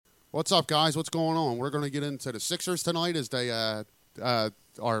What's up, guys? What's going on? We're going to get into the Sixers tonight as they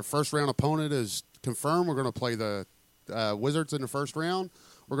our first round opponent is confirmed. We're going to play the Wizards in the first round.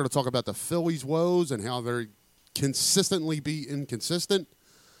 We're going to talk about the Phillies' woes and how they're consistently be inconsistent.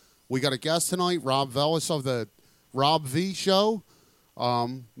 We got a guest tonight, Rob Vellis of the Rob V Show.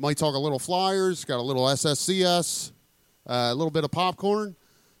 Might talk a little Flyers, got a little SSCS, a little bit of popcorn.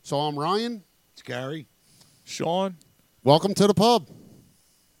 So I'm Ryan. It's Gary. Sean. Welcome to the pub.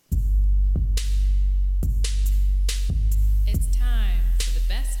 It's time for the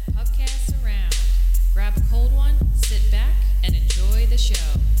best pubcast around. Grab a cold one, sit back, and enjoy the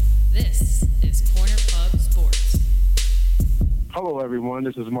show. This is Corner Pub Sports. Hello, everyone.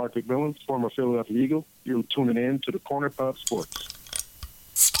 This is Mark McMillan, former Philadelphia Eagle. You're tuning in to the Corner Pub Sports.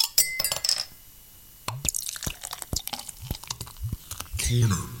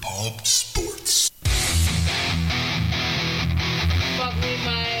 Corner Pub Sports. Fuck me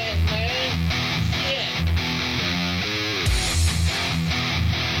my ass, man. Shit.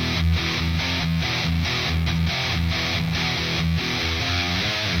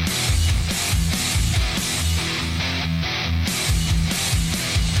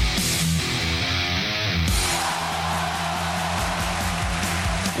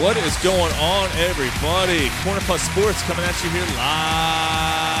 What is going on, everybody? Corner Pub Sports coming at you here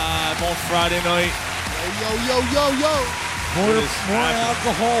live on Friday night. Yo. More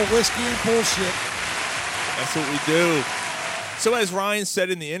alcohol, whiskey, and bullshit. That's what we do. So as Ryan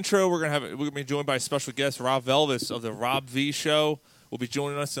said in the intro, we're gonna be joined by a special guest, Rob Velvis of the Rob V Show. Will be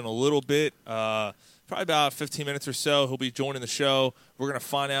joining us in a little bit, probably about 15 minutes or so. He'll be joining the show. We're gonna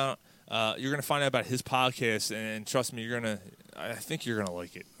find out. You're gonna find out about his podcast, and trust me, I think you're gonna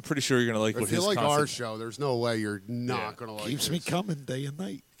like it. I'm pretty sure you're gonna like what his. If you like concept. Our show, there's no way you're not gonna like it. Keeps me coming day and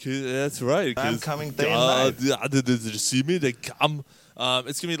night. That's right. I'm coming day and night. Did you see me? They come.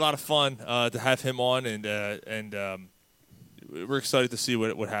 It's gonna be a lot of fun to have him on, and we're excited to see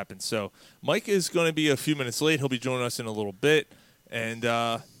what happens. So Mike is going to be a few minutes late. He'll be joining us in a little bit, and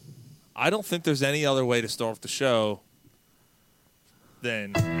I don't think there's any other way to start off the show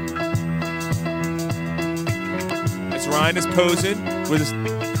than as Ryan is posing with his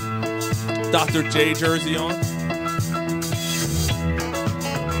Dr. J jersey on.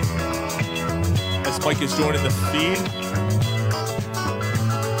 As Mike is joining the feed.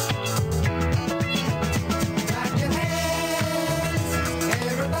 Clap your hands,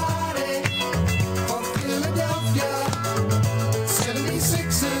 everybody, for Philadelphia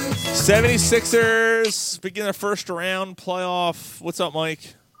 76ers. 76ers begin their first round playoff. What's up,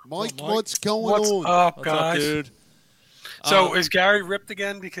 Mike? Mike, what's going What's on? up, What's guys? up, dude? So is Gary ripped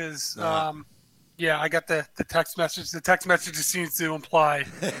again? Because yeah, I got the text message. The text message seems to imply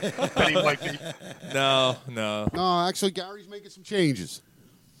that he might be. No. No, actually, Gary's making some changes.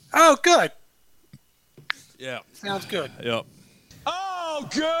 Oh, good. Yeah. Sounds good. Yep. Oh,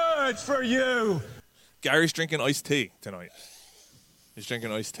 good for you. Gary's drinking iced tea tonight. He's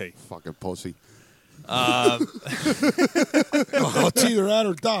drinking iced tea. Fucking pussy. It's either that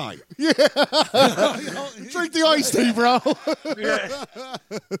or die. Drink the iced tea, bro. Yeah.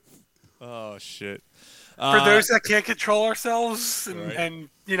 Oh, shit. For those that can't control ourselves and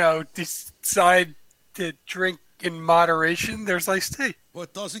decide to drink in moderation, there's iced tea.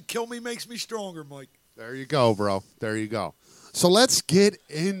 What doesn't kill me makes me stronger, Mike. There you go, bro. There you go. So let's get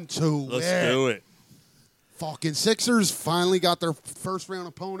into Let's do it. Fucking Sixers finally got their first round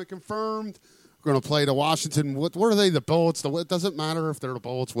opponent confirmed. We're going to play the Washington. What are they? The Bullets? It doesn't matter if they're the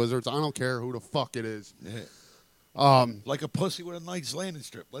Bullets, Wizards. I don't care who the fuck it is. Yeah. Like a pussy with a nice landing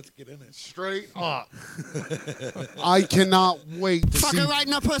strip. Let's get in it. Straight up. I cannot wait to see right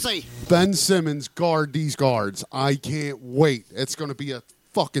in the pussy. Ben Simmons guard these guards. I can't wait. It's going to be a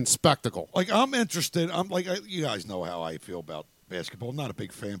fucking spectacle. Like, I'm interested. You guys know how I feel about basketball. I'm not a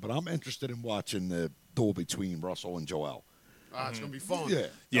big fan, but I'm interested in watching the duel between Russell and Joel. It's going to be fun.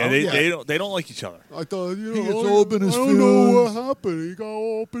 Yeah, they don't like each other. I thought, He gets all up in his I don't know feelings. what happened. He got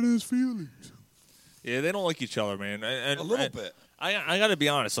all up in his feelings. Yeah, they don't like each other, man. And A little bit. I got to be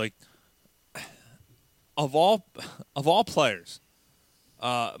honest. Like, of all players,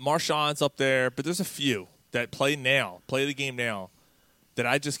 Marshawn's up there, but there's a few that play the game now, that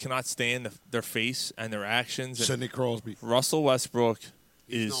I just cannot stand their face and their actions. Sidney Crosby. Russell Westbrook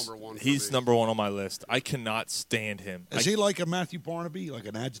He's number one for he's me. number one on my list. I cannot stand him. Is he like a Matthew Barnaby, like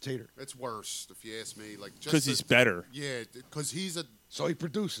an agitator? It's worse, if you ask me. Like, Because he's better. Yeah, because he's a. So he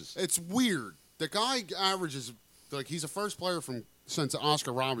produces. It's weird. The guy averages, like, he's the first player since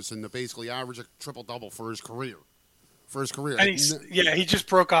Oscar Robertson to basically average a triple double for his career. And he just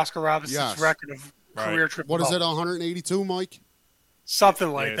broke Oscar Robertson's Yes. record of career triple. What is it? 182, Mike?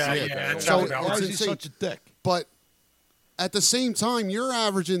 Something like that. something Yeah, like it that. sounds So- about Why right. is he insane. such a dick? But at the same time, you're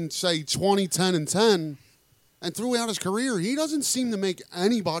averaging, say, 20, 10, and 10, and throughout his career, he doesn't seem to make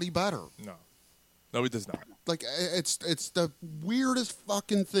anybody better. No, he does not. Like, it's the weirdest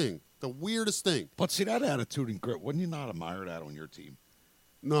fucking thing. The weirdest thing. But see, that attitude and grit, wouldn't you not admire that on your team?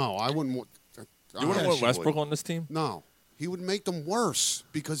 No, I wouldn't want... You wouldn't Yes, want you Westbrook would. on this team? No. He would make them worse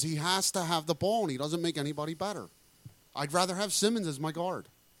because he has to have the ball, and he doesn't make anybody better. I'd rather have Simmons as my guard.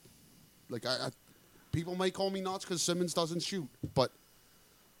 Like, people may call me nuts because Simmons doesn't shoot, but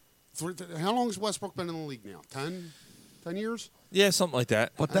how long has Westbrook been in the league now? 10 years? Yeah, something like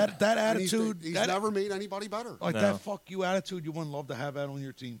that. But that And he's- attitude, he's that, never made anybody better. like No. that fuck you attitude, you wouldn't love to have that on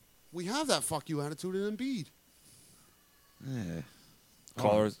your team. We have that fuck you attitude in Embiid. Yeah.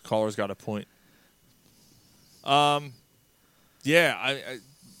 Caller's got a point. Yeah, I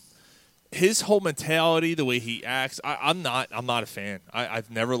his whole mentality, the way he acts, I'm not a fan.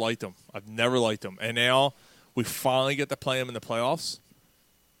 I've never liked him. And now we finally get to play him in the playoffs.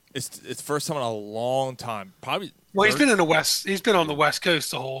 It's first time in a long time. Probably. Well, he's been in the West. He's been on the West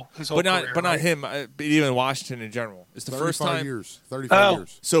Coast his whole but not career, but not right? him. But even Washington in general. It's the first 35 time. years. 35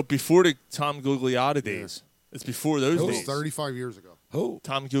 years. So before the Tom Gugliotta days. It's before those It was days. 35 years ago. Who?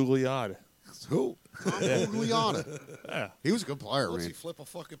 Tom Gugliotta. Who? Gugliotta. Yeah. He was a good player, What's he man. flip a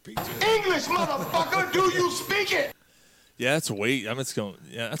fucking pizza? English, motherfucker, do you speak it? Yeah, that's it's going.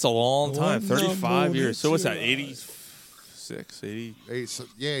 Yeah, that's a long time. 35 years. So what's that? 86, 80,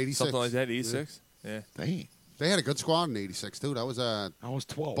 86. something like that. 86. Yeah. Dang. They had a good squad in 86, too. That was I was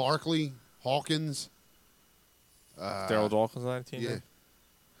 12. Barkley, Hawkins. Daryl Dawkins on that team. Yeah.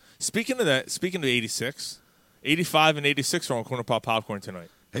 Speaking of 86, 85 and 86 are on Corner Pop Popcorn tonight.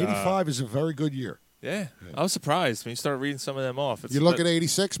 85 is a very good year. Yeah. I was surprised when you started reading some of them off. You look at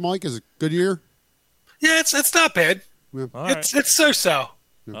 86, Mike, is a good year? Yeah, it's not bad. All right. It's so. All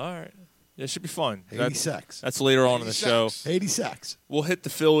right. Yeah, it should be fun. 86. That's later on in the show. 86. We'll hit the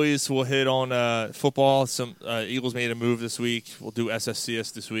Phillies. We'll hit on football. Some Eagles made a move this week. We'll do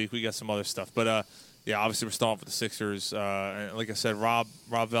SSCS this week. We got some other stuff. But, yeah, obviously we're starting with the Sixers. And like I said, Rob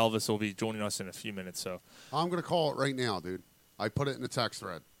Velvis will be joining us in a few minutes. So I'm going to call it right now, dude. I put it in the text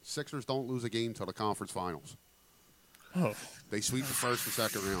thread. Sixers don't lose a game till the conference finals. Oh. They sweep the first and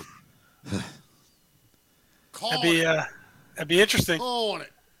second round. Call That'd be interesting. Call on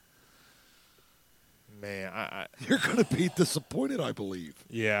it. Man, You're going to be disappointed, I believe.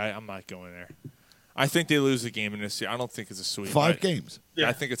 I'm not going there. I think they lose the game in this year. I don't think it's a sweep. 5 games. Yeah,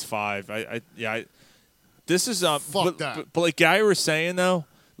 I think it's 5. This is Fuck that. But like Gary was saying though,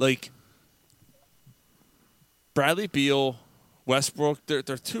 like Bradley Beal, Westbrook, they're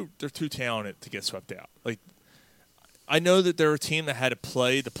too talented to get swept out. Like I know that they're a team that had to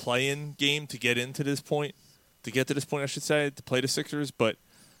play the play-in game to get to this point, I should say, to play the Sixers, but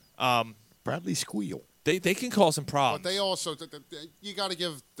Bradley Squeal. they can cause some problems. But they also, you got to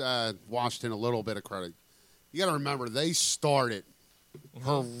give Washington a little bit of credit. You got to remember, they started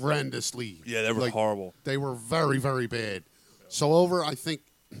horrendously. Yeah, they were horrible. They were very, very bad. So I think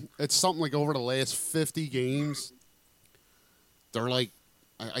it's something like over the last 50 games, they're like,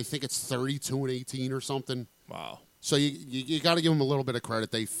 I think it's 32-18 or something. Wow. So you got to give them a little bit of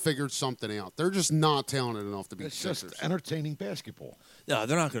credit. They figured something out. They're just not talented enough to beat It's Sixers. just entertaining basketball. No,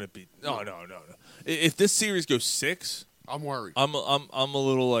 they're not going to beat. No. If this series goes 6, I'm worried. I'm a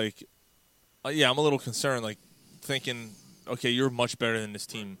little like, I'm a little concerned. Like thinking, okay, you're much better than this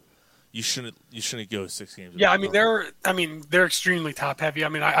team. You shouldn't go 6 games. Yeah, they're extremely top heavy. I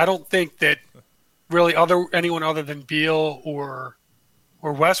mean, I don't think that really anyone other than Beal or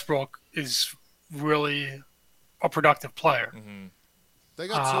Westbrook is really a productive player. Mm-hmm. They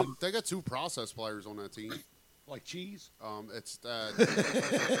got 2 process players on that team. Like cheese? It's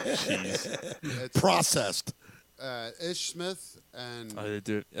Cheese. it's Processed. Ish Smith and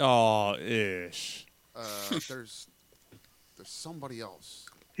Ish. there's somebody else.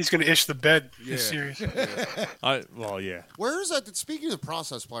 He's going to ish the bed this Yeah. series. Yeah. Where's that? Speaking of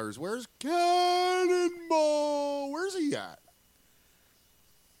process players, where's Cannonball? Where's he at?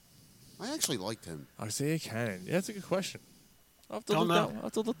 I actually liked him. Isaiah Cannon. Yeah, that's a good question. I'll have to Don't know.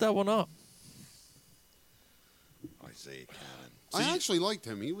 look that one up. Isaiah Cannon. I actually liked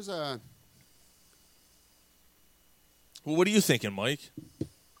him. He was Well, what are you thinking, Mike?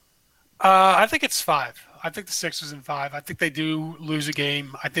 I think it's 5. I think the Sixers in 5. I think they do lose a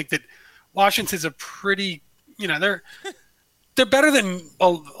game. I think that Washington's a pretty, they're better than a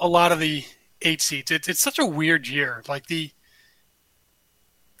lot of the 8 seeds. It's such a weird year. Like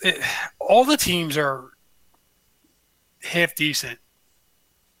all the teams are half decent.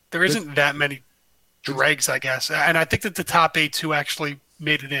 There isn't that many dregs, I guess. And I think that the top 8 who actually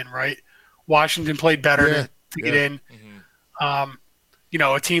made it in, right? Washington played better to get in. Mm-hmm.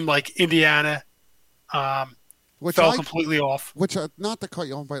 A team like Indiana fell completely off. Which, not to cut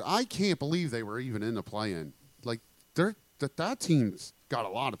you off, but I can't believe they were even in the play-in. Like, that team's got a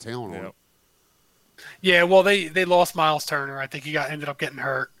lot of talent on it. Yeah, well, they lost Miles Turner. I think he ended up getting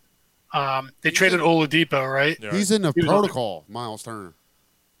hurt. They traded Oladipo, right? Yeah. He's in the protocol, Miles Turner.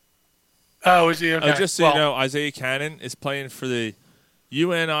 Oh, is he? Okay. Just so you know, Isaiah Cannon is playing for the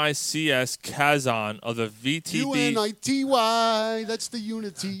UNICS Kazan of the VTB. UNITY, that's the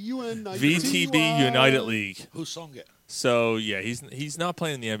Unity. UNITY. VTB United League. Who sung it? So, yeah, he's not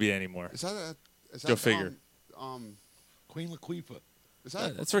playing in the NBA anymore. Is that Go figure. Queen Latifah. Is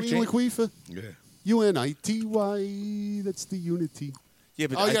that that's Queen Latifah? Yeah. UNITY, that's the Unity. Yeah,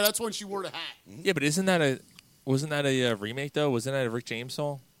 but that's when she wore the hat. Yeah, but wasn't that a remake though? Wasn't that a Rick James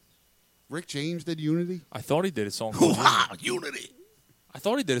song? Rick James did Unity? I thought he did a song called Unity. I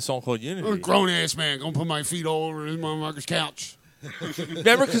thought he did a song called Unity. I'm a grown-ass man. Gonna put my feet all over his motherfucker's couch.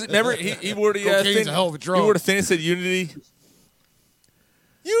 Remember he wore the Cocaine's a hell of a drug. He wore the thing that said Unity.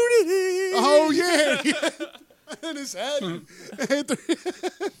 Unity! Oh, yeah. And his head.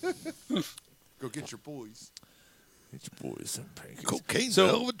 Go get your boys. Get your boys some pancakes. Cocaine's a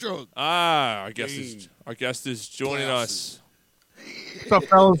hell of a drug. Our guest is joining us. What's up,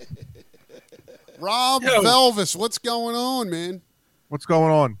 fellas? Rob Velvis, what's going on, man? What's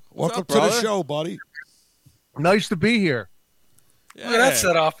going on? Welcome to the show, buddy. Nice to be here. Yeah. Look at that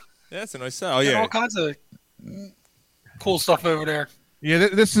setup. Yeah, that's a nice setup. Oh, yeah. All kinds of cool stuff over there. Yeah,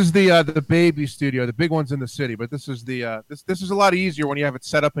 this is the baby studio. The big one's in the city, but this is the this is a lot easier when you have it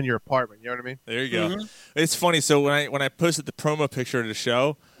set up in your apartment. You know what I mean? There you go. It's funny. So when I posted the promo picture of the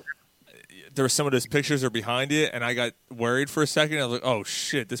show, there were some of those pictures are behind it, and I got worried for a second. I was like, "Oh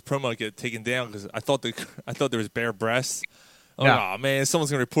shit, this promo might get taken down," because I thought there was bare breasts. Oh man,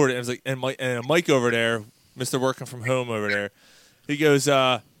 someone's gonna report it. And I was like, and Mike over there, Mr. Working from Home over there, he goes,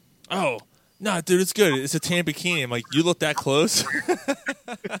 "Oh, no, dude, it's good. It's a tan bikini." I'm like, "You look that close?"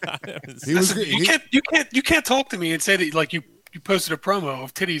 You can't talk to me and say that like you posted a promo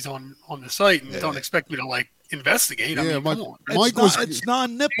of titties on the site and don't expect me to like investigate. I mean, come on. It's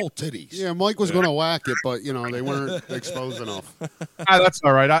non-nipple titties. Yeah, Mike was going to whack it, but they weren't exposed enough. That's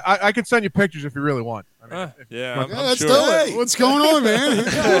all right. I can send you pictures if you really want. I mean, let's do it. What's going on,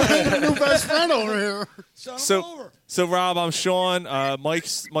 man? Your new best friend over here. So Rob, I'm Sean.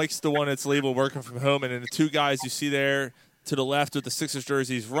 Mike's the one that's labeled Working from Home, and then the two guys you see there to the left with the Sixers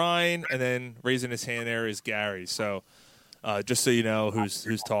jerseys, Ryan, and then raising his hand there is Gary. So. Just so you know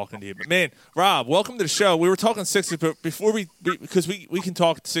who's talking to you. But, man, Rob, welcome to the show. We were talking Sixers, but before because we can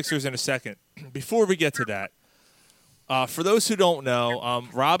talk Sixers in a second. Before we get to that, for those who don't know,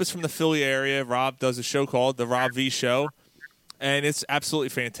 Rob is from the Philly area. Rob does a show called The Rob V Show, and it's absolutely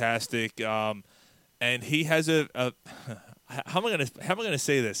fantastic. And he has how am I gonna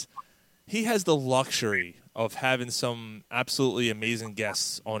say this? He has the luxury of having some absolutely amazing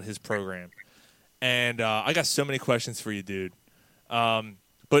guests on his program. And I got so many questions for you, dude.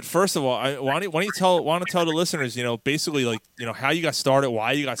 But first of all, why don't you tell the listeners, basically like, how you got started,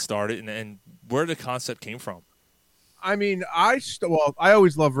 why you got started, and where the concept came from. I mean, I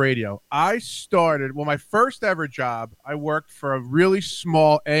always loved radio. I started my first ever job. I worked for a really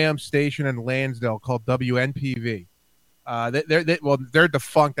small AM station in Lansdale called WNPV. They're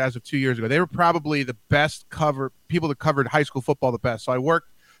defunct as of 2 years ago. They were probably the best people that covered high school football the best. So I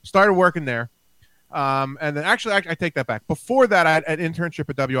started working there. And then actually, I take that back. Before that, I had an internship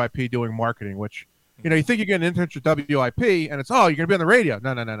at WIP doing marketing, which, you think you get an internship at WIP and it's, you're going to be on the radio.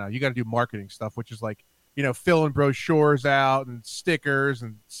 No. You got to do marketing stuff, which is like, filling brochures out and stickers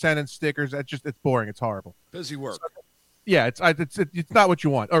and sending stickers. It's boring. It's horrible. Busy work. It's not what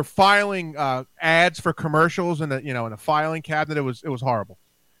you want. Or filing ads for commercials in a filing cabinet. It was horrible.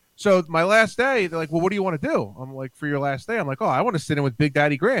 So my last day, they're like, well, what do you want to do? I'm like, for your last day, I'm like, I want to sit in with Big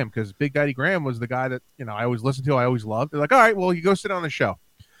Daddy Graham because Big Daddy Graham was the guy that, I always listened to, I always loved. They're like, all right, well, you go sit on the show.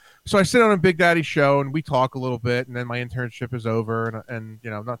 So I sit on a Big Daddy show and we talk a little bit, and then my internship is over and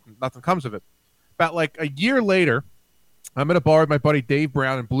nothing comes of it. About like a year later, I'm at a bar with my buddy Dave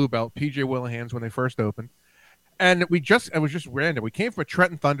Brown and Blue Belt, PJ Willihan's when they first opened. And it was just random. We came from a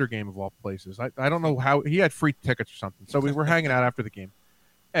Trenton Thunder game of all places. I don't know how he had free tickets or something. So we were hanging out after the game.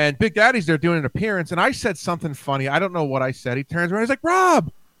 And Big Daddy's there doing an appearance, and I said something funny. I don't know what I said. He turns around. He's like,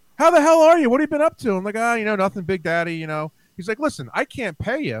 Rob, how the hell are you? What have you been up to? I'm like, nothing, Big Daddy, He's like, listen, I can't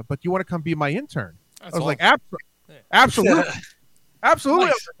pay you, but you want to come be my intern? I was like, absolutely. Absolutely,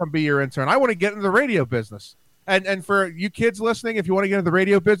 nice. I want to come be your intern. I want to get into the radio business. And for you kids listening, if you want to get into the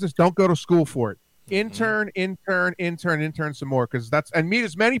radio business, don't go to school for it. Intern some more, because and meet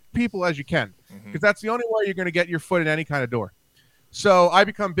as many people as you can, because that's the only way you're going to get your foot in any kind of door. So I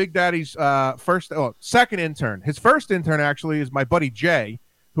become Big Daddy's second intern. His first intern actually is my buddy Jay,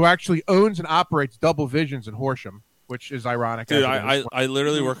 who actually owns and operates Double Visions in Horsham, which is ironic. Dude, I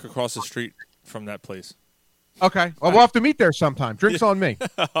literally work across the street from that place. Okay. Well, we'll have to meet there sometime. Drinks on me.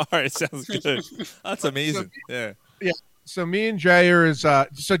 All right. Sounds good. That's amazing. Yeah. So me and Jay are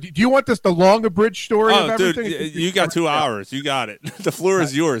so do you want the long abridged story of everything? Dude, you got 2 hours. You got it. The floor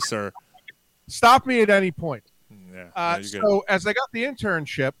is yours, sir. Stop me at any point. Yeah. So as I got the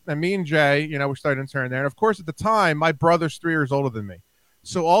internship, and me and Jay, we started interning there. And of course, at the time, my brother's 3 years older than me.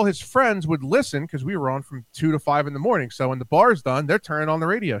 So all his friends would listen because we were on from 2 to 5 in the morning. So when the bar's done, they're turning on the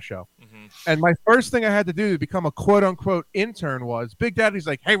radio show. And my first thing I had to do to become a quote unquote intern was Big Daddy's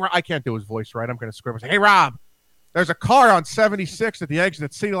like, "Hey, I can't do his voice right. I'm going to scribble. Hey, Rob, there's a car on 76 at the exit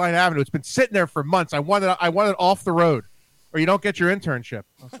at City Line Avenue. It's been sitting there for months. I want it off the road, or you don't get your internship."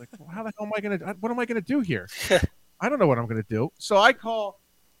 I was like, well, how the hell am I going to? What am I going to do here? I don't know what I'm going to do. So I call.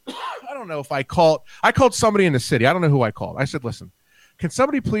 I don't know if I called. I called somebody in the city. I don't know who I called. I said, "Listen, can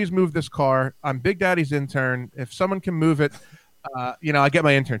somebody please move this car? I'm Big Daddy's intern. If someone can move it, I get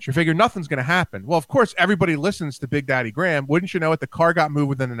my internship." You figure nothing's going to happen. Well, of course, everybody listens to Big Daddy Graham. Wouldn't you know it? The car got moved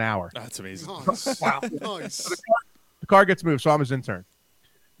within an hour. That's amazing. Nice. Wow. Nice. The car gets moved, so I'm his intern.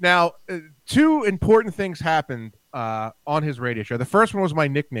 Now, 2 important things happened on his radio show. The first one was my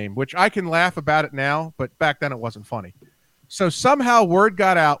nickname, which I can laugh about it now, but back then it wasn't funny. So somehow word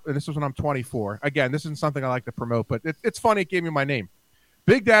got out, and this was when I'm 24. Again, this isn't something I like to promote, but it's funny it gave me my name.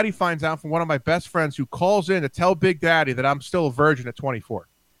 Big Daddy finds out from one of my best friends who calls in to tell Big Daddy that I'm still a virgin at 24,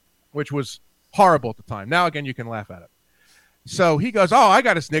 which was horrible at the time. Now, again, you can laugh at it. So he goes, "Oh, I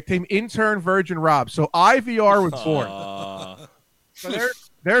got his nickname, Intern Virgin Rob." So IVR was born. So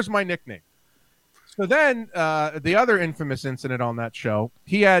there's my nickname. So then the other infamous incident on that show,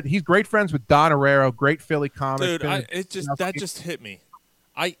 he's great friends with Don Herrero, great Philly comic. Dude, that just hit me.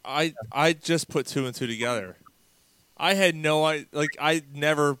 I just put 2 and 2 together. I had I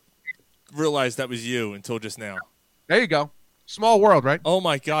never realized that was you until just now. There you go. Small world, right? Oh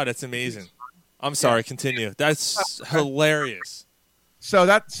my God, that's amazing. I'm sorry, continue. That's hilarious. So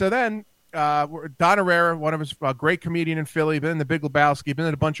then Don Herrera, one of his great comedian in Philly, been in The Big Lebowski, been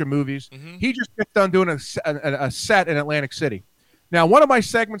in a bunch of movies. He just got done doing a set in Atlantic City. Now, one of my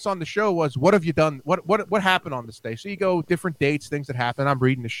segments on the show was, "What have you done? What happened on this day?" So you go different dates, things that happen. I'm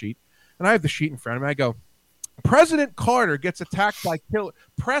reading the sheet, and I have the sheet in front of me. I go, "President Carter gets attacked by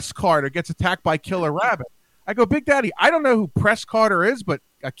Press Carter gets attacked by Killer Rabbit." I go, "Big Daddy, I don't know who Press Carter is, but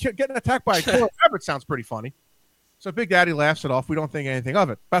getting attacked by a killer rabbit sounds pretty funny." So Big Daddy laughs it off. We don't think anything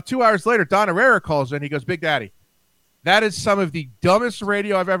of it. About 2 hours later, Don Herrera calls in. He goes, "Big Daddy, that is some of the dumbest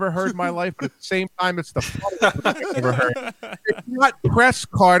radio I've ever heard in my life, but at the same time, it's the funniest I've ever heard. It's not Press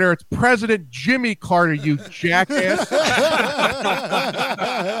Carter. It's President Jimmy Carter, you jackass."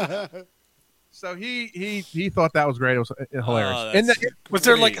 So he thought that was great. It was hilarious. Was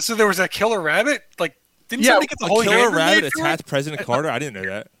there there was a killer rabbit? Didn't somebody get the whole killer rabbit attacked President Carter? I didn't know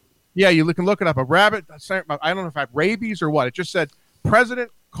that. Yeah, you can look it up. A rabbit, I don't know if I had rabies or what. It just said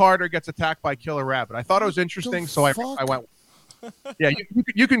President Carter gets attacked by killer rabbit. I thought it was interesting, so I went. Yeah,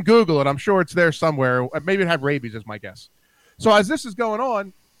 you can Google it. I'm sure it's there somewhere. Maybe it had rabies, is my guess. So as this is going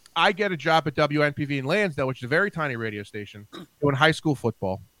on, I get a job at WNPV in Lansdale, which is a very tiny radio station, doing high school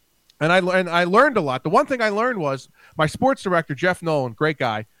football. And I learned a lot. The one thing I learned was my sports director, Jeff Nolan, great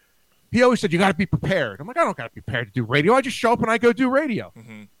guy, he always said, "You got to be prepared." I'm like, "I don't got to be prepared to do radio. I just show up and I go do radio."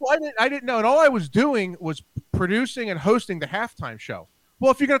 Well, I didn't know. And all I was doing was producing and hosting the halftime show.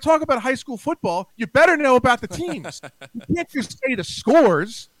 Well, if you're going to talk about high school football, you better know about the teams. You can't just say the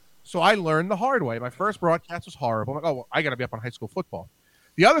scores. So I learned the hard way. My first broadcast was horrible. I'm like, "Oh, well, I got to be up on high school football."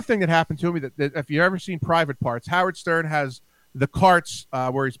 The other thing that happened to me, that if you've ever seen Private Parts, Howard Stern has the carts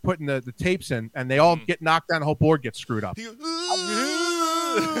where he's putting the tapes in, and they all get knocked down. The whole board gets screwed up.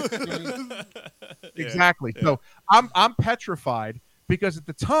 Exactly. Yeah. So I'm petrified because at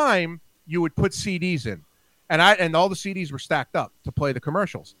the time you would put CDs in, and all the CDs were stacked up to play the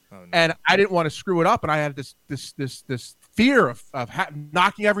commercials, and I didn't want to screw it up, and I had this fear of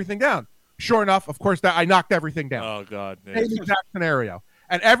knocking everything down. Sure enough, of course, that I knocked everything down. Oh God! Same exact scenario.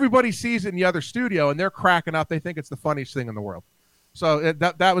 And everybody sees it in the other studio, and they're cracking up. They think it's the funniest thing in the world. So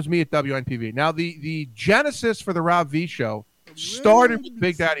that was me at WNPV. Now, the genesis for the Rob V Show started with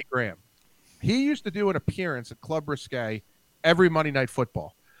Big Daddy Graham. He used to do an appearance at Club Risque every Monday Night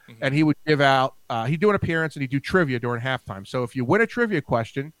Football. And he would give out he'd do an appearance, and he'd do trivia during halftime. So if you win a trivia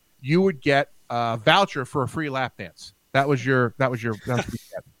question, you would get a voucher for a free lap dance. That was what you get.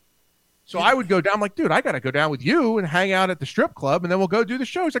 So I would go down. I'm like, dude, I got to go down with you and hang out at the strip club, and then we'll go do the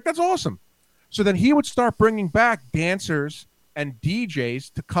show. He's like, that's awesome. So then he would start bringing back dancers and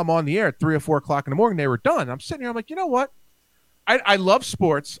DJs to come on the air at 3 or 4 o'clock in the morning. They were done. I'm sitting here. I'm like, you know what? I love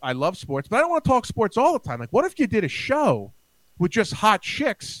sports. I love sports, but I don't want to talk sports all the time. Like, what if you did a show with just hot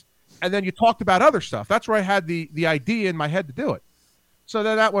chicks, and then you talked about other stuff? That's where I had the idea in my head to do it. So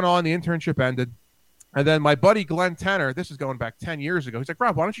then that went on. The internship ended. And then my buddy Glenn Tenner, this is going back 10 years ago. He's like,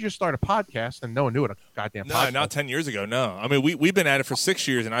 Rob, why don't you just start a podcast? And no one knew what a goddamn podcast. No, not 10 years ago. No. I mean, we've been at it for 6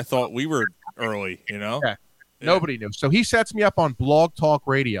 years, and I thought we were early, you know? Yeah. Nobody knew. So he sets me up on Blog Talk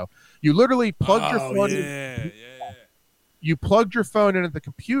Radio. You literally plugged your phone in. You plugged your phone into the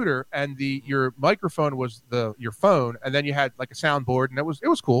computer, and your microphone was your phone, and then you had like a soundboard, and it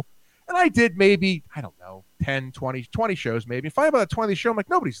was cool. And I did maybe, I don't know, 10, 20 shows maybe. Finally, by the 20th show, I'm like,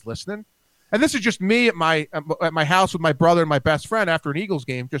 nobody's listening. And this is just me at my house with my brother and my best friend after an Eagles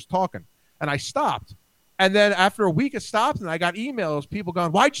game, just talking. And I stopped. And then after a week of stopping, I got emails, people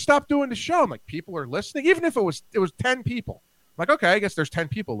going, why'd you stop doing the show? I'm like, people are listening. Even if it was 10 people. I'm like, okay, I guess there's 10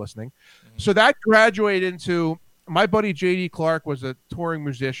 people listening. Mm-hmm. So that graduated into, my buddy J.D. Clark was a touring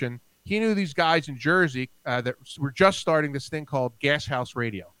musician. He knew these guys in Jersey that were just starting this thing called Gas House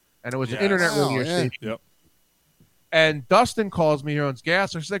Radio. And it was an internet radio station. Yep. And Dustin calls me, who owns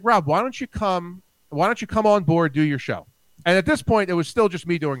Gas. And she's like, Rob, why don't you come on board, do your show? And at this point, it was still just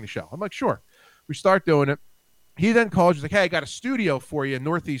me doing the show. I'm like, sure. We start doing it. He then calls, he's like, hey, I got a studio for you in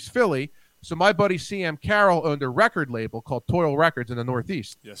Northeast Philly. So my buddy CM Carroll owned a record label called Toil Records in the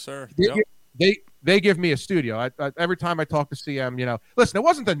Northeast. Yes, sir. They give me a studio. Every time I talk to CM, listen, it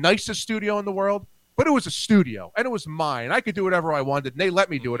wasn't the nicest studio in the world, but it was a studio, and it was mine. I could do whatever I wanted, and they let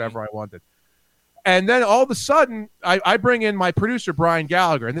me do whatever I wanted. And then all of a sudden, I bring in my producer, Brian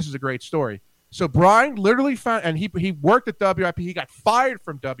Gallagher, and this is a great story. So Brian literally found, and he worked at WIP. He got fired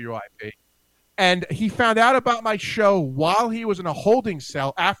from WIP, and he found out about my show while he was in a holding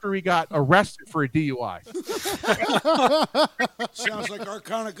cell after he got arrested for a DUI. Sounds like our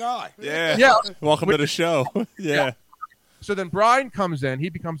kind of guy. Yeah. Welcome to the show. Yeah. So then Brian comes in. He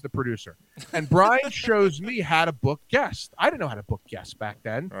becomes the producer. And Brian shows me how to book guests. I didn't know how to book guests back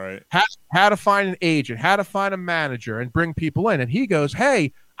then. Right. How to find an agent, how to find a manager, and bring people in. And he goes,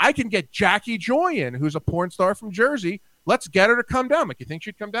 hey, I can get Jackie Joy in, who's a porn star from Jersey. Let's get her to come down. I'm like, you think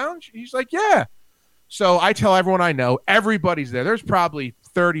she'd come down? He's like, yeah. So I tell everyone I know, everybody's there. There's probably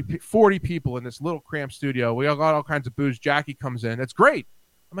 30, 40 people in this little cramped studio. We all got all kinds of booze. Jackie comes in. It's great.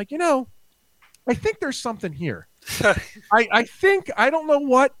 I'm like, I think there's something here. I think, I don't know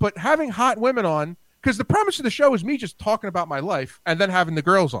what, but having hot women on, because the premise of the show is me just talking about my life and then having the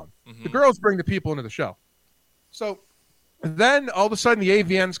girls on. Mm-hmm. The girls bring the people into the show. So then all of a sudden the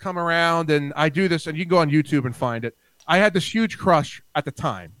AVNs come around, and I do this, and you can go on YouTube and find it. I had this huge crush at the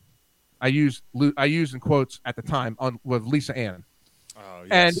time. I use in quotes at the time with Lisa Ann. Oh,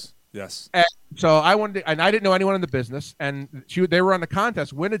 yes. Yes. And so I wanted, and I didn't know anyone in the business, and they were on the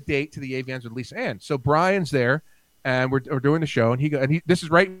contest, win a date to the AVNs with Lisa Ann. So Brian's there, and we're doing the show, and this is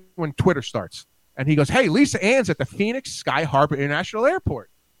right when Twitter starts, and he goes, "Hey, Lisa Ann's at the Phoenix Sky Harbor International Airport."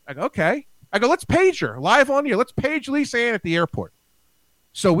 I go, "Okay." I go, "Let's page her live on here. Let's page Lisa Ann at the airport."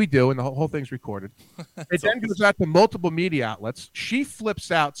 So we do, and the whole thing's recorded. It then goes out to multiple media outlets. She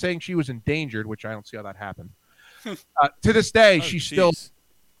flips out, saying she was endangered, which I don't see how that happened. To this day, she's still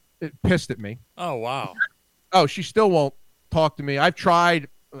pissed at me. Oh, wow. Oh, she still won't talk to me. I've tried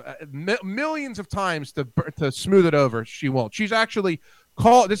millions of times to smooth it over. She won't. She's actually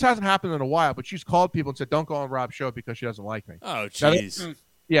called. This hasn't happened in a while, but she's called people and said, "Don't go on Rob's show because she doesn't like me." Oh, jeez.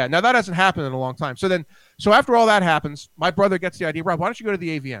 Now that hasn't happened in a long time. So after all that happens, my brother gets the idea, Rob, why don't you go to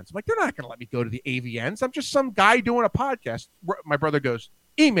the AVNs? I'm like, they're not going to let me go to the AVNs. I'm just some guy doing a podcast. My brother goes,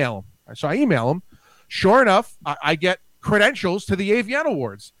 email him. So I email him. Sure enough, I get credentials to the AVN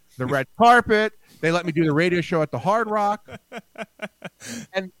Awards, the red carpet. They let me do the radio show at the Hard Rock.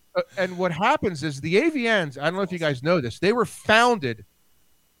 And what happens is the AVNs, I don't know if you guys know this, they were founded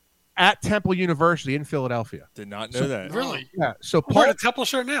at Temple University in Philadelphia. Did not know that. Really? Yeah. So Paul, wearing a Temple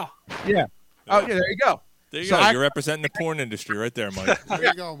shirt now. Yeah. Oh, yeah. There you go. There you go. You're representing the porn industry right there, Mike. There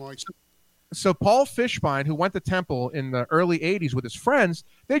you go, Mike. So Paul Fishbein, who went to Temple in the early 80s with his friends,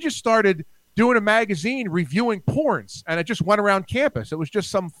 they just started doing a magazine reviewing porns, and it just went around campus. It was just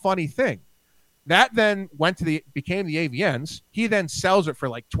some funny thing. That then became the AVNs. He then sells it for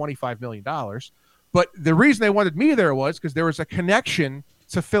like $25 million. But the reason they wanted me there was because there was a connection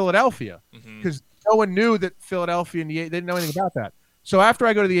to Philadelphia, because no one knew that Philadelphia they didn't know anything about that. So after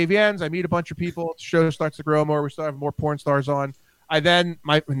I go to the AVNs, I meet a bunch of people. The show starts to grow more. We start having more porn stars on.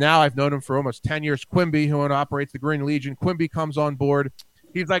 Now I've known him for almost 10 years. Quimby, who operates the Green Legion, Quimby comes on board.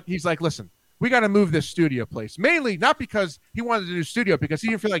 He's like, listen, we got to move this studio place. Mainly not because he wanted to do studio, because he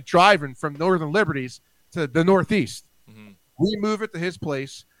didn't feel like driving from Northern Liberties to the Northeast. Mhm. We move it to his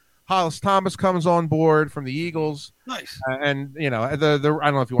place. Hollis Thomas comes on board from the Eagles. Nice. And, you know, I don't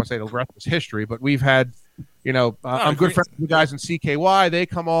know if you want to say the rest is history, but we've had, you know, I'm good friends with the guys in CKY. They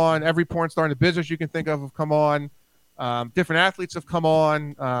come on. Every porn star in the business you can think of have come on. Different athletes have come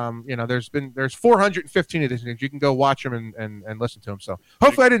on. You know, there's 415 of these things. You can go watch them and listen to them. So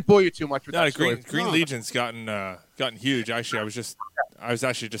hopefully I didn't bore you too much with that story. Green Legion's gotten huge. Actually, I was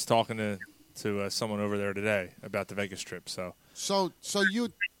actually just talking to someone over there today about the Vegas trip. So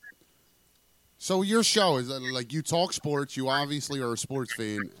your show is like you talk sports. You obviously are a sports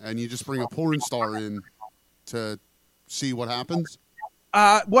fan, and you just bring a porn star in to see what happens.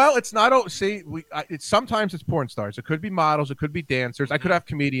 Well, it's not. It's sometimes it's porn stars. It could be models. It could be dancers. I could have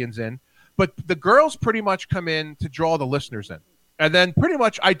comedians in, but the girls pretty much come in to draw the listeners in, and then pretty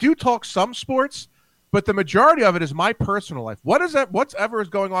much I do talk some sports, but the majority of it is my personal life. Whatever is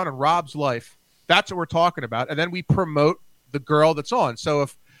going on in Rob's life, that's what we're talking about, and then we promote the girl that's on. So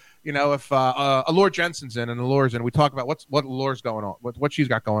if Allure Jensen's in and Allure's in, we talk about what Allure's going on, what she's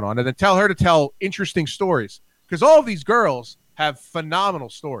got going on, and then tell her to tell interesting stories, because all of these girls have phenomenal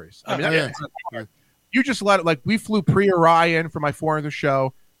stories. I mean, you just let it, like, we flew Priya Rai in for my 400th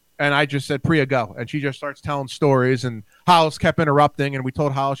show, and I just said, Priya, go. And she just starts telling stories, and Hollis kept interrupting, and we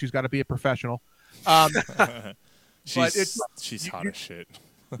told Hollis she's got to be a professional. She's hot as shit.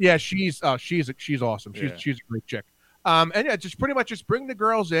 Yeah, she's awesome. She's a great chick. And yeah, just pretty much just bring the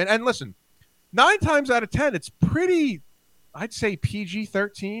girls in. And listen, 9 times out of 10, it's pretty, I'd say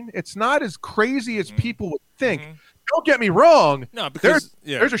PG-13. It's not as crazy as people would think. Mm-hmm. Don't get me wrong. No, because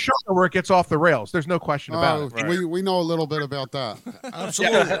there's a show where it gets off the rails. There's no question about it. Right. We know a little bit about that.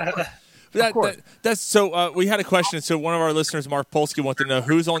 Absolutely. That's so. We had a question. So one of our listeners, Mark Polsky, wanted to know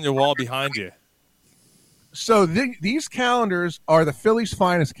who's on your wall behind you. So these calendars are the Phillies'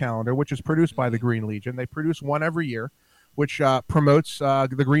 finest calendar, which is produced by the Green Legion. They produce one every year, which promotes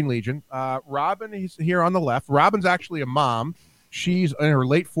the Green Legion. Robin is here on the left. Robin's actually a mom. She's in her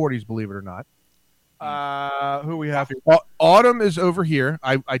late 40s, believe it or not. Who we have here? Autumn is over here.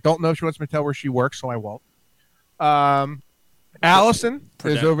 I don't know if she wants me to tell where she works, so I won't. Allison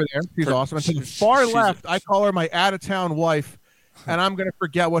is over there. She's awesome. And to the far left, I call her my out-of-town wife, and I'm going to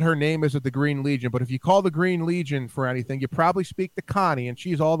forget what her name is at the Green Legion. But if you call the Green Legion for anything, you probably speak to Connie, and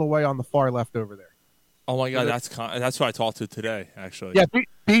she's all the way on the far left over there. Oh, my God. That's who I talked to today, actually. Yeah,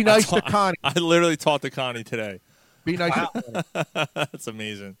 be nice to Connie. I literally talked to Connie today. Be nice to Connie. That's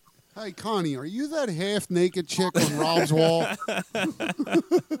amazing. Hey, Connie, are you that half-naked chick on Rob's wall?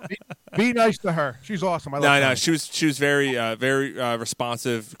 Be nice to her. She's awesome. I love No. She was very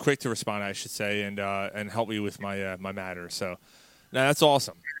responsive, quick to respond, I should say, and help me with my my matter. So, no, that's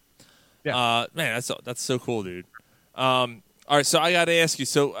awesome. Yeah, man, that's so cool, dude. All right, so I got to ask you.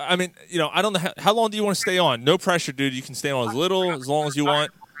 So, I mean, I don't know how long do you want to stay on? No pressure, dude. You can stay on as long as you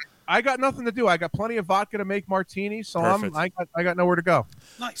want. I got nothing to do. I got plenty of vodka to make martinis, so I got nowhere to go.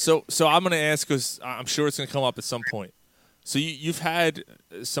 Nice. So I'm going to ask, because I'm sure it's going to come up at some point. So you've had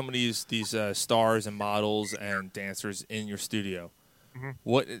some of these stars and models and dancers in your studio.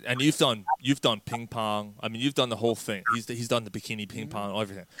 Mm-hmm. And you've done ping pong. I mean, you've done the whole thing. He's done the bikini ping pong,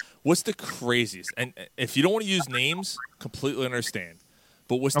 everything. What's the craziest? And if you don't want to use names, completely understand.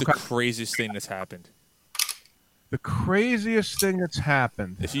 But what's the craziest thing that's happened? The craziest thing that's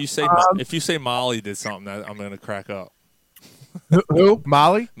happened. If you say Molly did something, I'm going to crack up. Who?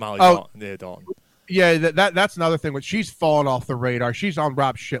 Molly? Molly. Oh, yeah, Dalton. Yeah, that's another thing. But she's fallen off the radar. She's on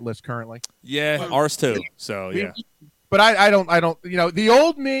Rob's shit list currently. Yeah, ours too. So yeah. But I don't. The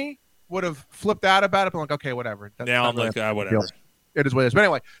old me would have flipped out about it. But I'm like, okay, whatever. Now I'm like, whatever. It is what it is. But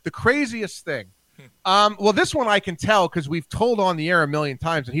anyway, the craziest thing. Well, this one I can tell because we've told on the air a million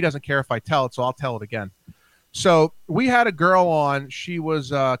times, and he doesn't care if I tell it, so I'll tell it again. So we had a girl on. She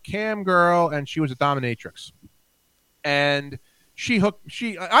was a cam girl, and she was a dominatrix. And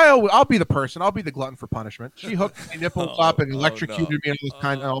I'll be the person. I'll be the glutton for punishment. She hooked my nipples up and electrocuted me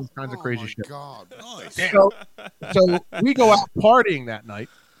and all kinds of crazy shit. God. Nice. So we go out partying that night,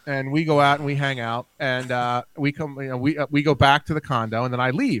 and we go out and we hang out, and we come. We go back to the condo, and then I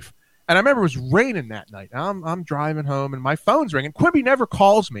leave. And I remember it was raining that night. I'm driving home, and my phone's ringing. Quibi never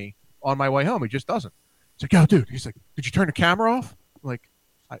calls me on my way home. He just doesn't. It's like, yo, dude. He's like, did you turn the camera off? I'm like,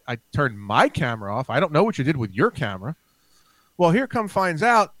 I turned my camera off. I don't know what you did with your camera. Well, here finds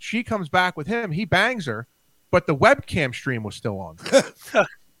out. She comes back with him. He bangs her, but the webcam stream was still on.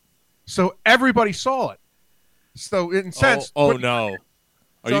 So everybody saw it. So in a sense, no,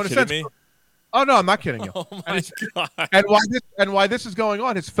 are you kidding me? Oh no, I'm not kidding you. Oh my god! And why this is going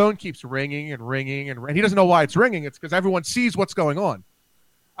on? His phone keeps ringing and ringing and he doesn't know why it's ringing. It's because everyone sees what's going on.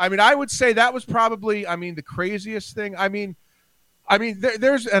 I mean, I would say that was probably, the craziest thing.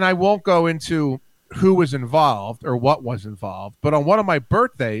 There's, and I won't go into who was involved or what was involved, but on one of my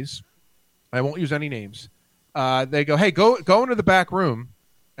birthdays, I won't use any names. They go, hey, go into the back room,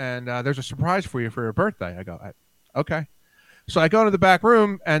 and there's a surprise for you for your birthday. I go, okay. So I go into the back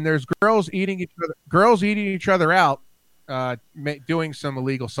room, and there's girls eating each other out, doing some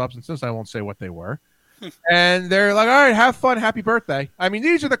illegal substances. I won't say what they were. And they're like, all right, have fun, happy birthday. I mean,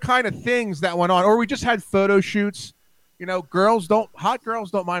 these are the kind of things that went on. Or we just had photo shoots. Hot girls don't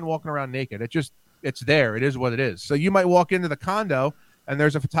mind walking around naked. It's there. It is what it is. So you might walk into the condo, and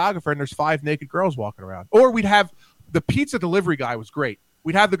there's a photographer, and there's 5 naked girls walking around. Or we'd have the pizza delivery guy was great.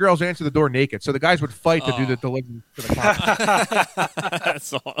 We'd have the girls answer the door naked, so the guys would fight to do the delivery to the condo.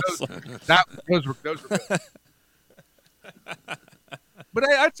 That's awesome. Those were good. But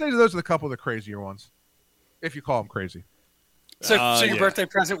I'd say those are a couple of the crazier ones, if you call them crazy. So your birthday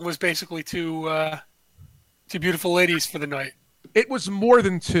present was basically two beautiful ladies for the night. It was more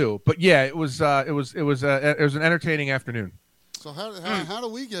than 2, but yeah, it was an entertaining afternoon. So how do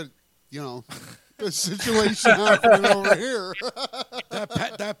we get the situation happening over here?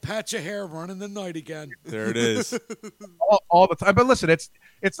 that patch of hair running the night again. There it is. all the time. But listen, it's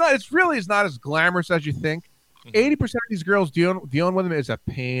really not as glamorous as you think. 80% of these girls dealing with them is a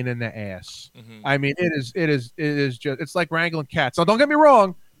pain in the ass. Mm-hmm. I mean, it is just, it's like wrangling cats. So don't get me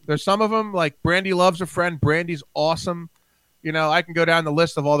wrong. There's some of them, like Brandy loves a friend. Brandy's awesome. I can go down the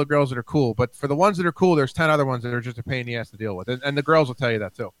list of all the girls that are cool, but for the ones that are cool, there's 10 other ones that are just a pain in the ass to deal with, and the girls will tell you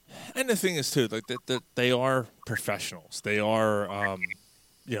that too. And the thing is too, like that they are professionals. They are,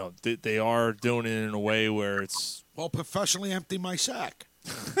 they are doing it in a way where it's professionally empty my sack.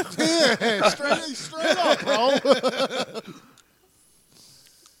 Yeah, straight up, bro.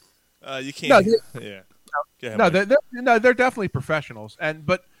 You can't. They're definitely professionals,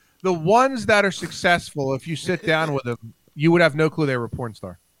 but the ones that are successful, if you sit down with them, you would have no clue they were a porn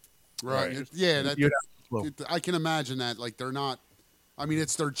star. Right. Yeah. I can imagine that. Like, they're not. I mean,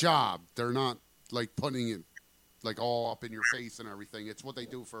 it's their job. They're not like putting it like all up in your face and everything. It's what they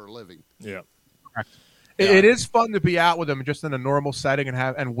do for a living. Yeah. Correct. It is fun to be out with them just in a normal setting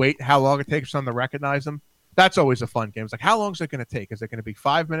and wait how long it takes for someone to recognize them. That's always a fun game. It's like, how long is it going to take? Is it going to be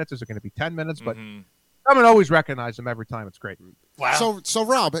 5 minutes? Is it going to be 10 minutes? But I mean, always recognize them every time. It's great. Wow. So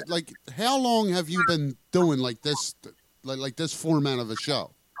Rob, like, how long have you been doing like this format of a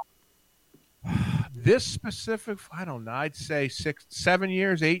show? This specific, I don't know. I'd say 6, 7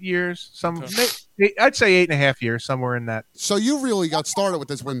 years, 8 years. I'd say 8.5 years, somewhere in that. So you really got started with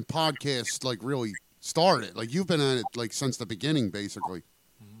this when podcasts like really started. Like, you've been at it like since the beginning, basically.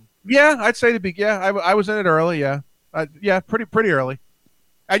 Yeah, I'd say I was in it early. Yeah, pretty early.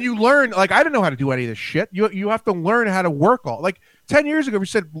 And you learn, like, I didn't know how to do any of this shit. You have to learn how to work all. Like 10 years ago, we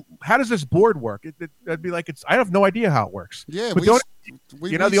said, "How does this board work?" It'd be like, I have no idea how it works. Yeah, but the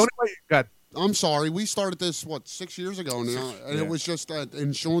only way. God, I'm sorry, we started this 6 years ago now, and it was just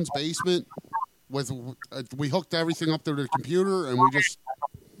in Sean's basement. We hooked everything up to the computer, and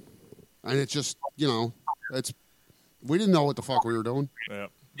it's just we didn't know what the fuck we were doing. Yeah,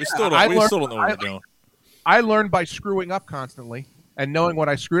 we still don't know what we're doing. I learned by screwing up constantly and knowing what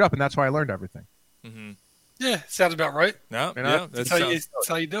I screwed up, and that's why I learned everything. Mm-hmm. Yeah, sounds about right. No, that's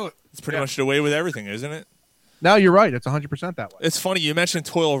how you do it. It's pretty much the way with everything, isn't it? No, you're right. It's 100% that way. It's funny you mentioned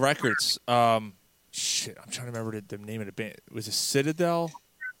Toil Records. I'm trying to remember the name of the band. Was it Citadel?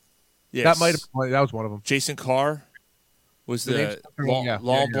 Yes. That was one of them. Jason Carr was the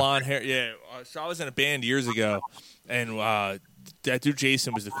long blonde hair. Yeah. So I was in a band years ago, and that dude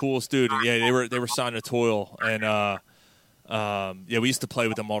Jason was the coolest dude. And they were signed to Toil, and we used to play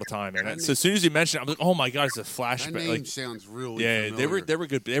with them all the time. And so as soon as you mentioned it, I'm like, oh my god, it's a flashback. That name sounds really familiar. They were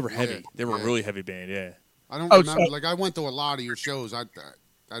good. They were heavy. Yeah, they were a really heavy band. Yeah. I don't remember. Like, I went to a lot of your shows. I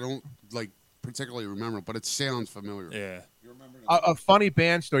don't particularly remember, but it sounds familiar. Yeah. You remember a funny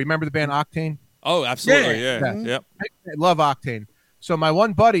band story. You remember the band Octane? Oh, absolutely. Yeah. Yep. I love Octane. So my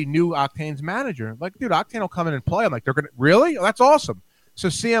one buddy knew Octane's manager. Like, dude, Octane will come in and play. I'm like, they're gonna really? Oh, that's awesome. So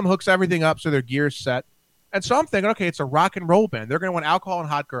CM hooks everything up so their gear's set. And so I'm thinking, okay, it's a rock and roll band. They're gonna want alcohol and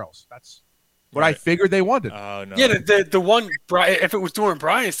hot girls. That's what I figured they wanted. Oh no. Yeah, the one if it was during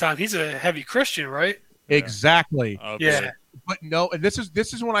Brian's time, he's a heavy Christian, right? Exactly. Okay. Yeah. But no, and this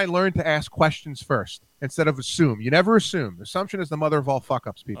is when I learned to ask questions first instead of assume. You never assume. Assumption is the mother of all fuck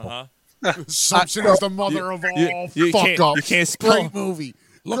ups, people. Assumption is the mother of all fuck ups. You can't spell. Great movie.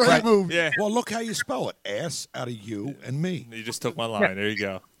 Great movie. Yeah. Well, look how you spell it. Ass out of you and me. You just took my line. There you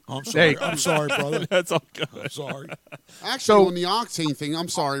go. I'm sorry. Hey. I'm sorry, brother. That's all good. I'm sorry. Actually, on the Octane thing, I'm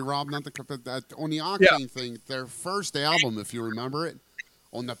sorry, Rob, not to cut that. On the Octane thing, their first album, if you remember it,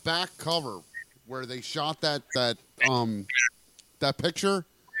 on the back cover where they shot that picture,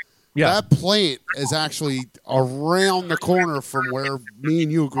 that plant is actually around the corner from where me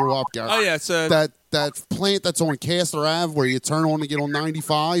and you grew up, Gary. Oh yeah, it's that plant that's on Castor Ave where you turn on to get on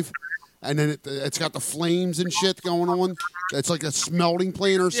 95. And then it's got the flames and shit going on. It's like a smelting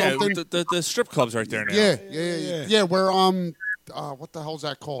plant or something. The strip club's right there now. Yeah. Where what the hell's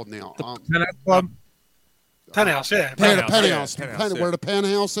that called now? Club. Penthouse, yeah. Penthouse. Where the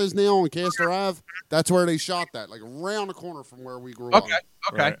Penthouse is now on Castor Ave. That's where they shot that, like around the corner from where we grew up. Okay.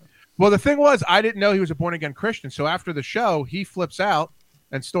 Right. Well, the thing was, I didn't know he was a born again Christian. So after the show, he flips out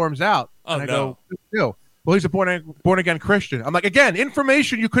and storms out. Oh, and I no. go, well, he's a born again Christian. I'm like, again,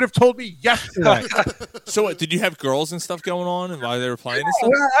 information you could have told me yesterday. So, what, did you have girls and stuff going on and while they were playing and stuff?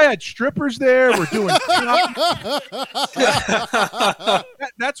 Well, I had strippers there. We're doing.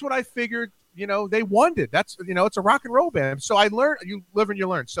 That's what I figured. They wanted. That's it's a rock and roll band. So I learned. You live and you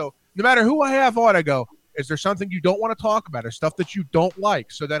learn. So no matter who I have on, I go, is there something you don't want to talk about or stuff that you don't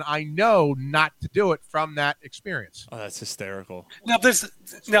like? So then I know not to do it from that experience. Oh, that's hysterical. Now,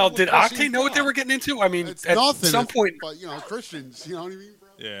 did Octane know what they were getting into? I mean, It's at nothing, some point, but Christians, you know what I mean, bro?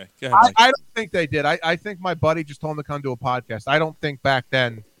 Yeah. Go ahead, Mike. I don't think they did. I think my buddy just told him to come to a podcast. I don't think back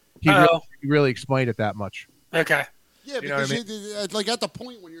then he really explained it that much. Okay. Yeah, You know what because I mean? like at the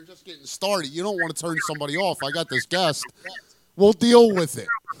point when you're just getting started, you don't want to turn somebody off. I got this guest. We'll deal with it.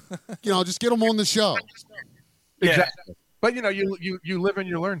 Just get them on the show. Yeah. Exactly. But you live and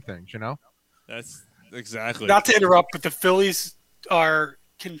you learn things. That's exactly. Not to interrupt, but the Phillies are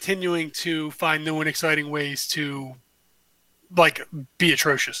continuing to find new and exciting ways to, be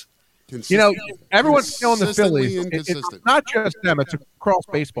atrocious. Everyone's killing the Phillies. It's Inconsistent. not just them. It's across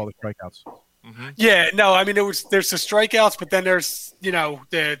baseball, the strikeouts. Mm-hmm. Yeah, no, I mean there's the strikeouts, but then there's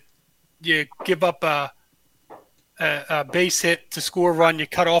you give up a base hit to score a run, you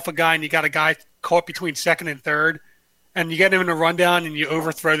cut off a guy, and you got a guy caught between second and third, and you get him in a rundown, and you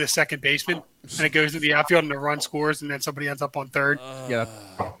overthrow the second baseman, and it goes to the outfield, and the run scores, and then somebody ends up on third. Yeah,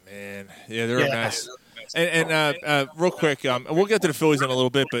 man, yeah, they're a mess. And real quick, we'll get to the Phillies in a little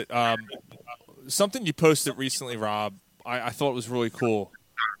bit, but something you posted recently, Rob, I thought was really cool.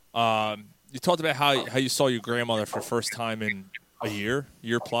 You talked about how you saw your grandmother for the first time in a year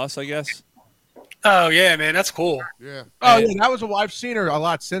plus, I guess. Oh yeah, man, that's cool. Yeah. Oh yeah, that was I've seen her a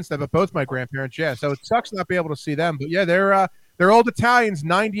lot since then, but both my grandparents, yeah. So it sucks not be able to see them, but yeah, they're old Italians,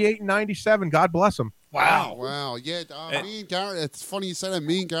 98 and 97. God bless them. Wow. Yeah. Me and Gary. It's funny you said that.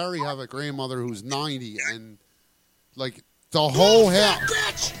 Me and Gary have a grandmother who's 90, and like the whole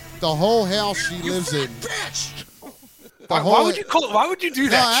house she lives in. Why would you do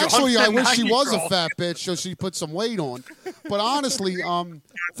that? No, actually, Sean? I wish she was a fat bitch so she put some weight on. But honestly, the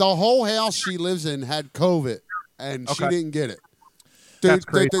whole house she lives in had COVID, and she didn't get it. That's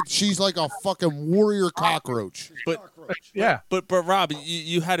crazy. She's like a fucking warrior cockroach. But Rob,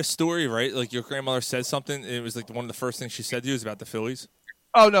 you had a story, right? Like your grandmother said something. It was like one of the first things she said to you was about the Phillies.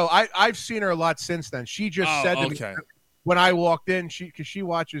 Oh no, I've seen her a lot since then. She just said to me when I walked in, because she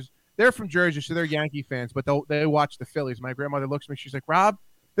watches. They're from Jersey, so they're Yankee fans, but they watch the Phillies. My grandmother looks at me. She's like, Rob,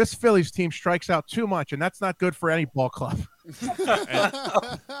 this Phillies team strikes out too much, and that's not good for any ball club.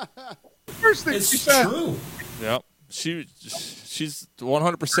 First thing she said. True. Yep. She's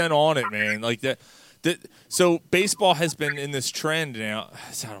 100% on it, man. Like that. So baseball has been in this trend now.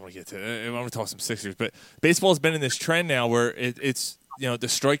 I don't want to get to it. I'm going to talk some Sixers, but baseball has been in this trend now where it's the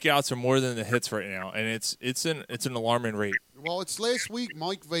strikeouts are more than the hits right now, and it's an alarming rate. Well, it's last week.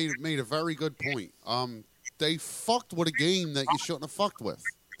 Mike made a very good point. They fucked with a game that you shouldn't have fucked with.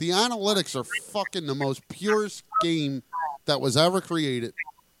 The analytics are fucking the most purest game that was ever created.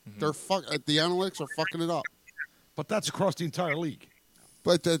 Mm-hmm. The analytics are fucking it up. But that's across the entire league.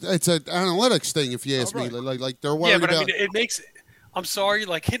 But it's an analytics thing, if you ask me. Like they're worried about. I mean, it makes. I'm sorry,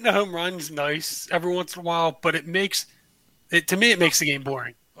 like hitting a home run is nice every once in a while, but it makes it to me. It makes the game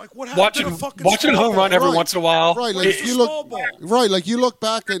boring. Like what happened watching a home run every once in a while. Right, like you look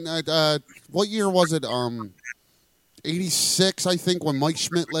back at what year was it? 86, I think, when Mike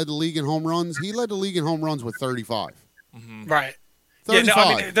Schmidt led the league in home runs. He led the league in home runs with 35. Mm-hmm. Right. 35. Yeah, no,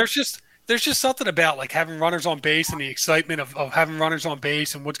 I mean, there's just something about like having runners on base and the excitement of having runners on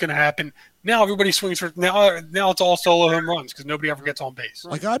base and what's going to happen. Now everybody swings for now it's all solo home runs because nobody ever gets on base.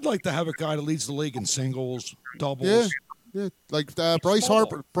 Like I'd like to have a guy that leads the league in singles, doubles. Yeah. Like Bryce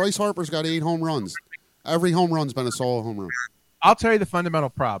Harper. Bryce Harper's got 8 home runs. Every home run's been a solo home run. I'll tell you the fundamental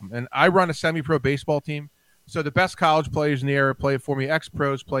problem, and I run a semi-pro baseball team. So the best college players in the area play for me.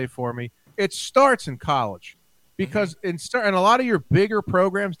 Ex-pros play for me. It starts in college because in a lot of your bigger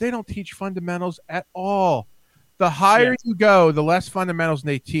programs, they don't teach fundamentals at all. The higher you go, the less fundamentals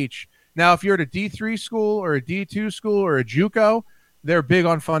they teach. Now, if you're at a D3 school or a D2 school or a JUCO, they're big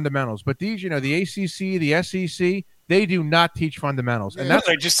on fundamentals. But these, the ACC, the SEC, they do not teach fundamentals. And that's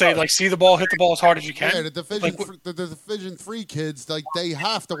they just say, see the ball, hit the ball as hard as you can. Yeah, the Division 3 kids, they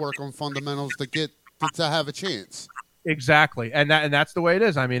have to work on fundamentals to get to have a chance. Exactly, and that's the way it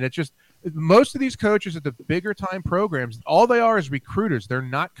is. I mean, it's just most of these coaches at the bigger time programs, all they are is recruiters. They're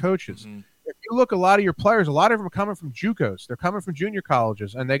not coaches. Mm-hmm. If you look, a lot of your players, a lot of them are coming from JUCOs. They're coming from junior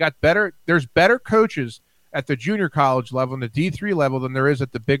colleges, and they got better. There's better coaches at the junior college level and the D3 level than there is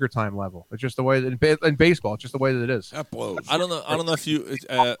at the bigger time level. It's just the way that in baseball. It's just the way that it is. That blows. I don't know if you,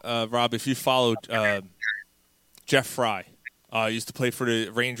 Rob, if you followed Jeff Fry. Used to play for the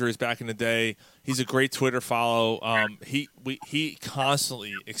Rangers back in the day. He's a great Twitter follow. He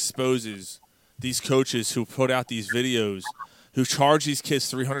constantly exposes these coaches who put out these videos, who charge these kids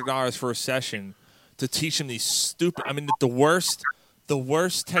 $300 for a session to teach them these stupid. I mean, the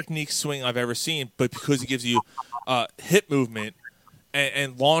worst technique swing I've ever seen, but because it gives you hip movement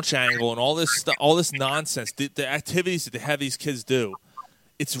and launch angle and all this stuff, all this nonsense, the activities that they have these kids do.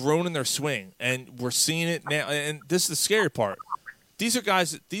 It's ruining their swing, and we're seeing it now. And this is the scary part. These are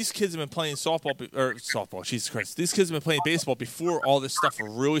guys. These kids have been playing softball. Jesus Christ! These kids have been playing baseball before all this stuff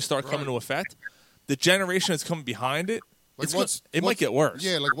will really start coming to effect. The generation that's coming behind it, it might get worse.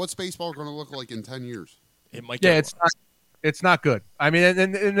 Yeah, like what's baseball going to look like in 10 years? It might. Get worse. It's not good. I mean,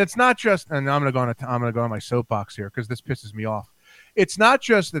 and it's not just. And I'm going to go on my soapbox here because this pisses me off. It's not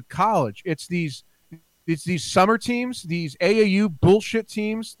just at college. It's these summer teams, these AAU bullshit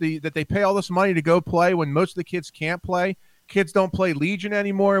teams that they pay all this money to go play when most of the kids can't play. Kids don't play Legion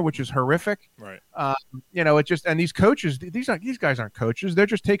anymore, which is horrific. Right. It just, and these coaches, these guys aren't coaches. They're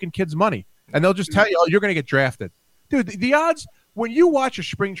just taking kids' money, and they'll just tell you, "Oh, you're going to get drafted." Dude, the odds when you watch a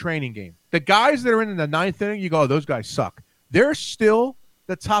spring training game, the guys that are in the ninth inning, you go, "Oh, those guys suck." They're still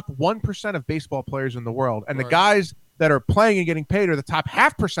the top 1% of baseball players in the world, and the guys that are playing and getting paid are the top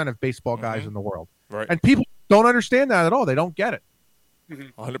 0.5% of baseball guys in the world. Right. And people don't understand that at all. They don't get it.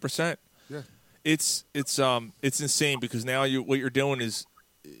 100%. Yeah. It's insane because now what you're doing is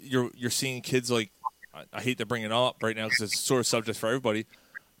you're seeing kids like, I hate to bring it up right now because it's sort of subject for everybody,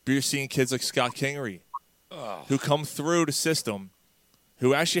 but you're seeing kids like Scott Kingery who come through the system,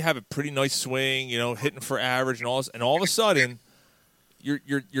 who actually have a pretty nice swing, hitting for average and all this, and all of a sudden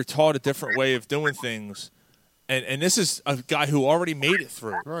you're taught a different way of doing things. And this is a guy who already made it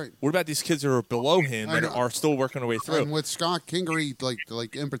through. Right. What about these kids that are below him that are still working their way through? And with Scott Kingery,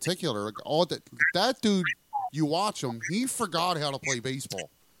 like in particular, like all that dude, you watch him, he forgot how to play baseball.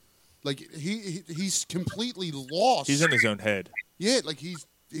 Like he's completely lost. He's in his own head. Yeah, like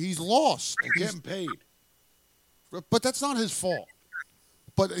he's lost. And getting paid. But that's not his fault.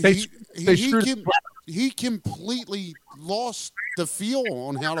 But he completely lost the feel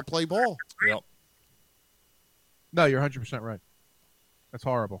on how to play ball. Yep. No, you're 100% right. That's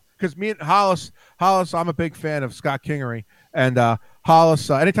horrible. Because me and Hollis, I'm a big fan of Scott Kingery. And Hollis,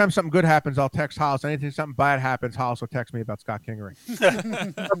 anytime something good happens, I'll text Hollis. Anytime something bad happens, Hollis will text me about Scott Kingery.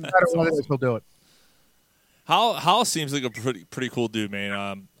 No matter what it is, he'll do it. Hollis seems like a pretty cool dude,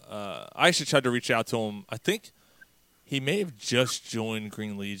 man. I actually tried to reach out to him. I think he may have just joined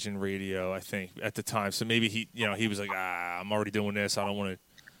Green Legion Radio, I think, at the time. So maybe he was like, I'm already doing this. I don't want to.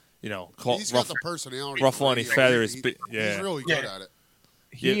 He's got the personality. Ruffle any feathers. He's really good at it.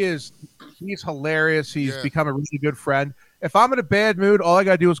 He's hilarious. He's become a really good friend. If I'm in a bad mood, all I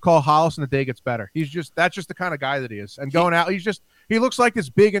gotta do is call Hollis and the day gets better. That's just the kind of guy that he is. And going out, he looks like this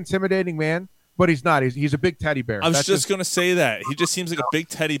big, intimidating man, but he's not. He's a big teddy bear. I was just gonna say that. He just seems like a big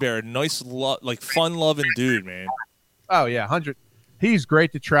teddy bear, a nice, fun-loving dude, man. Oh yeah, 100. He's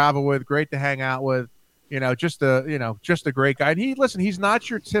great to travel with, great to hang out with. Just a great guy. And he's not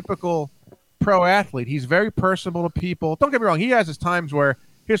your typical pro athlete. He's very personable to people. Don't get me wrong. He has his times where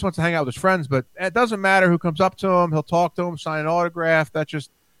he just wants to hang out with his friends, but it doesn't matter who comes up to him. He'll talk to him, sign an autograph. That's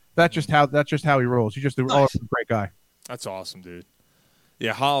just how he rolls. He's just a great guy. That's awesome, dude.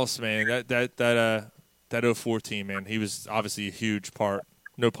 Yeah, Hollis, man, that 04 team, man, he was obviously a huge part.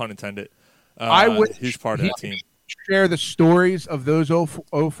 No pun intended. Huge part of that team. Share the stories of those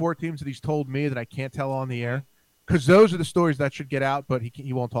 04 teams that he's told me that I can't tell on the air, because those are the stories that should get out, but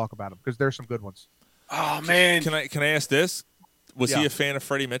he won't talk about them because there's some good ones. Oh man, can I ask this? Was he a fan of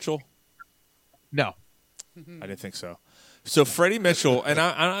Freddie Mitchell? No, I didn't think so. So Freddie Mitchell, and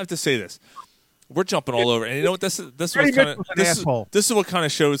I don't have to say this. We're jumping all over, and you know what? This is what kind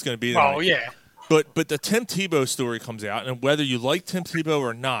of show it's going to be tonight. Oh yeah. But the Tim Tebow story comes out, and whether you like Tim Tebow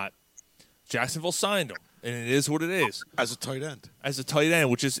or not, Jacksonville signed him, and it is what it is. As a tight end. As a tight end,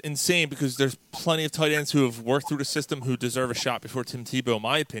 which is insane because there's plenty of tight ends who have worked through the system who deserve a shot before Tim Tebow, in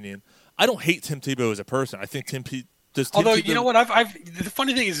my opinion. I don't hate Tim Tebow as a person. I think Although, you know what? The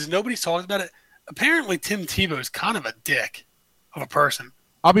funny thing is nobody's talking about it. Apparently, Tim Tebow is kind of a dick of a person.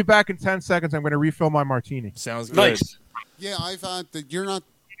 I'll be back in 10 seconds. I'm going to refill my martini. Sounds good. Nice. Yeah, I've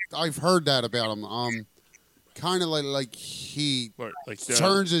heard that about him. Kind of like he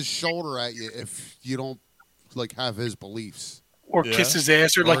turns his shoulder at you if you don't have his beliefs. Or kiss his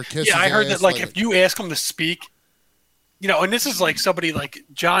ass. I heard that if you ask him to speak, and this is like somebody like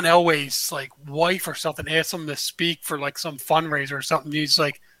John Elway's wife or something asks him to speak for some fundraiser or something. He's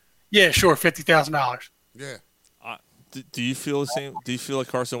like, yeah, sure, $50,000. Yeah. Do you feel the same? Do you feel like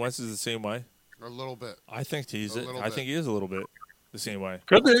Carson Wentz is the same way? A little bit. I think think he is a little bit the same way.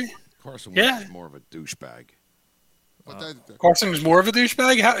 Could be. Carson Wentz is more of a douchebag. Carson is more of a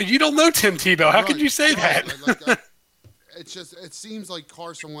douchebag? You don't know Tim Tebow. How could you say that? It seems like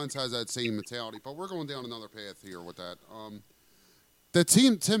Carson Wentz has that same mentality, but we're going down another path here with that. The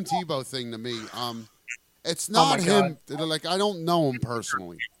Tim Tebow thing to me, it's not him. I don't know him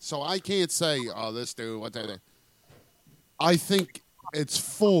personally, so I can't say, oh, this dude, what that. I think it's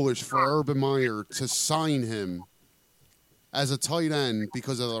foolish for Urban Meyer to sign him as a tight end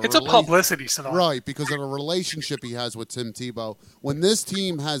because of the a publicity stunt. Right, because of the relationship he has with Tim Tebow. When this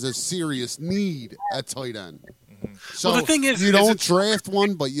team has a serious need at tight end. So the thing is, you don't draft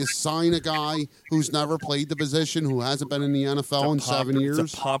one, but you sign a guy who's never played the position, who hasn't been in the NFL in 7 years.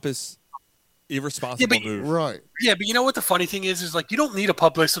 It's a pompous, irresponsible move. Right. Yeah, but you know what the funny thing is you don't need a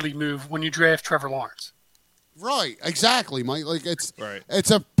publicity move when you draft Trevor Lawrence. Right, exactly, Mike.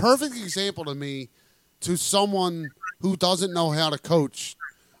 It's a perfect example to me to someone who doesn't know how to coach.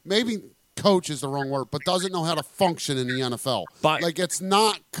 Maybe coach is the wrong word, but doesn't know how to function in the NFL. But, it's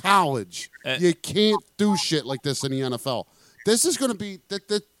not college. You can't do shit like this in the NFL. This is going to be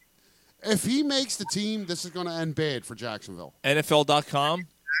if he makes the team, this is going to end bad for Jacksonville. NFL.com,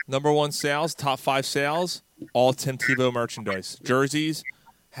 #1 sales, top 5 sales, all Tim Tebow merchandise, jerseys,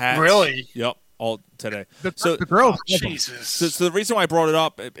 hats. Really? Yep. All today. The girls. Jesus. So the reason why I brought it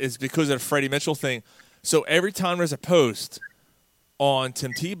up is because of the Freddie Mitchell thing. So every time there's a post on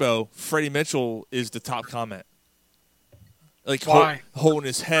Tim Tebow, Freddie Mitchell is the top comment. Why? Holding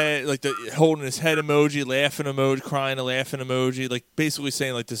his head, holding his head emoji, laughing emoji, crying a laughing emoji, basically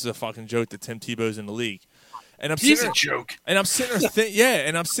saying this is a fucking joke that Tim Tebow's in the league. And he's a joke. And I'm sitting there,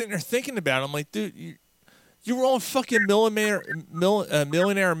 and I'm sitting there thinking about it. I'm like, dude, you were on fucking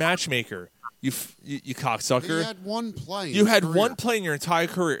Millionaire Matchmaker. You cocksucker. He had one play. You had one play in your entire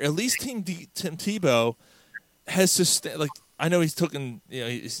career. At least Tim Tebow has sustained. I know he's taken.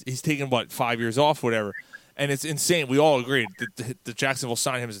 He's taken 5 years off, whatever, and it's insane. We all agreed that the Jacksonville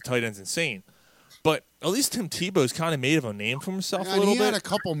sign him as a tight end is insane. But at least Tim Tebow's kind of made of a name for himself a little bit. He had a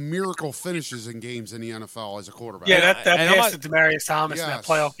couple miracle finishes in games in the NFL as a quarterback. Yeah, that pass to Demaryius Thomas in that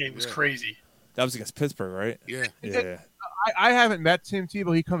playoff game was crazy. That was against Pittsburgh, right? Yeah. I haven't met Tim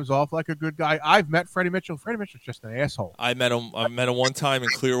Tebow. He comes off like a good guy. I've met Freddie Mitchell. Freddie Mitchell's just an asshole. I met him one time in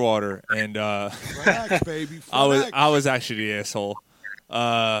Clearwater, and relax, baby. I was actually the asshole.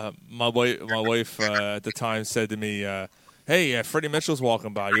 My wife at the time said to me, "Hey, Freddie Mitchell's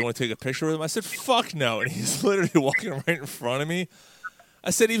walking by. You want to take a picture with him?" I said, "Fuck no!" And he's literally walking right in front of me. I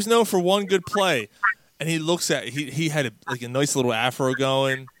said he was known for one good play, and he looks at he had a nice little afro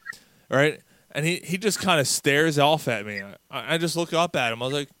going, right? And he just kind of stares off at me. I just look up at him. I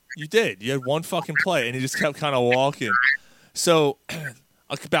was like, you did. You had one fucking play. And he just kept kind of walking. So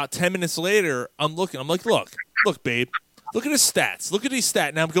about 10 minutes later, I'm looking. I'm like, look, babe. Look at his stats. Look at these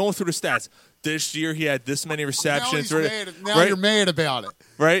stats. Now I'm going through the stats. This year he had this many receptions. Now you're mad about it.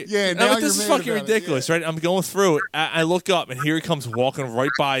 Right? Yeah, now this is fucking ridiculous, right? I'm going through it. I look up, and here he comes walking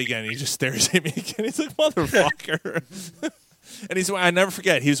right by again. He just stares at me again. He's like, motherfucker. And I never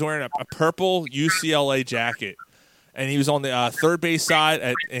forget, he was wearing a purple UCLA jacket, and he was on the third base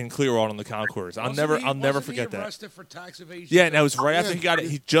side in Clearwater on the concourse. I'll never forget that. Arrested for tax evasion? Yeah, and that was right after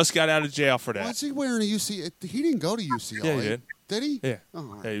he just got out of jail for that. What's he wearing a UCLA? He didn't go to UCLA. Yeah, he did. Did he? Yeah.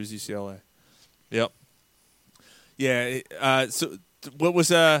 Oh, yeah, he was UCLA. Yep. Yeah. So what was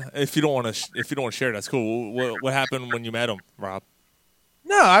if you don't want to share, that's cool. What happened when you met him, Rob?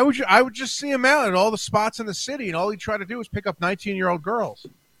 No, I would just see him out at all the spots in the city, and all he'd try to do was pick up 19-year-old girls,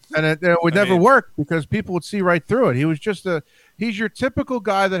 and it would never work because people would see right through it. He was he's your typical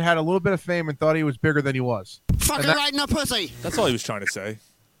guy that had a little bit of fame and thought he was bigger than he was. Fucking right in the pussy. That's all he was trying to say.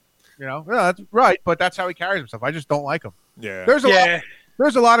 No, that's right, but that's how he carries himself. I just don't like him. Yeah. There's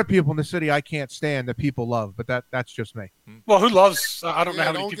There's a lot of people in the city I can't stand that people love, but that's just me. Well, who loves? I don't know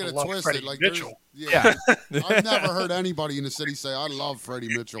how many don't people get it love twisted. Freddie Like, Mitchell. Yeah. I've never heard anybody in the city say, I love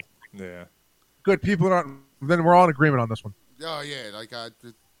Freddie Mitchell. Yeah. Good people aren't. Then we're all in agreement on this one. Oh, yeah. Like,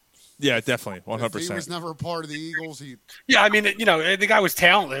 Yeah, definitely. if 100%. he was never a part of the Eagles, Yeah, I mean, the guy was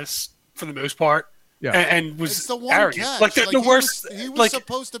talentless for the most part. Yeah. And was it's the one arrogant. catch. Like the worst. He was like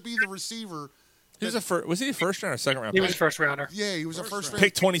supposed to be the receiver. He was was he a first round or second round? he was a first rounder. Yeah, he was a first round.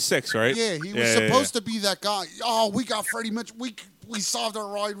 Pick 26, right? Yeah, he was supposed to be that guy. Oh, we got Freddie Mitchell. We solved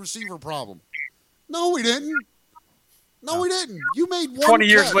our wide receiver problem. No, we didn't. No, we didn't. You made one 20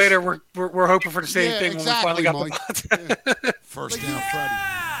 years catch. later, we're hoping for the same Yeah, thing exactly, when we finally got the First down, Freddie.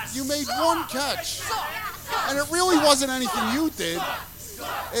 You made one catch, and it really wasn't anything you did.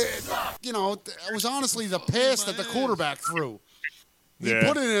 It was honestly the pass that the quarterback threw. He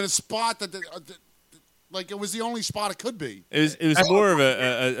put it in a spot that, it was the only spot it could be. It was more of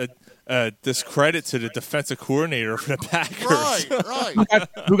a discredit to the defensive coordinator for the Packers. Right.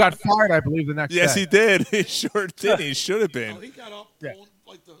 Who got fired, I believe, the next Yes, day. he did. He sure did. He should have been. He got up on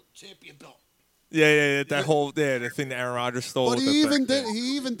like the champion belt. Yeah. That whole the thing that Aaron Rodgers stole. But with he the even back- did.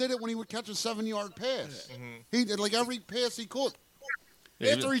 He even did it when he would catch a 7-yard pass. He did like every pass he could.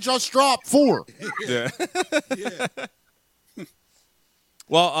 After he just dropped 4. Yeah.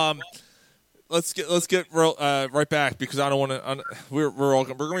 Well, let's get right back because I don't want to. We're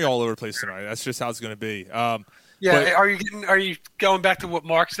gonna be all over the place tonight. That's just how it's gonna be. Yeah, are you going back to what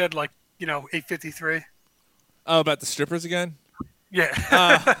Mark said? 8:53. Oh, about the strippers again?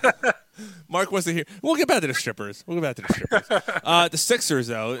 Yeah. Mark wasn't here. We'll get back to the strippers. The Sixers,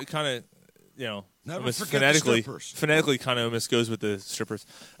 though, it kind of, Never almost forget the strippers. phonetically kind of almost goes with the strippers.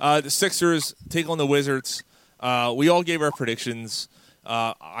 The Sixers take on the Wizards. We all gave our predictions.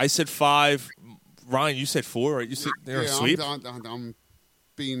 I said 5. Ryan, you said 4, right? You said they're a sweep? I'm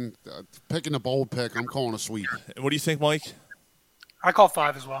being picking a bold pick. I'm calling a sweep. And what do you think, Mike? I call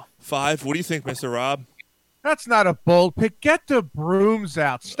 5 as well. 5. What do you think, Mr. Rob? That's not a bold pick. Get the brooms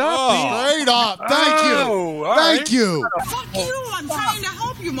out. Stop. Straight up. Thank you. Thank you. Fuck you. I'm trying to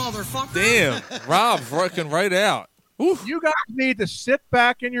help you, motherfucker. Damn. Rob's working right out. Oof. You guys need to sit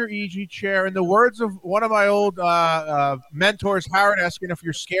back in your easy chair. In the words of one of my old mentors, Howard Eskin, if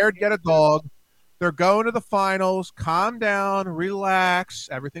you're scared, get a dog. They're going to the finals. Calm down. Relax.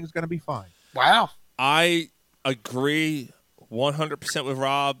 Everything's going to be fine. Wow. I agree 100% with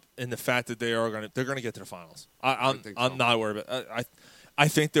Rob in the fact that they're going to get to the finals. I'm not worried about it. I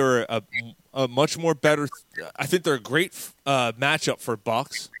think they're a much more better. I think they're a great matchup for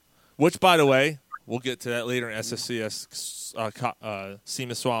Bucks, which, by the way, we'll get to that later in SSCS.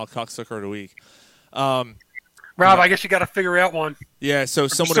 Seema Swallow Cocksucker of the Week. Rob, I guess you got to figure out one. Yeah, so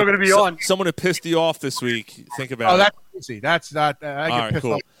still gonna be on. Someone who pissed you off this week. Think about it. that's easy. That's not. I get right, pissed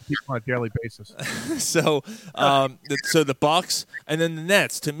cool. off at people on a daily basis. So the Bucks and then the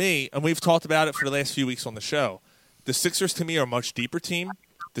Nets, to me, and we've talked about it for the last few weeks on the show, the Sixers, to me, are a much deeper team.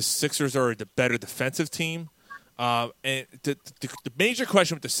 The Sixers are the better defensive team. And the major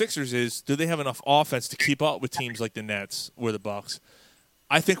question with the Sixers is, do they have enough offense to keep up with teams like the Nets or the Bucks?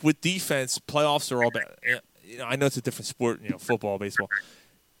 I think with defense, playoffs are all about. I know it's a different sport, football, baseball,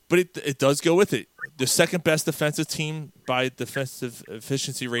 but it does go with it. The second best defensive team by defensive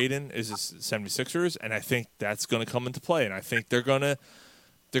efficiency rating is the 76ers, and I think that's going to come into play. And I think they're going to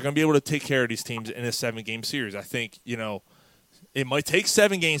be able to take care of these teams in a 7-game series. I think it might take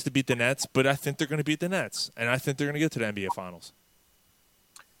 7 games to beat the Nets, but I think they're going to beat the Nets, and I think they're going to get to the NBA Finals.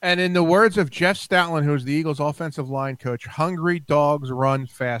 And in the words of Jeff Stoutland, who's the Eagles' offensive line coach, hungry dogs run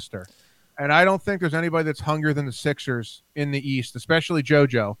faster. And I don't think there's anybody that's hungrier than the Sixers in the East, especially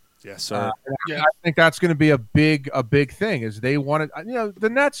JoJo. Yes, sir. I think that's going to be a big thing. Is they want to, the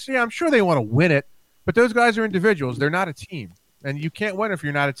Nets. Yeah, I'm sure they want to win it, but those guys are individuals. They're not a team, and you can't win if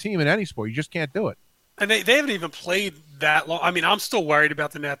you're not a team in any sport. You just can't do it. And they haven't even played that long. I mean, I'm still worried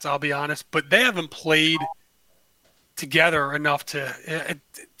about the Nets, I'll be honest, but they haven't played together enough to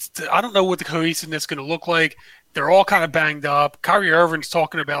I don't know what the cohesiveness is going to look like. They're all kind of banged up. Kyrie Irving's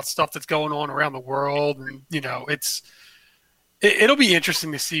talking about stuff that's going on around the world, and it'll be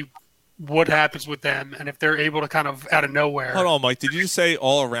interesting to see what happens with them and if they're able to kind of out of nowhere. Hold on, Mike. Did you say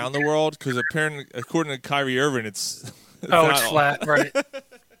all around the world? Because apparently, according to Kyrie Irving, it's it's flat, right?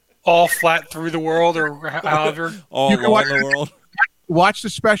 All flat through the world, or however. all around the world. Watch the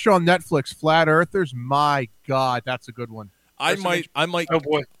special on Netflix, Flat Earthers. My God, that's a good one. I might. Oh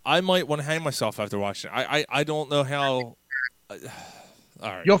boy, I might want to hang myself after watching it. I don't know how. All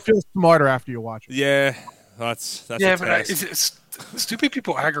right. You'll feel smarter after you watch it. Yeah, that's yeah, a but task. stupid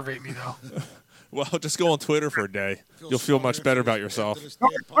people aggravate me though. Well, just go on Twitter for a day. You'll feel much better about yourself. This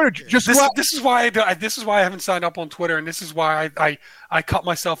is why I haven't signed up on Twitter, and this is why I cut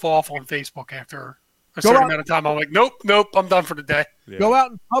myself off on Facebook after a certain amount of time. I'm like, nope, I'm done for the day. Yeah. Go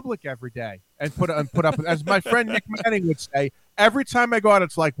out in public every day and put up. As my friend Nick Manning would say, every time I go out,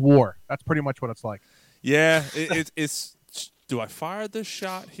 it's like war. That's pretty much what it's like. Yeah, it's. Do I fire this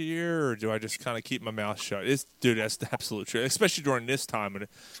shot here, or do I just kind of keep my mouth shut? Dude, that's the absolute truth, especially during this time.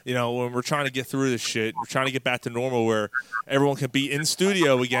 When we're trying to get through this shit, we're trying to get back to normal where everyone can be in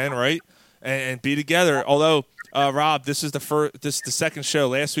studio again, right, and be together. Although, Rob, this is the second show.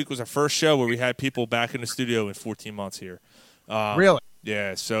 Last week was our first show where we had people back in the studio in 14 months here. Really?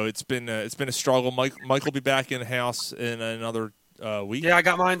 Yeah. So it's been a struggle. Mike will be back in the house in another week. Yeah, I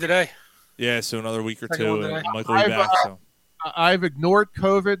got mine today. Yeah, so another week or two, and Mike will be back. So. I've ignored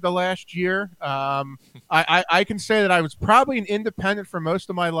COVID the last year. I can say that I was probably an independent for most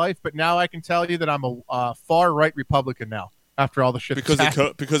of my life, but now I can tell you that I'm a far-right Republican now after all the shit. Because of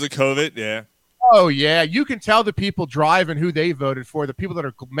COVID, yeah. Oh, yeah. You can tell the people driving who they voted for, the people that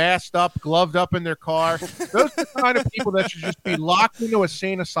are masked up, gloved up in their car. Those are the kind of people that should just be locked into a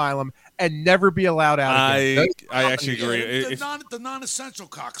sane asylum and never be allowed out again. I actually agree. The non-essential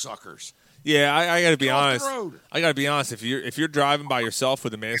cocksuckers. Yeah, I got to be honest. I got to be honest. If you're driving by yourself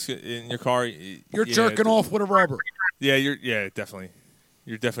with a mask in your car, you're jerking off with a rubber. Yeah, definitely.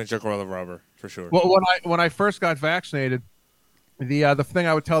 You're definitely jerking off with a rubber for sure. Well, when I first got vaccinated, the thing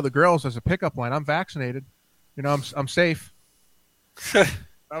I would tell the girls as a pickup line, I'm vaccinated. I'm safe. That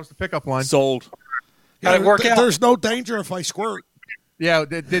was the pickup line. Sold. Got it work out. There's no danger if I squirt. Yeah,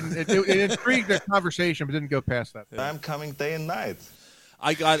 it didn't. It intrigued the conversation, but didn't go past that. I'm coming day and night.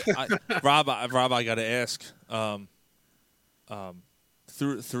 Rob, I got to ask,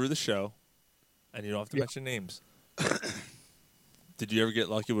 through the show, and you don't have to mention names. Did you ever get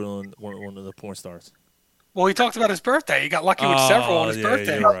lucky with one of the porn stars? Well, he talked about his birthday. He got lucky with several on his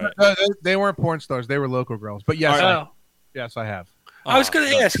birthday. Right. They weren't porn stars. They were local girls. But yes, yes, I have. I was going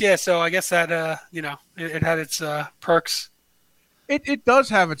to ask. Yeah, so I guess that it had its perks. It does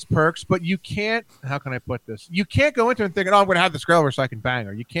have its perks, but you can't. How can I put this? You can't go into it thinking, "Oh, I'm going to have this girl over so I can bang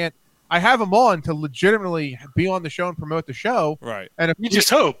her." You can't. I have them on to legitimately be on the show and promote the show. Right. And if you just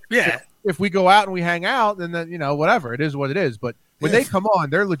hope, yeah. If we go out and we hang out, then whatever, it is what it is. But when they come on,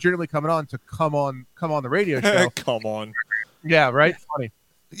 they're legitimately coming on to come on the radio show. Come on. Yeah. Right. Funny.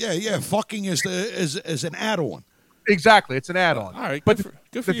 Yeah. Fucking is an add-on. Exactly. It's an add-on. All right. But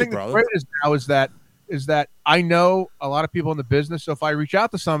good for the you, thing brother. that's great is that I know a lot of people in the business. So if I reach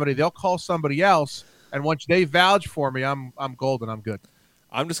out to somebody, they'll call somebody else, and once they vouch for me, I'm golden. I'm good.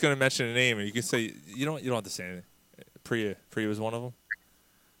 I'm just going to mention a name, and you can say you don't have to say anything. Priya was one of them.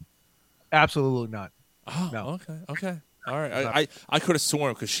 Absolutely not. Oh, no. Okay. All right. I could have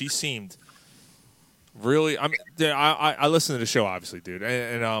sworn because she seemed really. I listen to the show, obviously, dude,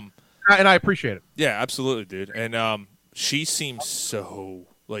 and I appreciate it. Yeah, absolutely, dude. And she seems so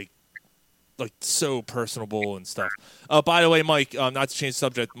like so personable and stuff. By the way, Mike, not to change the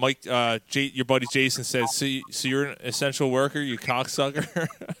subject, Mike, your buddy Jason says, so you're an essential worker, you cocksucker?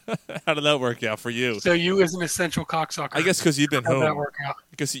 How did that work out for you? So you as an essential cocksucker. I guess because you've been home. How did that work out?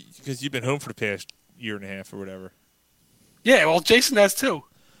 Because you've been home for the past year and a half or whatever. Yeah, well, Jason has too.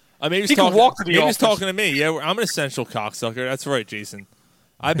 Maybe he can walk to the office. He's talking to me. Yeah, I'm an essential cocksucker. That's right, Jason.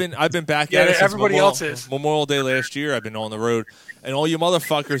 I've been back at it since everybody else is. Memorial Day last year. I've been on the road, and all you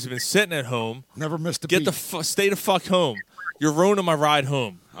motherfuckers have been sitting at home. Never missed a beat. Stay the fuck home. You're ruining my ride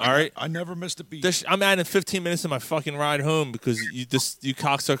home. All right. I never missed a beat. I'm adding 15 minutes of my fucking ride home because you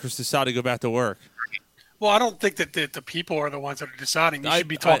cocksuckers decide to go back to work. Well, I don't think that the people are the ones that are deciding. You should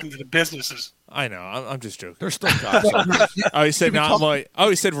be talking to the businesses. I know. I'm just joking. They're still cocksuckers. Oh, he said not Mike. Oh,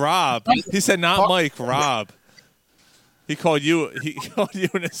 he said Rob. He said not Mike. Rob. He called you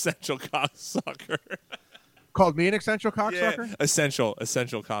an essential cocksucker. Called me an essential cocksucker? Yeah, essential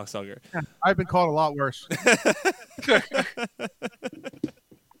cocksucker. Yeah, I've been called a lot worse. I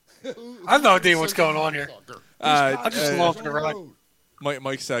have no idea what's going on here. I'm just along for the ride.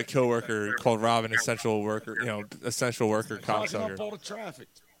 Mike's coworker called Rob an essential worker. Essential worker cocksucker. Up all the traffic.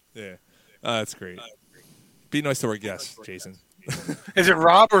 Yeah, that's great. Be nice to our guests, Jason. Is it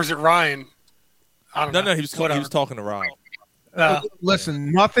Rob or is it Ryan? I don't know. No, he was talking to Rob.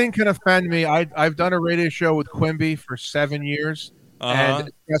 Listen, nothing can offend me. I've done a radio show with Quimby for 7 years,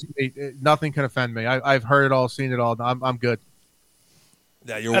 and trust me, nothing can offend me. I've heard it all, seen it all. I'm good.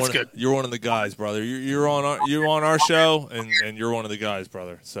 Yeah, you're one of the guys, brother. You're on our show, and you're one of the guys,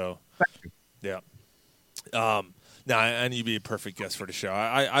 brother. So, yeah. No, I need to be a perfect guest for the show.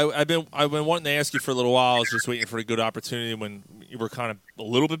 I've been wanting to ask you for a little while. I was just waiting for a good opportunity when you were kind of a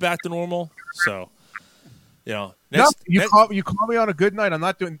little bit back to normal. So, you call me on a good night. I'm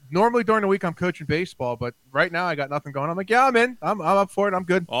not doing normally during the week. I'm coaching baseball, but right now I got nothing going. I'm like, yeah, I'm in. I'm up for it. I'm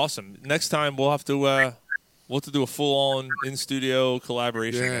good. Awesome. Next time we'll have to do a full on in studio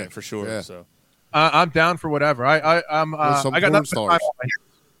collaboration again, for sure. Yeah. So I'm down for whatever. I got nothing.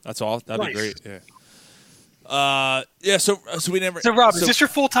 That's all. That'd be great. Yeah. So we never. So Rob, is this your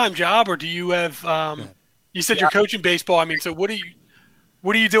full time job, or do you have? You said you're coaching baseball. I mean, so what are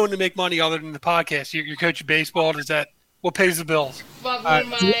you doing to make money other than the podcast? You're coaching baseball. What pays the bills? Fuck with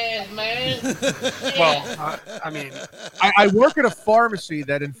my ass, man. Well, I mean, I work at a pharmacy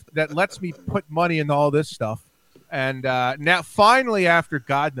that lets me put money into all this stuff, and now finally, after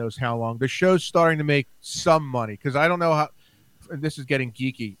God knows how long, the show's starting to make some money because I don't know how. This is getting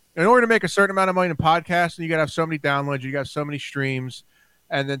geeky. In order to make a certain amount of money in podcasting, you got to have so many downloads, you got so many streams,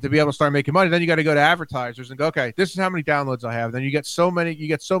 and then to be able to start making money, then you got to go to advertisers and go, okay, this is how many downloads I have. Then you get so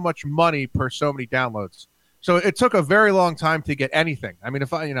much money per so many downloads. So it took a very long time to get anything. I mean, it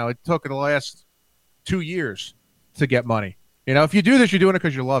took the last 2 years to get money. If you do this, you're doing it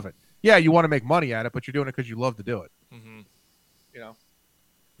because you love it. Yeah, you want to make money at it, but you're doing it because you love to do it. Mm-hmm.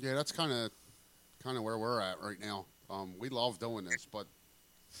 Yeah, that's kind of where we're at right now. We love doing this, but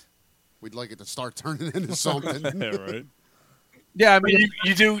we'd like it to start turning into something. Yeah, right. Yeah, I mean,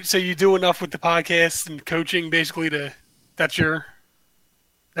 you do enough with the podcast and coaching, basically. That's your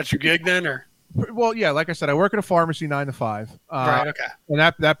gig then, or? Well, yeah, like I said, I work at a pharmacy 9 to 5. Right. Okay.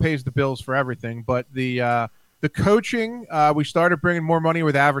 And that pays the bills for everything. But the coaching, we started bringing more money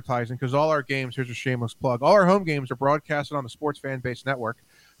with advertising because all our games. Here's a shameless plug. All our home games are broadcasted on the Sports Fan Base Network,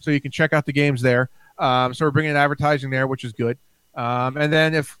 so you can check out the games there. So we're bringing advertising there, which is good. And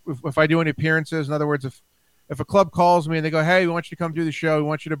then if I do any appearances, in other words, if a club calls me and they go, hey, we want you to come do the show, we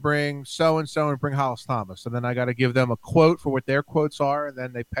want you to bring so-and-so and bring Hollis Thomas. And then I got to give them a quote for what their quotes are, and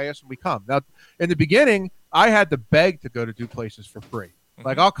then they pay us and we come. Now, in the beginning, I had to beg to go to do places for free. Mm-hmm.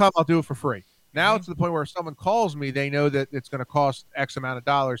 Like, I'll come, I'll do it for free. Now it's to the point where if someone calls me, they know that it's going to cost X amount of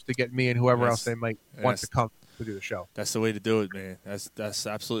dollars to get me and whoever else they might want to come to do the show. That's the way to do it, man. That's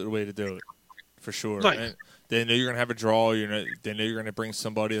absolutely the way to do it. For sure. Nice. And they know you're going to have a draw. They know you're going to bring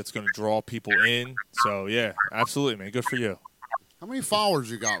somebody that's going to draw people in. So, yeah, absolutely, man. Good for you. How many followers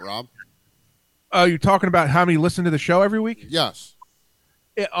you got, Rob? You're talking about how many listen to the show every week? Yes.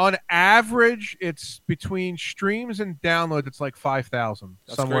 On average, it's between streams and downloads, it's like 5,000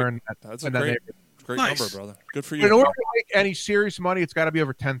 somewhere great. in that. That's in a that great Nice. number, brother. Good for you. In order to make any serious money, it's got to be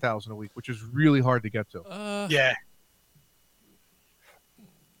over 10,000 a week, which is really hard to get to. Yeah.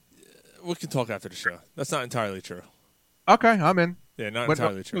 We can talk after the show. That's not entirely true. Okay, I'm in. Yeah, not But,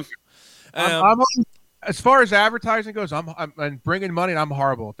 entirely true. I'm as far as advertising goes, I'm and bringing money, and I'm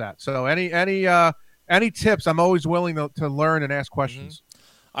horrible at that. So any tips, I'm always willing to learn and ask questions.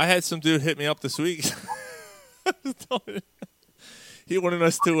 I had some dude hit me up this week. He wanted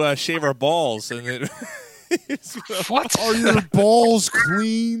us to shave our balls, and What? Are your balls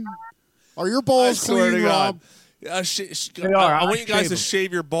clean? Are your balls I swear clean, to God. Rob? I want you guys to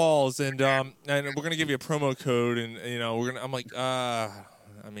shave your balls, and we're gonna give you a promo code, and I'm like, I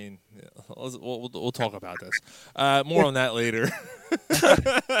mean, we'll talk about this. More on that later.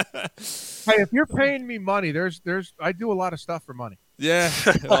 Hey, if you're paying me money, I do a lot of stuff for money. Yeah,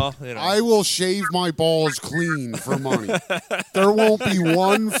 well, I will shave my balls clean for money. There won't be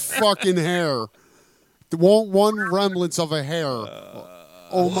one fucking hair. There won't one remnants of a hair.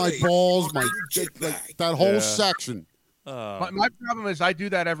 My balls, my dick, that whole section. My problem is I do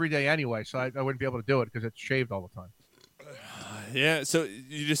that every day anyway, so I wouldn't be able to do it because it's shaved all the time. Yeah, so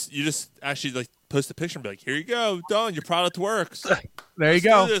you just actually like post a picture and be like, here you go, done. Your product works. There you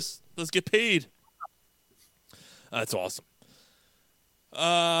go. Do this. Let's get paid. That's awesome.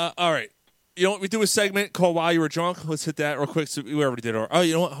 All right. You know what? We do a segment called While You Were Drunk. Let's hit that real quick. So we already did our. Oh,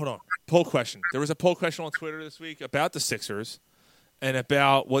 you know what? Hold on. Poll question. There was a poll question on Twitter this week about the Sixers and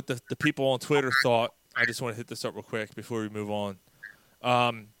about what the people on Twitter thought. I just want to hit this up real quick before we move on.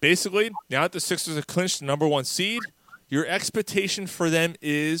 Basically, now that the Sixers have clinched the number 1 seed, your expectation for them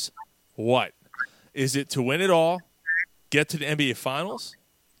is what? Is it to win it all, get to the NBA Finals,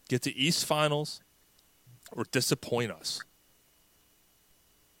 get to East Finals, or disappoint us?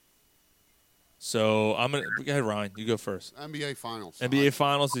 So I'm gonna go ahead, Ryan. You go first. NBA Finals. NBA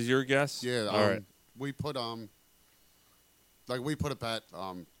Finals is your guess? Yeah. All right. We put a bet.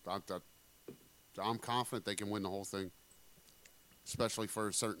 I'm confident they can win the whole thing, especially for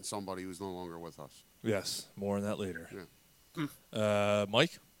a certain somebody who's no longer with us. Yes. More on that later. Yeah.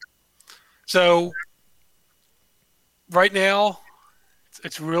 Mike. So right now,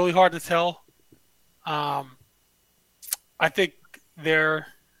 it's really hard to tell. I think they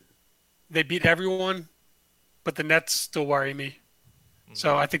beat everyone, but the Nets still worry me.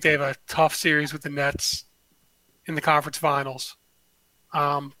 So I think they have a tough series with the Nets in the conference finals.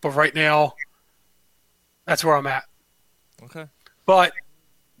 But right now, that's where I'm at. Okay. But,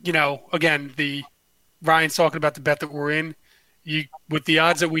 again, Ryan's talking about the bet that we're in. With the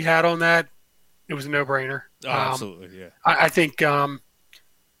odds that we had on that, it was a no-brainer. Oh, absolutely, yeah. I think the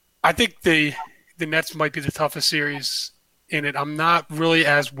Nets might be the toughest series in it. I'm not really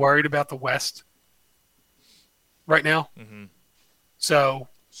as worried about the West right now. Mm-hmm. So,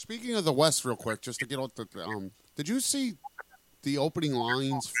 speaking of the West, real quick, just to get on the, did you see the opening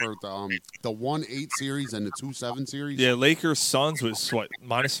lines for the 1-8 series and the 2-7 series? Yeah, Lakers Suns was what,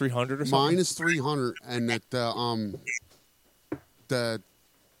 minus 300 or something? Minus 300, and that the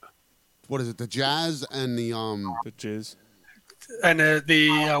what is it? The Jazz and the Jizz. And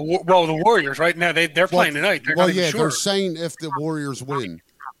the Warriors right now they're playing tonight. They're not even sure. They're saying if the Warriors win,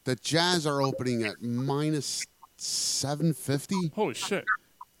 the Jazz are opening at minus 750. Holy shit!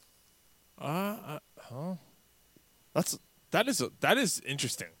 That is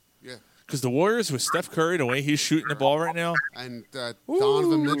interesting. Yeah. Because the Warriors with Steph Curry, the way he's shooting the ball right now, and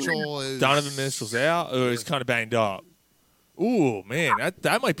Donovan Mitchell's out. Oh, he's kind of banged up. Ooh, man,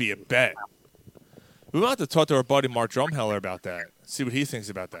 that might be a bet. We might have to talk to our buddy Mark Drumheller about that. See what he thinks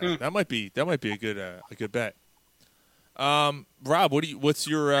about that. That might be a good bet. Rob, what's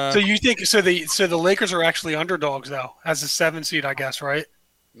your? So you think the Lakers are actually underdogs though, as a 7 seed, I guess, right?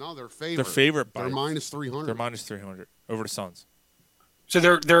 No, they're favorite. They're favorite. They're minus 300. They're minus 300 over the Suns. So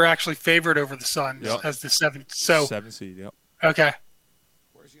they're actually favored over the Suns as the 7. So 7 seed. Yep. Okay.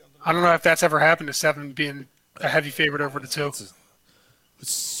 I don't know if that's ever happened to 7 being a heavy favorite over the 2.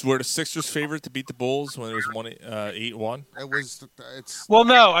 Were the Sixers favorite to beat the Bulls when it was 8-1? Well,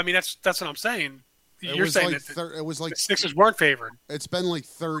 no. I mean, that's what I'm saying. You're saying like that it was like the Sixers weren't favored. It's been like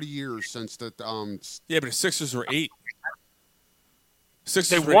 30 years since the Yeah, but the Sixers were 8.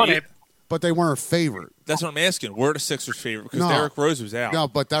 They won it, but they weren't a favorite. That's what I'm asking. Were the Sixers favorite because Derrick Rose was out? No,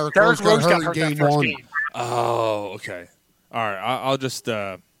 but Derrick Rose got hurt in game 1. Oh, okay. All right, I'll just.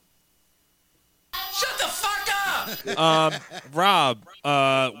 Shut the fuck up! Rob,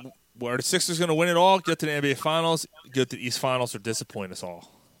 are the Sixers going to win it all? Get to the NBA Finals, get to the East Finals, or disappoint us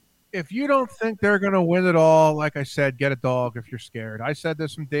all? If you don't think they're going to win it all, like I said, get a dog if you're scared. I said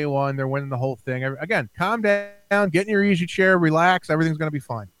this from day one. They're winning the whole thing. Again, calm down, get in your easy chair, relax. Everything's going to be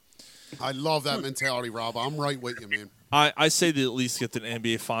fine. I love that mentality, Rob. I'm right with you, man. I say they at least get to the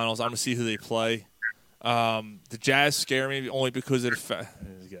NBA Finals. I'm going to see who they play. The Jazz scare me only because of the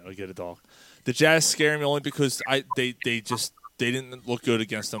I get a dog. The Jazz scare me only because they didn't look good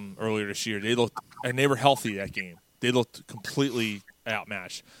against them earlier this year. They were healthy that game. They looked completely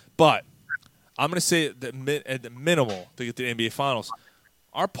outmatched. But I'm going to say at the minimal to get to the NBA Finals,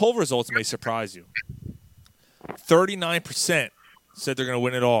 our poll results may surprise you. 39% said they're going to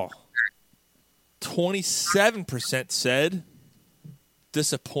win it all. 27% said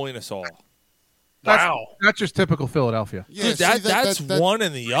disappoint us all. Wow. That's just typical Philadelphia. Yeah, dude, that's one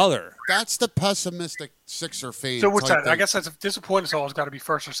and the other. That's the pessimistic Sixer fan. So what's that? thing. I guess that's disappoint us all has got to be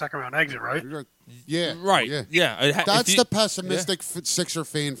first or second round exit, right? Yeah. Right. Yeah. That's the pessimistic Sixer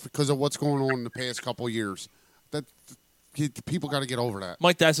fan because of what's going on in the past couple of years. That people got to get over that.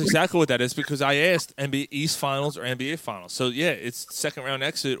 Mike, that's exactly what that is because I asked NBA East Finals or NBA Finals. So, yeah, it's second round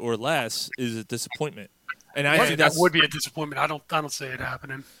exit or less is a disappointment. And I think that would be a disappointment. I don't see it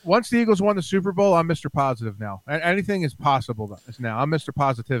happening. Once the Eagles won the Super Bowl, I'm Mr. Positive now. Anything is possible now. I'm Mr.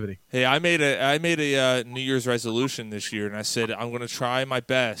 Positivity. Hey, I made a New Year's resolution this year, and I said I'm going to try my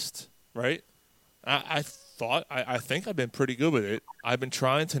best. Right? I think I've been pretty good with it. I've been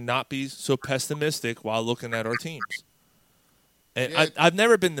trying to not be so pessimistic while looking at our teams. And yeah. I've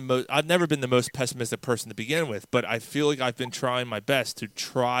never been the most pessimistic person to begin with, but I feel like I've been trying my best to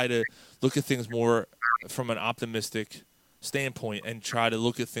try to look at things more from an optimistic standpoint and try to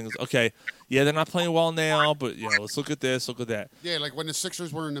look at things. Okay, yeah, they're not playing well now, but let's look at this, look at that. Yeah, like when the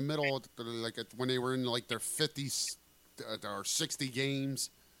Sixers were in the middle, like when they were in like their 50s or 60 games,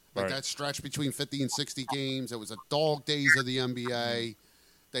 like that stretch between 50 and 60 games, it was a dog days of the NBA.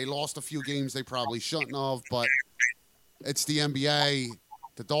 They lost a few games they probably shouldn't have, but it's the NBA,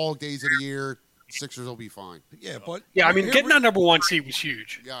 the dog days of the year. Sixers will be fine. Yeah, but I mean, getting that number 1 seed was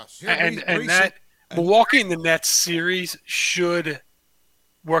huge. Yes, and that Milwaukee in the Nets series should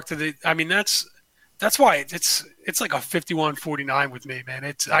work to the. I mean, that's why it's like a 51-49 with me,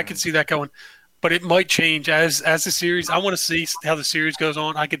 man. I could see that going, but it might change as the series. I want to see how the series goes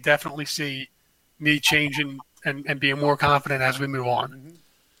on. I could definitely see me changing and being more confident as we move on.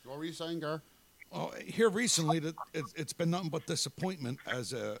 What were you saying, Gar? Well, here recently, it's been nothing but disappointment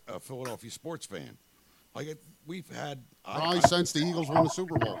as a Philadelphia sports fan. We've had since the Eagles won the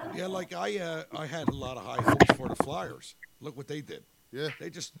Super Bowl. Yeah, I had a lot of high hopes for the Flyers. Look what they did. Yeah, they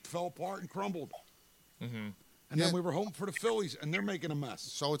just fell apart and crumbled. Mm-hmm. And then we were hoping for the Phillies, and they're making a mess.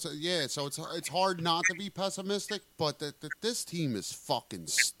 So it's hard not to be pessimistic, but this team is fucking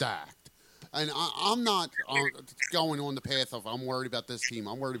stacked. And I'm not going on the path of I'm worried about this team.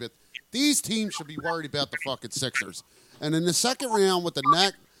 I'm worried about these teams should be worried about the fucking Sixers. And in the second round with the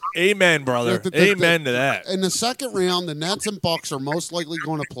Nets. Amen, brother. Amen to that. In the second round, the Nets and Bucks are most likely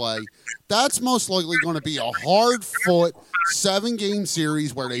going to play. That's most likely going to be a hard-fought 7-game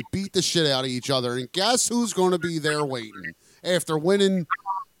series where they beat the shit out of each other. And guess who's going to be there waiting after winning?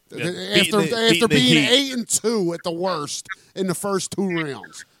 After being 8-2 at the worst in the first 2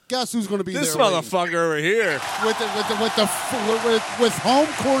 rounds. Guess who's going to be this there? This motherfucker over here with home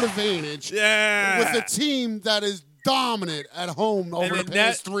court advantage. Yeah, with a team that is dominant at home over the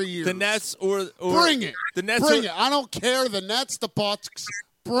past 3 years. The Nets or bring it. The Nets bring it. I don't care. The Nets, the Bucks,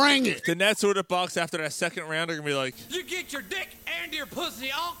 bring it. The Nets or the Bucks after that second round are gonna be like, you get your dick and your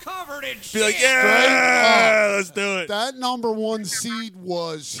pussy all covered in shit. Be like, yeah, let's do it. That number 1 seed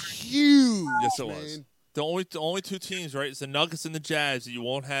was huge. Yes, it was. The only 2 teams, right, is the Nuggets and the Jazz that you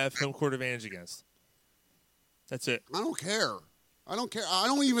won't have home court advantage against. That's it. I don't care. I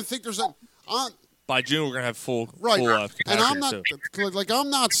don't even think there's a. By June, we're gonna have full capacity. And I'm not too. I'm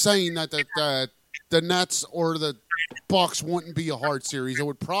not saying that the Nets or the Bucks wouldn't be a hard series. It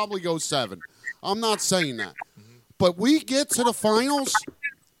would probably go 7. I'm not saying that. Mm-hmm. But we get to the finals.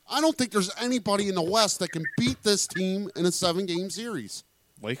 I don't think there's anybody in the West that can beat this team in a 7-game series.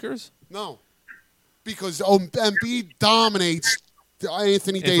 Lakers? No. Because Embiid dominates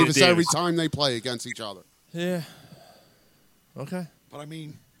Anthony Davis every time they play against each other. Yeah. Okay. But I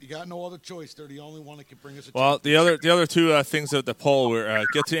mean, you got no other choice. They're the only one that can bring us a Well, the other 2 things of the poll were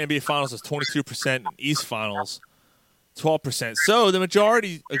get to the NBA Finals is 22% and East Finals 12%. So the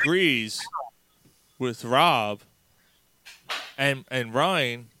majority agrees with Rob and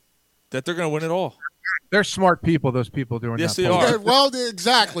Ryan that they're going to win it all. They're smart people, those people doing yes, that. Yes, they poll. are. Well,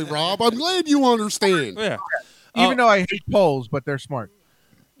 exactly, Rob. I'm glad you understand. Yeah. Even though I hate polls, but they're smart.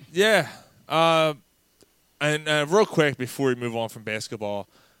 Yeah. And real quick before we move on from basketball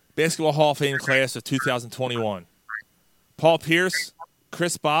Hall of Fame class of 2021. Paul Pierce,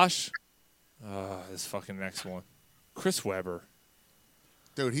 Chris Bosh, this fucking next one. Chris Webber.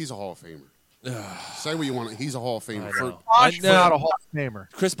 Dude, he's a Hall of Famer. Say what you want. He's a Hall of Famer. Bosh is not a Hall of Famer.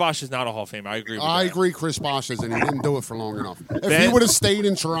 Chris Bosh is not a Hall of Famer. I agree with I that. agree Chris Bosh is, and he didn't do it for long enough. If he would have stayed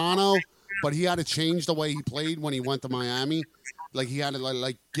in Toronto, but he had to change the way he played when he went to Miami. Like, he had to,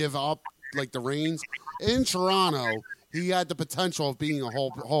 like give up, like, the reins. In Toronto, he had the potential of being a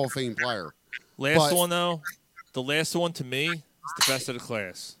Hall of Fame player. Last one, though, the last one to me is the best of the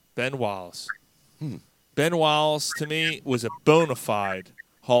class. Ben Wallace. Ben Wallace, to me, was a bona fide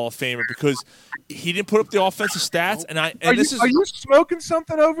Hall of Famer because he didn't put up the offensive stats. Are you smoking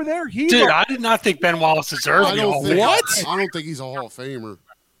something over there? Dude, I did not think Ben Wallace deserved to be a Hall of Famer. What? I don't think he's a Hall of Famer.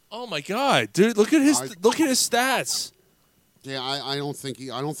 Oh my God, dude! Look at his stats. Yeah, I don't think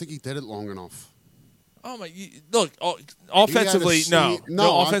he did it long enough. Oh my! Look, offensively, no.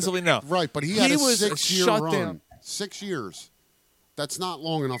 Offensively, no. Right, but he had a 6-year run. Down. 6 years. That's not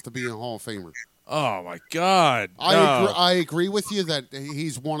long enough to be a Hall of Famer. Oh my God! I agree with you that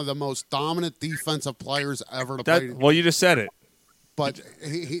he's one of the most dominant defensive players ever to play. Well, you just said it. But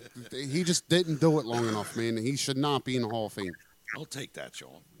he just didn't do it long enough, man. He should not be in the Hall of Fame. I'll take that,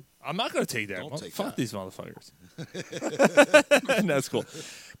 Sean. I'm not going to take that. Fuck these motherfuckers. That's cool.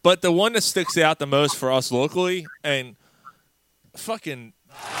 But the one that sticks out the most for us locally, and fucking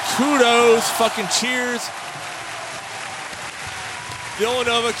kudos, fucking cheers.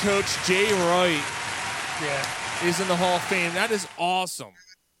 Villanova coach Jay Wright is in the Hall of Fame. That is awesome.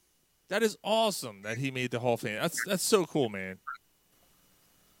 That is awesome that he made the Hall of Fame. That's so cool, man.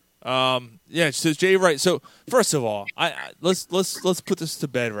 It says Jay Wright. So first of all, let's put this to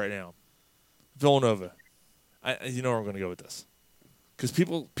bed right now. Villanova, you know where I'm going to go with this, because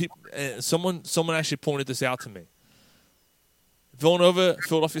someone actually pointed this out to me. Villanova,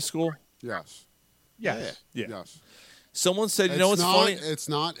 Philadelphia school. Yes. Yes. Yeah. Yes. Someone said, you know what's funny? It's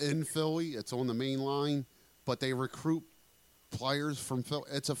not in Philly. It's on the main line, but they recruit players from Philly.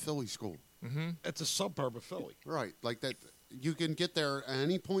 It's a Philly school. Mm-hmm. It's a suburb of Philly. Right. Like that. You can get there at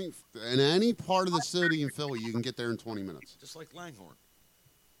any point in any part of the city in Philly. You can get there in 20 minutes. Just like Langhorne.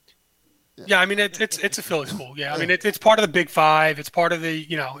 Yeah, I mean it's a Philly school. Yeah, I mean it's part of the Big Five. It's part of the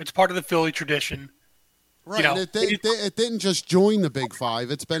it's part of the Philly tradition. Right, You know, and it didn't just join the Big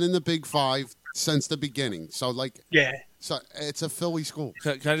Five. It's been in the Big Five since the beginning. So, so it's a Philly school.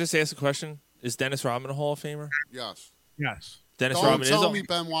 Can I just ask a question? Is Dennis Rodman a Hall of Famer? Yes. Yes. Dennis Don't Rodman tell is. me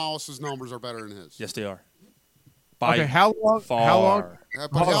Ben Wallace's numbers are better than his. Yes, they are. Okay, how long? Far. How long?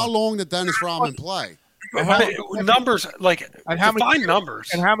 But how long did Dennis Rodman play? Numbers, like, And how define many numbers.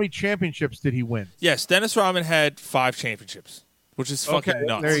 And how many championships did he win? Yes, Dennis Rodman had 5 championships, which is fucking Okay,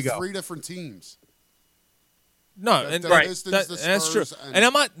 nuts. there you go. 3 different teams. No, and the right, Pistons, the that's true. Spurs, And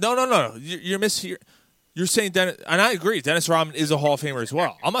I'm not. No. You're mishearing. You're saying Dennis, and I agree. Dennis Rodman is a Hall of Famer as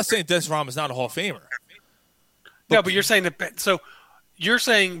well. I'm not saying Dennis Rodman is not a Hall of Famer. No, but you're saying that. So you're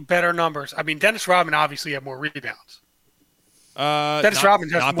saying better numbers. I mean, Dennis Rodman obviously had more rebounds. Dennis Rodman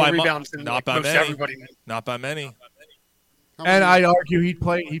has more rebounds than not like, by most many. everybody. Not by many. And I'd argue he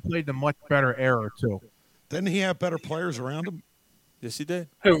played the much better era too. Didn't he have better players around him? Yes, he did.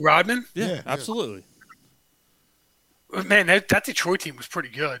 Who, Rodman? Yeah, absolutely. Man, that Detroit team was pretty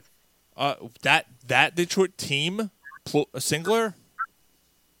good. That Detroit team, singular.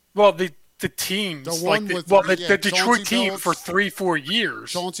 Well, the teams, The one with the Chauncey Detroit team Billups, for 3-4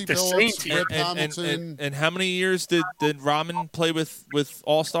 years. Chauncey the Billups, same team. Rip Hamilton. And how many years did Rodman play with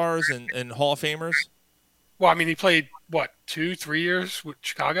All Stars and Hall of Famers? Well, I mean, he played what 2-3 years with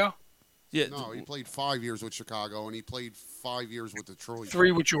Chicago. Yeah, No, he played 5 years with Chicago, and he played 5 years with Detroit.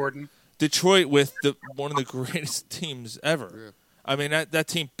 3 with Jordan. Detroit with one of the greatest teams ever. Yeah. I mean that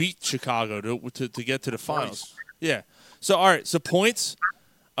team beat Chicago to get to the finals. Twice. Yeah. So all right. So points.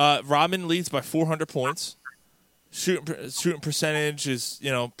 Rodman leads by 400 points. Shooting percentage is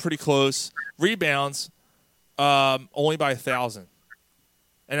pretty close. Rebounds, only by 1,000.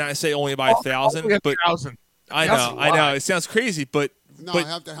 And I say only by 1,000, Only but 1,000. I know it sounds crazy, but No,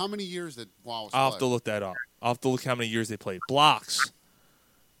 how many years did Wallace I'll play? have to look that up. I'll have to look how many years they played. Blocks.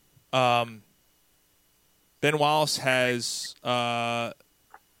 Ben Wallace has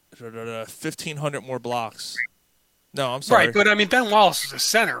 1,500 more blocks. No, I'm sorry. Right, but I mean, Ben Wallace was a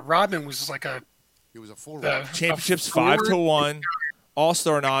center. Rodman was like he was a forward. Championships a forward. 5-1.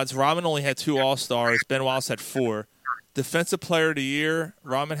 All-Star nods. Rodman only had 2 All-Stars. Ben Wallace had 4. Defensive Player of the Year.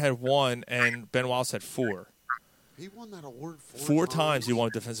 Rodman had 1, and Ben Wallace had 4. He won that award 4 times. He won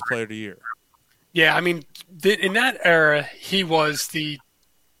Defensive Player of the Year. Yeah, I mean, in that era, he was the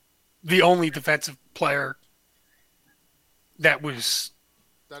only defensive player that was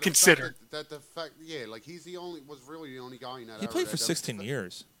considered. He's really the only guy in that. He played for 16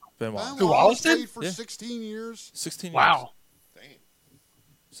 years. Ben Wallace. Who, Wallace played did? for 16 years. 16 years. Wow.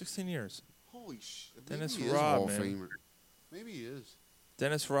 16 years. Holy shit! Dennis Maybe he is a Hall of Rodman. Famer. Maybe he is.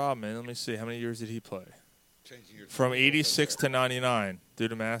 Dennis Rodman. Let me see. How many years did he play? From 86 to 99. Do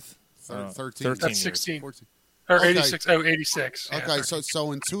the math. 13. That's years. 16. 14. Or Okay. 86. Oh, 86. Yeah. Okay,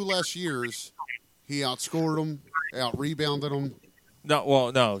 so in 2 less years, he outscored him, out-rebounded him.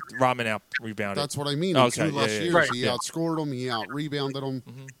 No. Rodman out-rebounded. That's what I mean. Okay, In 2 less years, Right. he outscored him, he out-rebounded him.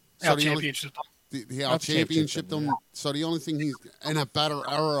 Out championship. He out-championshiped him. So the only thing he's in a better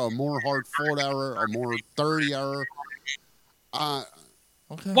era, a more hard-fought era, a more dirty era.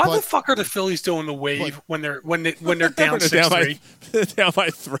 Okay. Why the fuck are the Phillies doing the wave when they're down They're 6-3? down by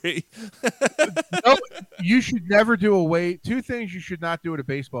 3. No, you should never do a wave. 2 things you should not do at a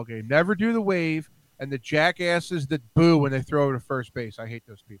baseball game: never do the wave, and the jackasses that boo when they throw over to first base. I hate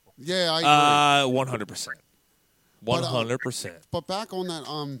those people. Yeah, I agree. 100%. 100%. But back on that,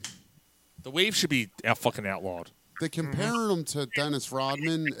 The wave should be fucking outlawed. they comparing him to Dennis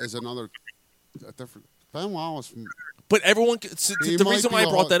Rodman is a different. Ben Wallace. But everyone, He the might reason be why I a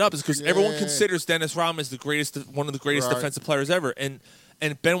brought Hall- that up is because everyone Yeah. considers Dennis Rodman as one of the greatest Right. defensive players ever, and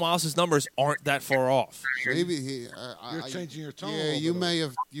Ben Wallace's numbers aren't that far off. Maybe he. You're changing your tone. a Yeah, little you bit. may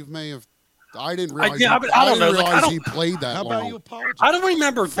have. You may have. I didn't realize. yeah, but I don't know, like, I realize don't- he played that How long. about you apologize? I don't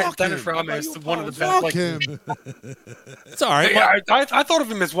remember Fuck Dennis him. Rodman How as about one of the you best. Fuck Like, him. It's all right. yeah, I thought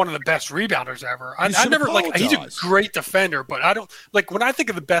of him as one of the best rebounders ever. I should never he's a apologize. great defender, but I don't when I think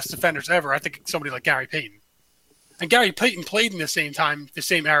of the best defenders ever, I think of somebody like Gary Payton. And Gary Payton played in the same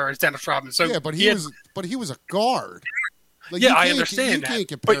era as Dennis Rodman. So Yeah, but he was a guard. Like, yeah, you I can't- understand you that. can't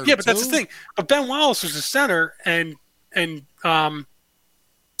compare But yeah, but that's the two. thing. But Ben Wallace was a center, and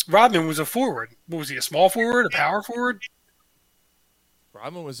Rodman was a forward. What was he? A small forward? A power forward?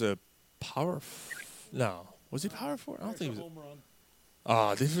 Rodman was a power. No, was he power forward? I don't think he was.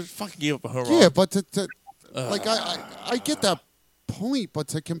 Oh, they fucking gave up a home run. Yeah, but I get that point, but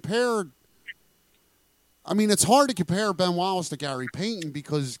to compare, I mean, it's hard to compare Ben Wallace to Gary Payton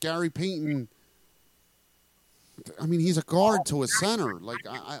because Gary Payton, I mean, he's a guard to a center. Like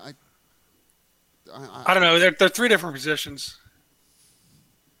I don't know. They're 3 different positions.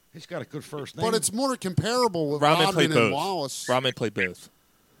 He's got a good first name. But it's more comparable with Rodman played Rodman and both. Wallace. Rodman played both.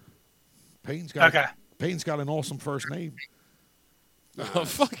 Payne's got an awesome first name. Oh,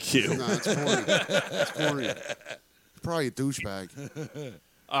 fuck you. No, it's corny. It's corny. Probably a douchebag.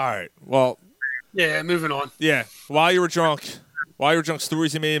 All right. Well. Yeah, moving on. Yeah. While you were drunk,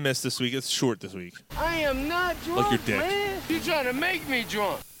 stories you may have missed this week. It's short this week. I am not drunk, Like your dick. man. You're trying to make me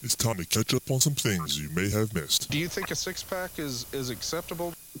drunk. It's time to catch up on some things you may have missed Do you think a six-pack is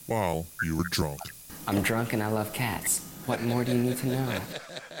acceptable? while you were drunk. I'm drunk and I love cats. What more do you need to know?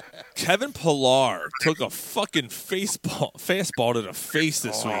 Kevin Pillar took a fucking fastball to the face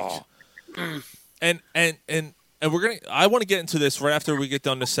this week. And we're gonna. I want to get into this right after we get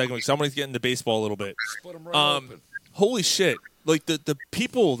done this segment because I want to get into baseball a little bit. Split 'em right open. Holy shit! Like the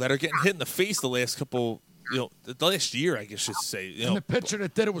people that are getting hit in the face the last couple, the last year, I guess I should say. And the pitcher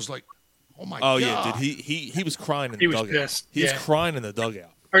that did it was like, oh my god. Oh yeah, dude. He was crying in the He was dugout. pissed. He was Yeah. crying in the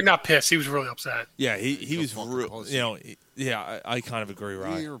dugout. Or not pissed. He was really upset. Yeah, he was fucking real. pussy. I kind of agree,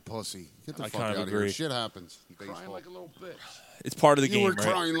 Ryan. You're a pussy. Get the I fuck kind out of of here. agree. Shit happens in baseball. Crying like a little bitch. It's part of the You game, were right?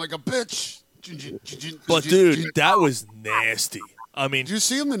 crying like a bitch. But dude, that was nasty. I mean, Did you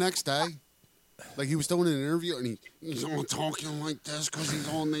see him the next day? Like he was doing an interview and he's all talking like this because he's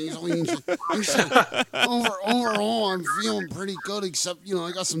all nasally. He said, overall, I'm feeling pretty good, except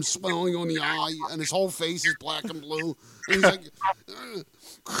I got some swelling on the eye and his whole face is black and blue. And he's like,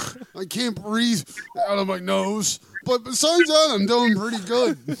 I can't breathe out of my nose. But besides that, I'm doing pretty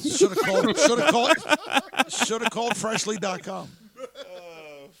good. Should have called Freshly.com.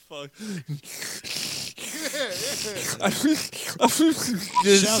 fuck.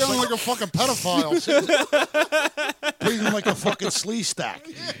 You sound like a fucking pedophile. Breathing like a fucking slee stack.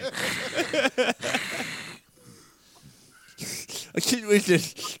 I can't wait to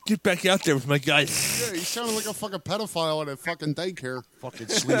get back out there with my guys. Yeah, you sounded like a fucking pedophile at a fucking daycare. Fucking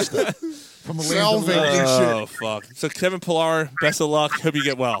slee stack. From a Salving and Oh, shit. fuck. So, Kevin Pillar, best of luck. Hope you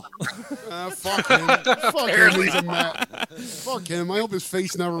get well. Fuck him. Fuck him. He's a mat. Fuck him. I hope his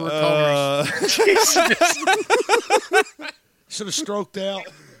face never recovers. Should have stroked out.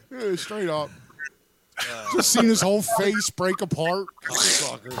 Yeah, straight up. Just seen his whole face break apart.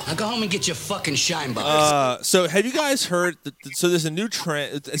 Now go home and get your fucking shine box. So, have you guys heard? So, there's a new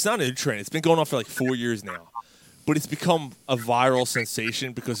trend. It's not a new trend. It's been going on for like 4 years now. But it's become a viral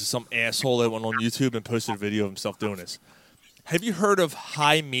sensation because of some asshole that went on YouTube and posted a video of himself doing this. Have you heard of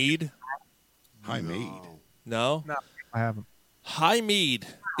high mead? High mead? No? No, I haven't. High mead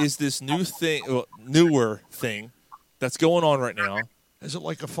is this newer thing that's going on right now. Is it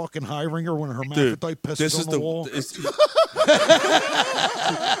like a fucking high ringer when her Dude, hermaphrodite pisses this on is the wall?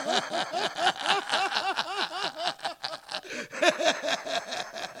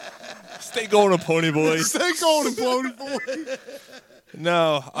 Stay going to Pony Boy. Stay going to Pony Boy.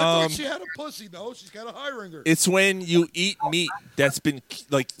 No. I thought she had a pussy. No, she's got a high ringer. It's when you eat meat that's been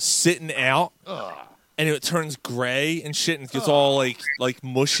like sitting out and it turns gray and shit and it gets all like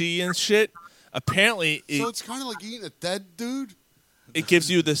mushy and shit. Apparently, So it's kind of like eating a dead dude? it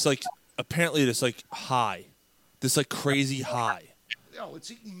gives you this like high, this like crazy high. No, it's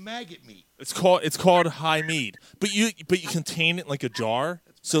eating maggot meat. It's called high mead, but you contain it in like a jar,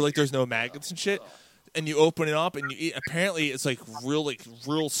 so like there's no maggots and shit. And you open it up and you eat. Apparently, it's like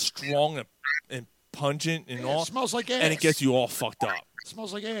real strong and pungent and all. It smells like ass. And it gets you all fucked up. It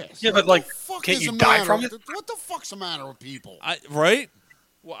smells like ass. Yeah, but like, Fuck can't is you the die matter? from it? What the fuck's the matter with people? Right?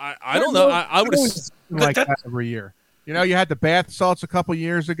 Well, I don't know. I would have. Like that every year. You had the bath salts a couple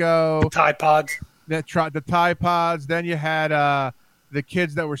years ago. Tide Pods. The Tide Pods. Then you had the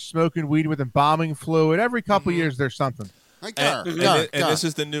kids that were smoking weed with embalming fluid. Every couple years, there's something. Hey, And this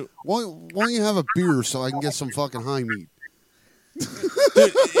is the new. Why don't you have a beer so I can get some fucking high meat?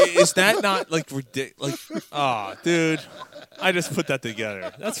 Dude, is that not like ridiculous? Like, oh, dude, I just put that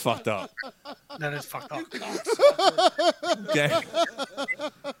together. That's fucked up. That is fucked up. Okay.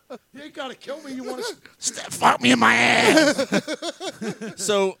 You ain't gotta kill me. You want to fuck me in my ass?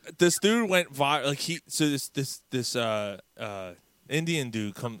 So this dude went viral. Like this Indian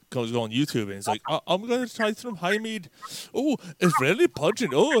dude goes on YouTube and he's like, I'm gonna try some high mead. Oh, it's really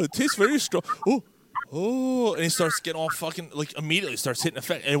pungent. Oh, it tastes very strong. Oh, and he starts getting all fucking like immediately starts hitting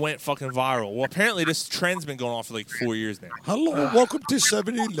effect and it went fucking viral. Well, apparently this trend's been going on for like 4 years now. Hello, welcome to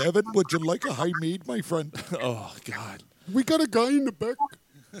 7-Eleven. Would you like a high mead, my friend? Oh God, We got a guy in the back.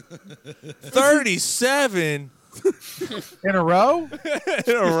 37 In a row?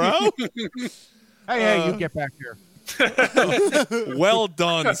 in a row. Hey, you get back here. Well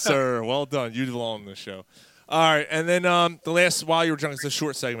done, sir. Well done. You belong on the show. All right, and then the last while you were drunk is a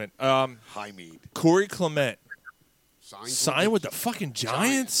short segment. High mead. Corey Clement Sign with the fucking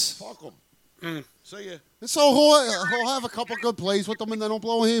Giants? Fuck him. See ya. So he'll have a couple good plays with them, and then he'll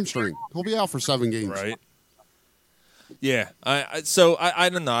blow a hamstring. He'll be out for 7 games. Right. Yeah. I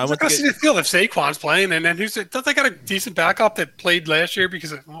don't know. I I'm want going to to see the field if Saquon's playing, and then don't they got a decent backup that played last year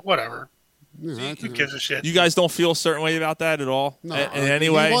because of whatever? Yeah, Who gives a shit? You guys don't feel a certain way about that at all? No, in any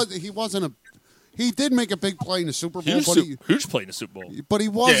way? He did make a big play in the Super Bowl, Who's playing the Super Bowl? But he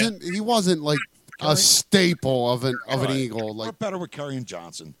wasn't. He wasn't like a staple of an Eagle. Like We're better with Kerryon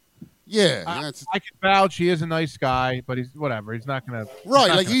Johnson. Yeah, I can vouch. He is a nice guy, but he's whatever. He's not gonna.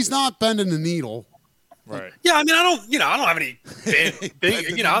 He's not bending the needle. Right. Yeah, I mean, I don't have any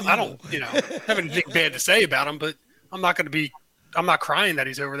bad, I don't have anything bad to say about him, but I'm not crying that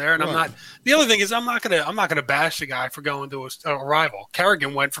he's over there, and I'm not. The other thing is, I'm not gonna bash the guy for going to a rival.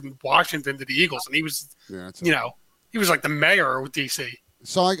 Kerrigan went from Washington to the Eagles, and he was, he was like the mayor with DC.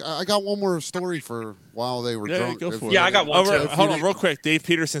 So I got one more story for while they were drunk. Go for it. Yeah, I got one too. Hold on, real quick. Dave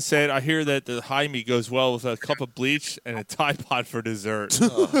Peterson said, "I hear that the Jaime goes well with a cup of bleach and a Tide Pod for dessert."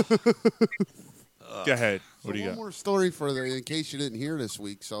 Go ahead. What do you got? One more story in case you didn't hear this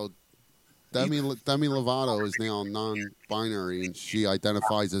week. So Demi Lovato is now non-binary, and she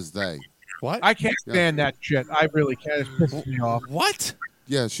identifies as they. What? I can't stand that shit. I really can't. It pisses me off. What?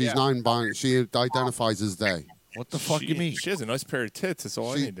 Yeah, she's non-binary. She identifies as they. What the fuck you mean? She has a nice pair of tits. That's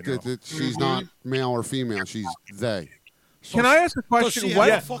all I need to know. She's not male or female. She's they. Can I ask a question?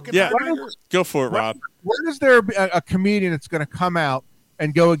 Go for it, Rob. When is there a comedian that's going to come out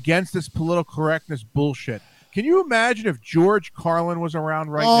and go against this political correctness bullshit? Can you imagine if George Carlin was around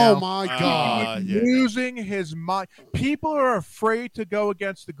right now? Oh, my God. Losing his mind. People are afraid to go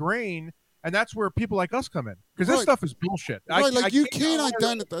against the grain, and that's where people like us come in. Because this stuff is bullshit. Right, you can't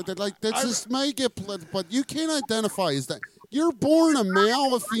identify. Like, this may get but you can't identify as that. You're born a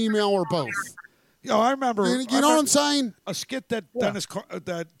male, a female, or both. I remember. You know what I'm saying? A skit that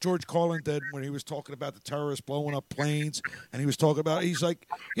that George Carlin did when he was talking about the terrorists blowing up planes, and he was talking about. He's like,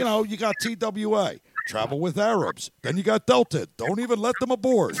 you got TWA, travel with Arabs. Then you got Delta. Don't even let them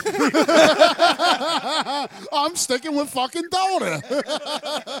aboard. I'm sticking with fucking Delta.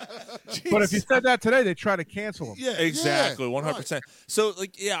 But if you said that today, they try to cancel him. Yeah, exactly, 100%. Right. So,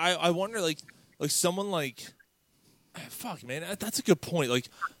 I wonder, someone like. Fuck, man, that's a good point. Like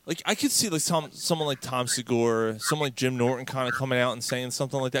I could see someone like Tom Segura, someone like Jim Norton, kind of coming out and saying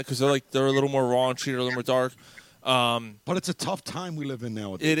something like that because they're a little more raunchy, or a little more dark. But it's a tough time we live in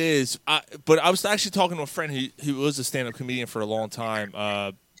nowadays. It is. But I was actually talking to a friend who was a stand-up comedian for a long time,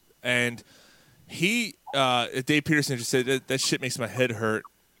 and he, Dave Peterson, just said that shit makes my head hurt,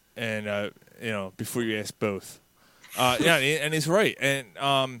 and before you ask both, and he's right. And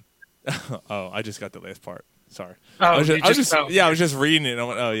I just got the last part. Sorry. I was just reading it. And I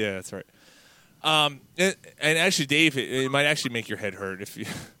went, oh yeah, that's right. And actually, Dave, it might actually make your head hurt if you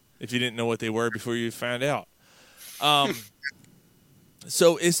didn't know what they were before you found out.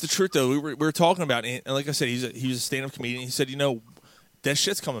 So it's the truth though. We were talking about it, and like I said, he's a stand-up comedian. He said, that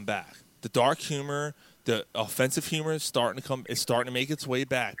shit's coming back. The dark humor, the offensive humor is starting to come. It's starting to make its way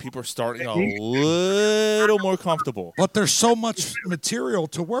back. People are starting a little more comfortable. But there's so much material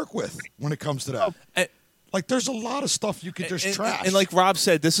to work with when it comes to that. There's a lot of stuff you could just trash. And like Rob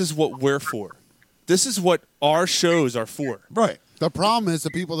said, this is what we're for. This is what our shows are for. Right. The problem is the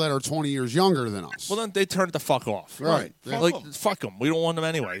people that are 20 years younger than us. Well, then they turn the fuck off. Right. Fuck them. We don't want them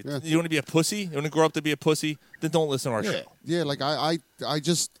anyway. Yeah. You want to be a pussy? You want to grow up to be a pussy? Then don't listen to our show. Yeah,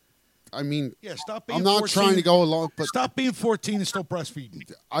 I mean, stop being I'm not 14. trying to go along, but stop being 14 and still breastfeeding.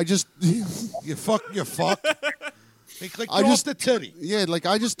 I just you fuck. Off the titty. Yeah,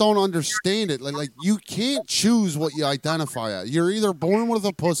 I just don't understand it. Like you can't choose what you identify as. You're either born with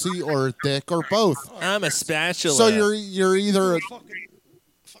a pussy or a dick or both. I'm a spatula. So you're either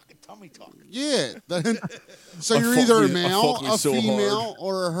fucking tummy talk. Yeah. So you're either a male, a female,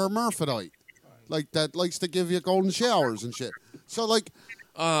 or a hermaphrodite. That likes to give you golden showers and shit. So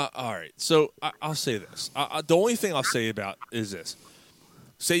all right. So I'll say this. The only thing I'll say about is this.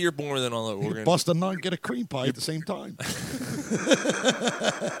 Say you're born with an all organ. Bust a nut and get a cream pie at the same time.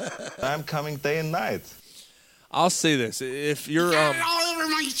 I'm coming day and night. I'll say this: if you're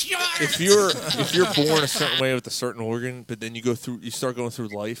if you're born a certain way with a certain organ, but then you start going through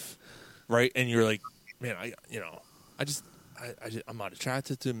life, right? And you're like, man, I'm not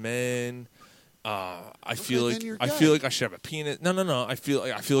attracted to men. I feel like I should have a penis. No. I feel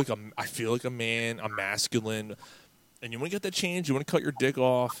like a man. I'm masculine. And you want to get that change? You want to cut your dick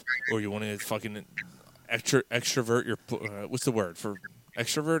off, or you want to fucking extrovert your what's the word for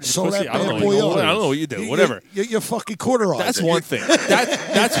Extrovert, So pussy. that I don't bad know. boy I is. don't know what you do. Whatever. You fucking cauterize That's it. one thing.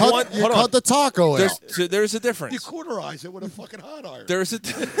 That's one. You Hold on. cut the taco out. There's a difference. You cauterize it with a fucking hot iron. There's a.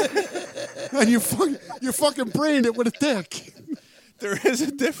 And you fucking brained it with a dick. There is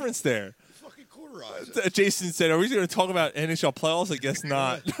a difference there. Fucking cauterize it. Jason said, "Are we going to talk about NHL playoffs?" I guess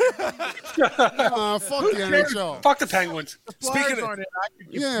not. Fuck the NHL. Fuck the Penguins. Speaking of,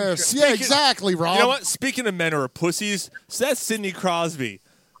 Yes, yeah, exactly, Rob. you know what? Speaking of men who are pussies, so that's Sidney Crosby.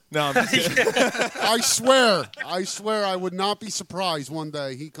 No, I'm just kidding. I swear, I would not be surprised one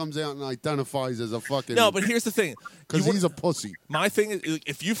day he comes out and identifies as a fucking. No, but here's the thing. Because he's a pussy. My thing is,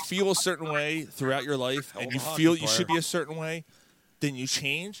 if you feel a certain way throughout your life and you feel you should be a certain way, then you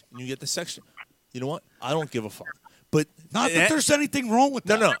change and you get the section. You know what? I don't give a fuck. But not that there's anything wrong with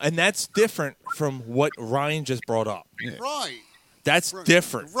that. No, and that's different from what Ryan just brought up. Yeah. Right. That's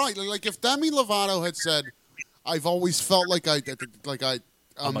different. Right. Like if Demi Lovato had said, "I've always felt like a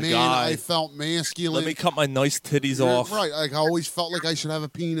I'm a man. guy. I felt masculine. Let me cut my nice titties off." Right. Like I always felt like I should have a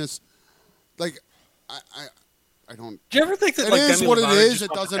penis. Like I don't. Do you ever think that It like is Demi what it Lovato is. just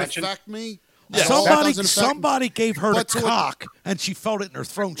It wants doesn't attention? affect me. Yeah. Somebody gave her the But to a- cock, and she felt it in her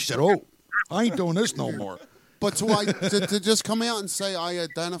throat. She said, "Oh, I ain't doing this no more." But to just come out and say I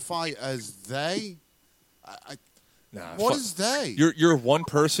identify as they, what is they? You're one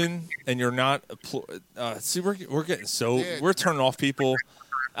person and you're not. See, we're getting we're turning off people.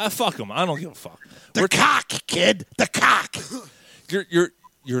 Fuck them. I don't give a fuck. The cock, kid. The cock.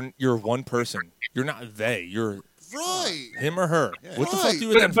 You're one person. You're not they. You're right. Him or her. What the fuck do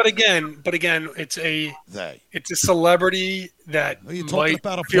you? But again, it's a they. It's a celebrity that you talking might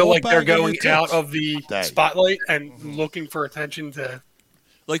about a feel like they're blowback on going your out tits? of the They. spotlight and looking for attention to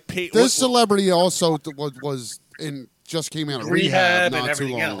like This celebrity also just came out of rehab and not too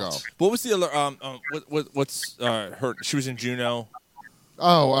everything long ago. else. What was the other? What's her? She was in Juno.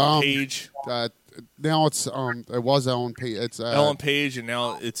 Oh, Page. Now it's it was Ellen Page. It's Ellen Page, and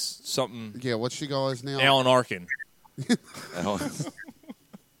now it's something. Yeah, what's she go as now? Alan Arkin.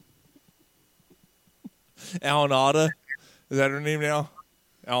 Alan Alda. Is that her name now?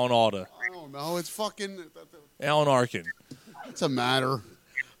 Alan Alda. I don't know. It's fucking. Alan Arkin. What's the matter?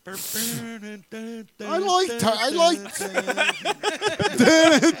 I liked.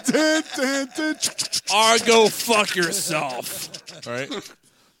 Go fuck yourself. All right.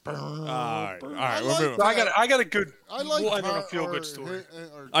 All right. We're moving. I got a good. I like we'll end on a feel good story.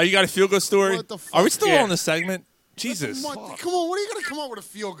 Oh, you got a feel good story? What the fuck? Are we still Yeah. on the segment? Jesus. Come on, what are you going to come up with a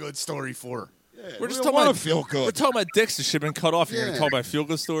feel good story for? We're just we talking wanna about feel good. We're talking about dicks that should have been cut off. You're going Yeah. to talk about a feel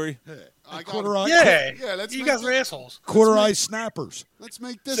good story? Yeah, let's you make guys are assholes. Quarter-eyed snappers. Let's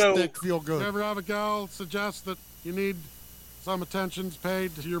make this So- dick feel good. Ever have a gal suggest that you need some attentions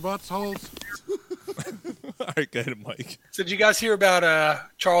paid to your butts holes? All right, go ahead, Mike. So did you guys hear about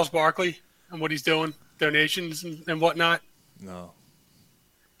Charles Barkley and what he's doing, donations and whatnot? No.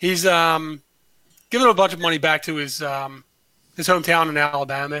 He's giving a bunch of money back to his hometown in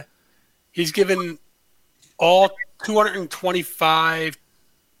Alabama. He's given all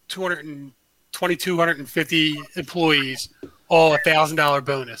 250 employees all $1,000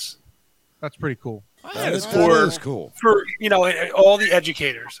 bonus. That's pretty cool. That is cool. For all the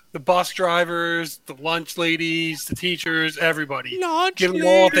educators, the bus drivers, the lunch ladies, the teachers, everybody. Give them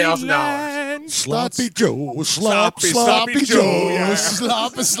all $1,000. Sloppy Joe, Sloppy Joe, Joe,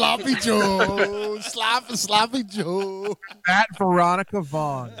 sloppy Joe, sloppy Joe. That Veronica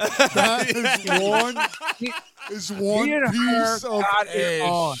Vaughn. That is one Me and her piece of got it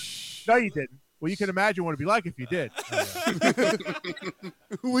on. ash. No, you didn't. Well, you can imagine what it'd be like if you did.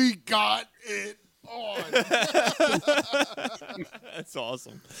 We got it on. That's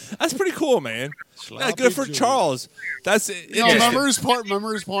awesome. That's pretty cool, man. Sloppy Good for Joe. Charles. That's it. You know, remember his part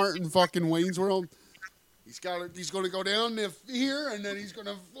in fucking Wayne's World? He's going to go down here, and then he's going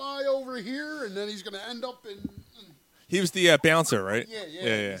to fly over here, and then he's going to end up in. He was the bouncer, right?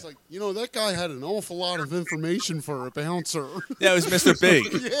 Yeah. It's like, that guy had an awful lot of information for a bouncer. Yeah, it was Mr. Big.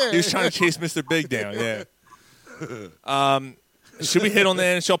 Yeah. He was trying to chase Mr. Big down. Yeah. Should we hit on the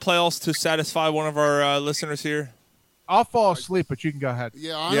NHL playoffs to satisfy one of our listeners here? I'll fall asleep, but you can go ahead.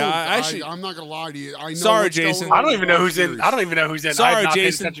 Yeah, I'm not going to lie to you. I know Sorry, what's Jason. going on I don't even know who's series. in. I don't even know who's in. Sorry, I've not paid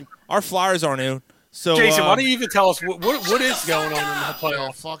Jason. attention. Our Flyers aren't in. So, Jason, why don't you even tell us what is going on in the Yeah,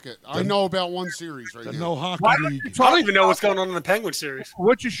 playoffs? fuck it. I know about one series right The now. no hockey Why don't league. you I talk don't even know what's going on in the Penguin series.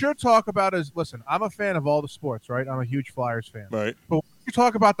 What you should talk about is, listen, I'm a fan of all the sports, right? I'm a huge Flyers fan. Right. But you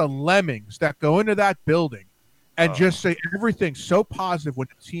talk about the lemmings that go into that building and just say everything so positive when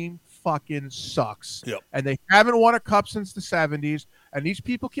the team fucking sucks. Yep. And they haven't won a cup since the 70s. And these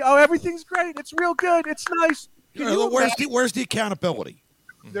people, everything's great. It's real good. It's nice. Where's the accountability?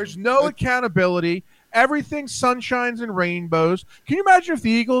 There's no accountability. Everything's sunshines and rainbows. Can you imagine if the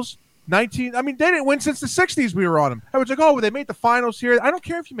Eagles, they didn't win since the 60s we were on them. I was like, oh, well, they made the finals here. I don't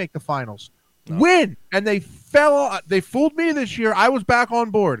care if you make the finals. No. Win. And they they fooled me this year. I was back on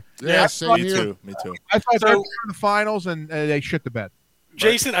board. Yeah, me too. I thought they were in the finals, and they shit the bed.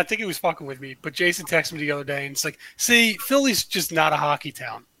 Jason, I think he was fucking with me, but Jason texted me the other day, and it's like, see, Philly's just not a hockey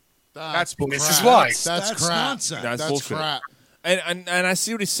town. That's bullshit. This is why. That's crap. Nonsense. That's bullshit. Crap. And I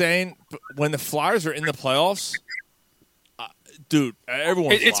see what he's saying. But when the Flyers are in the playoffs, dude,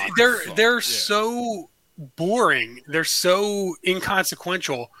 everyone's they're so boring. They're so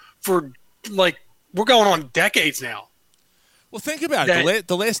inconsequential for we're going on decades now. Well, think about it.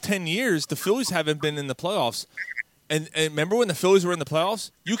 The last 10 years, the Phillies haven't been in the playoffs. And remember when the Phillies were in the playoffs?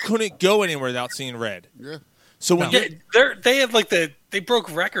 You couldn't go anywhere without seeing red. Yeah. So when they have they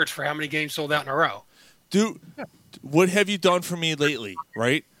broke records for how many games sold out in a row. Dude, what have you done for me lately?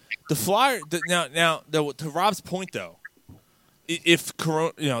 Right? The Flyer. Now, to Rob's point though, if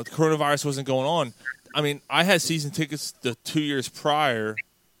coronavirus wasn't going on, I mean, I had season tickets the 2 years prior,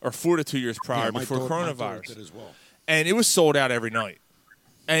 or for the 2 years prior before coronavirus, as well. And it was sold out every night.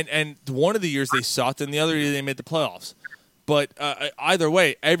 And one of the years they sucked, and the other year they made the playoffs. But either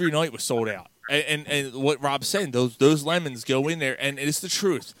way, every night was sold out. And what Rob's saying, those lemons go in there, and it's the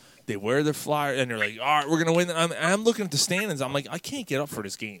truth. They wear their Flyer, and they're like, all right, we're going to win. And I'm looking at the standings. I'm like, I can't get up for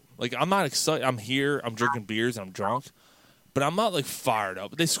this game. Like, I'm not excited. I'm here. I'm drinking beers. I'm drunk. But I'm not, fired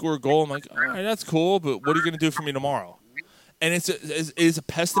up. They score a goal. I'm like, all right, that's cool, but what are you going to do for me tomorrow? And it's a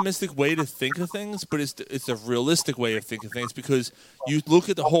pessimistic way to think of things, but it's a realistic way of thinking of things because you look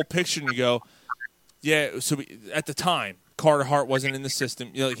at the whole picture and you go, yeah. So at the time, Carter Hart wasn't in the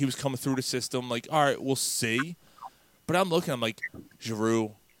system. He was coming through the system. Like, all right, we'll see. But I'm like,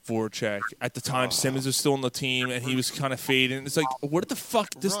 Giroux, Voracek. At the time, Simmons was still on the team, and he was kind of fading. It's like, what the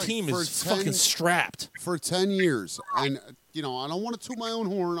fuck? This team is fucking strapped for 10 years. And I don't want to toot my own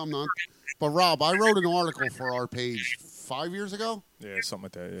horn. I'm not. But Rob, I wrote an article for our page 5 years ago? Yeah, something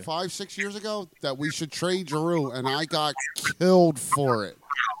like that. Yeah. 5-6 years ago that we should trade Giroux, and I got killed for it.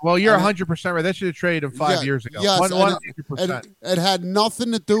 Well, you're 100% right. They should have traded him 5 years ago. Yes, 100%. It had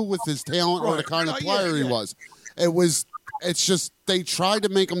nothing to do with his talent or the kind of player he was. It's just they tried to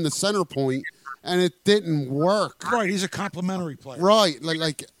make him the center point, and it didn't work. Right, he's a complimentary player. Right,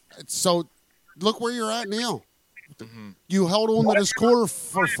 so look where you're at now. Mm-hmm. You held on to this core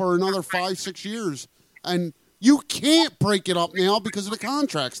for another 5-6 years, and you can't break it up now because of the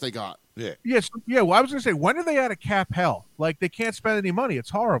contracts they got. Yeah. Yes. Yeah. Well, I was going to say, when are they out of cap hell? They can't spend any money. It's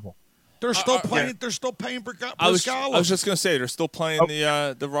horrible. They're still playing. Yeah. They're still paying Briscoe. I was just going to say they're still playing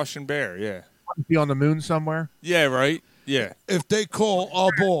the Russian Bear. Yeah. Be on the moon somewhere. Yeah. Right. Yeah. If they call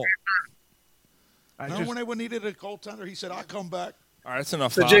a ball. When they needed a goaltender, he said, "I'll come back." All right, that's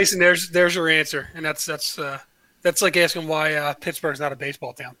enough. So, Jason, there's your answer, and that's like asking why Pittsburgh's not a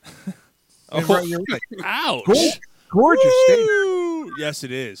baseball town. Ouch. Gorgeous stadium. Yes,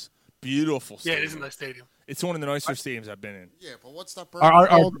 it is. Beautiful stadium. Yeah, it is a nice stadium. It's one of the nicer stadiums I've been in. Yeah, but what's that burger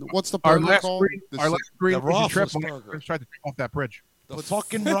called? What's the burger called? Our last green trip, burger. Let's try to off that bridge. The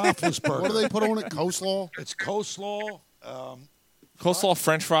fucking Roethlisberger. What do they put on it? Coleslaw? It's coleslaw. Coleslaw,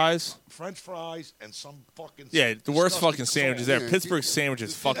 French fries. French fries and some fucking the worst fucking sandwiches there. Pittsburgh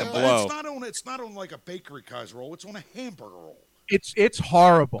sandwiches fucking blow. It's not on like a bakery guy's roll. It's on a hamburger roll. It's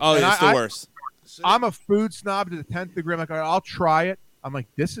horrible. Oh, it's the worst. I'm a food snob to the 10th degree. I'm like, I'll try it. I'm like,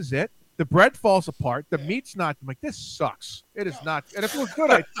 this is it. The bread falls apart. The meat's not. I'm like, this sucks. It is not. And if it was good,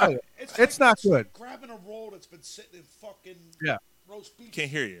 I'd tell you. It's not good. Grabbing a roll that's been sitting in fucking roast beef.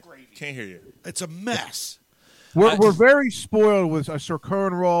 Can't hear you. Gravy. Can't hear you. It's a mess. We're very spoiled with a Sir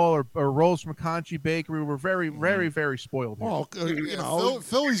Curran roll or rolls from Conchi Bakery. We're very, very, very spoiled here. Well,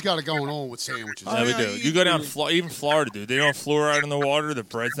 Philly's got it going on with sandwiches. Yeah, we do. You go down even Florida, dude. They don't fluoride in the water. The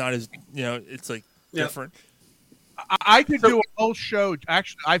bread's not as it's like different. I could do a whole show.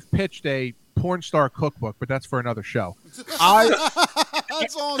 Actually, I've pitched a porn star cookbook, but that's for another show.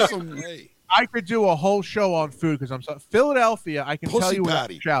 That's awesome. I could do a whole show on food because I'm Philadelphia. I can tell you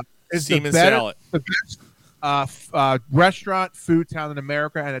without a shout is the best restaurant food town in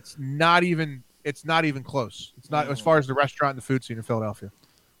America, and it's not even close. It's not as far as the restaurant and the food scene in Philadelphia.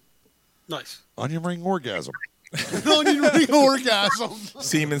 Nice. Onion ring orgasm. Onion ring orgasm.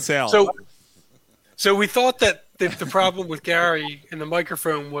 Semen salad. So we thought that the problem with Gary and the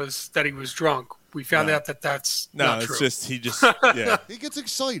microphone was that he was drunk. We found out that that's not true. Just he gets excited. Yeah, he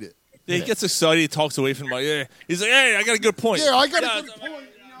gets excited. He talks away from he's like, hey, I got a good point. Yeah, I got a good point.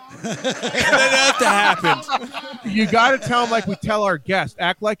 and then that happened. You got to tell him like we tell our guests.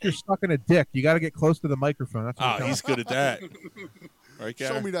 Act like you're stuck in a dick. You got to get close to the microphone. That's what He's good at that. Right,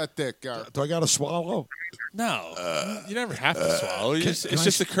 Gary? Show me that dick, Gary. Do I got to swallow? No, you never have to swallow. It's can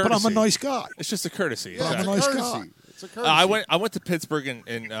just I- a courtesy. but I'm a nice guy. It's just a courtesy. But I'm a Exactly. nice Courtesy. guy. It's a courtesy. I went to Pittsburgh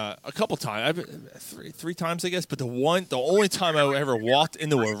in a couple times. Three times, I guess. But the only time I ever walked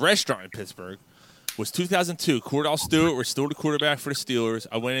into a restaurant in Pittsburgh was 2002. Cordell Stewart was still the quarterback for the Steelers.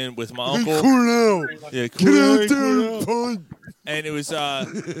 I went in with my uncle. Cordell. Yeah, Get out there Cordell. and punt. And it was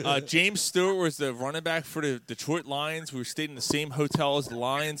James Stewart was the running back for the Detroit Lions. We were staying in the same hotel as the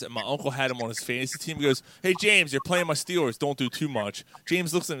Lions, and my uncle had him on his fantasy team. He goes, "Hey, James, you're playing my Steelers. Don't do too much."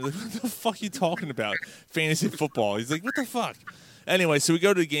 James looks at me like, "What the fuck are you talking about? Fantasy football?" He's like, "What the fuck?" Anyway, so we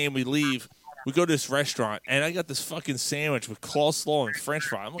go to the game. We leave. We go to this restaurant, and I got this fucking sandwich with coleslaw and French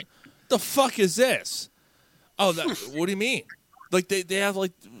fry. I'm like, "The fuck is this?" Oh, what do you mean? Like they have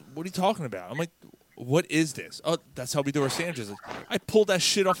like, what are you talking about? I'm like, what is this? Oh, that's how we do our sandwiches. I pulled that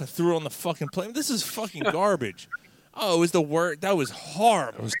shit off and threw it on the fucking plate. This is fucking garbage. Oh, it was the word. That was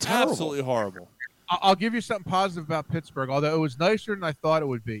horrible. It was terrible. Absolutely horrible. I'll give you something positive about Pittsburgh, although it was nicer than I thought it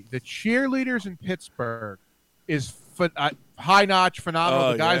would be. The cheerleaders in Pittsburgh is high notch, phenomenal.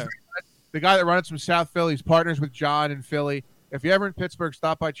 Oh, The guy that runs from South Philly, he's partners with John in Philly. If you're ever in Pittsburgh,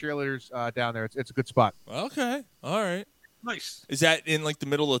 stop by cheerleaders down there. It's a good spot. Okay, all right. Nice. Is that in like the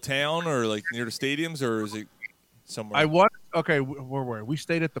middle of town or like near the stadiums or is it somewhere? Where were we? We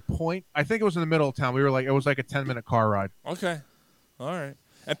stayed at the Point. I think it was in the middle of town. We were like, it was like a 10-minute car ride. Okay, all right.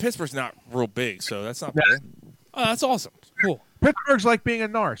 And Pittsburgh's not real big, so that's not bad. Oh, that's awesome. Cool. Pittsburgh's like being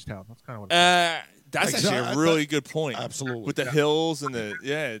in Norristown. That's kind of what. That's actually a really good point. Absolutely. With the hills and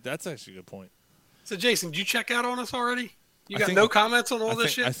that's actually a good point. So, Jason, did you check out on us already? You I got think- no comments on all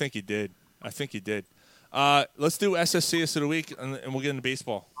this shit? I think you did. Let's do SSCS of the week, and we'll get into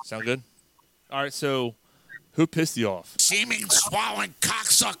baseball. Sound good? All right, so who pissed you off? Seeming swallowing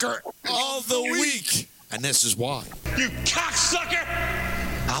cocksucker of the week. And this is why. You cocksucker!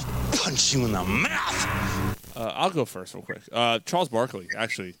 I'll punch you in the mouth. I'll go first real quick. Charles Barkley,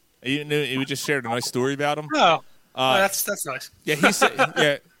 actually. We just shared a nice story about him. Oh, that's nice. Yeah, he said,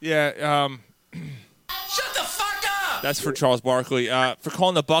 Shut the fuck up! that's for Charles Barkley. For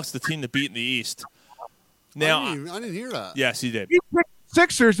calling the Bucks the team to beat in the East. Now, I didn't hear that. yes, he did. He picked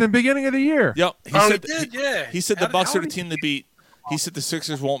Sixers in the beginning of the year. Yep. He did, yeah. He said the Bucks are the team to beat. He said the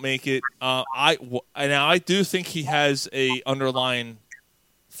Sixers won't make it. I do think he has a underlying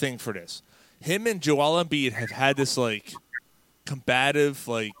thing for this. Him and Joel Embiid have had this like combative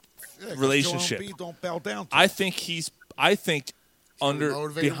relationship. Joel Embiid don't bow down to I think he's motivate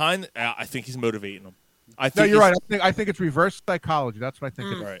him? behind. I think he's motivating him. I think No, you're he's- right. I think it's reverse psychology. That's what I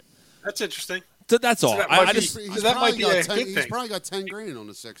think. It is. Right. That's interesting. So that's all. that I might be- just He's that probably might be got a 10 good He's thing. probably got 10 grand on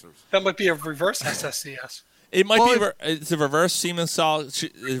the Sixers. That might be a reverse SSCS. it might Well, be. It's a reverse Siemens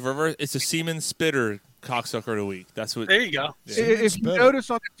It's a Siemens spitter cocksucker of the week. That's what. There you go. If you notice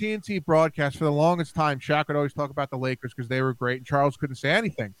on the TNT broadcast, for the longest time, Shaq would always talk about the Lakers because they were great, and Charles couldn't say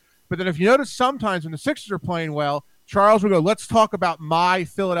anything. But then if you notice sometimes when the Sixers are playing well, Charles will go, let's talk about my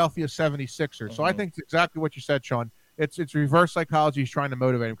Philadelphia 76ers. So I think it's exactly what you said, Sean. It's reverse psychology. He's trying to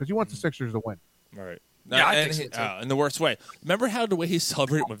motivate him because he wants the Sixers to win. All right. Yeah, I and think so, too. in the worst way. Remember how the way he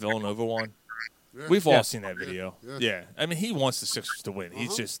celebrated when Villanova won? Yeah. We've all Yeah. seen that video. Yeah. Yeah. I mean, he wants the Sixers to win.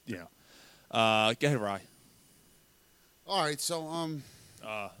 He's just, go ahead, Rye. All right, so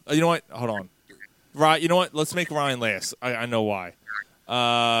You know what? Hold on. Rye, you know what? Let's make Ryan last. I know why.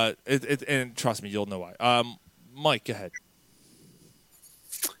 And trust me, you'll know why. Mike, go ahead.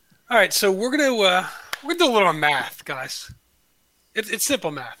 All right, so we're gonna do a little math, guys. It's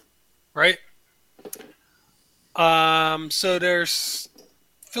simple math, right? So there's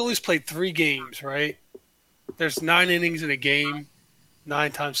Phillies played 3 games, right? There's 9 innings in a game.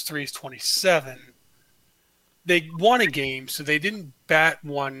 9 times 3 is 27. They won a game, so they didn't bat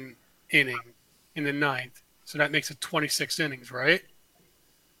 1 inning in the 9th. So that makes it 26 innings, right?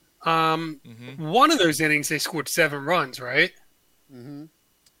 One of those innings they scored 7 runs, right?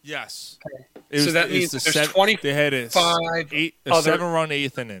 Yes. Okay. So that means there's 25 They had a 7-run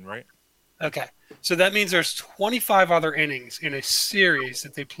 8th inning, right? Okay. So that means there's 25 other innings in a series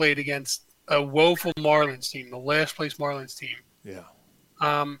that they played against a woeful Marlins team, the last place Marlins team. Yeah.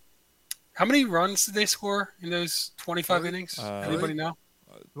 How many runs did they score in those 25 innings? Anybody know?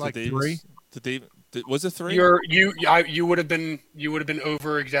 Like Davis, 3? Was it 3? You would have been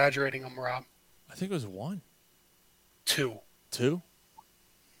over exaggerating them, Rob. I think it was 1. 2. 2?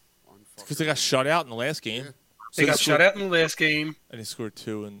 Because they got shut out in the last game. They got shut out in the last game. And he scored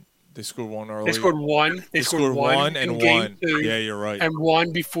 2 and They scored one early. They scored one. They scored one and in game one. 2, Yeah, you're right. And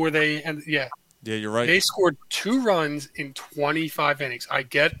one before they and yeah. Yeah, you're right. They scored 2 runs in 25 innings. I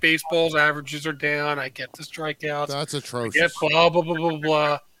get baseball's averages are down. I get the strikeouts. That's atrocious. I get blah blah blah blah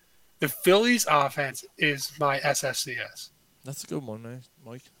blah. The Phillies' offense is my SSCS. That's a good one, man,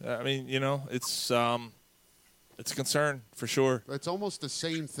 Mike. I mean, it's a concern for sure. It's almost the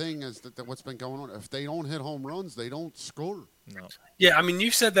same thing as what's been going on. If they don't hit home runs, they don't score. No. Yeah, I mean,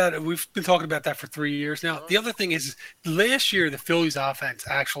 you said that. We've been talking about that for 3 years now. The other thing is, last year, the Phillies' offense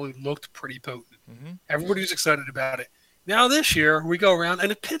actually looked pretty potent. Mm-hmm. Everybody was excited about it. Now this year, we go around,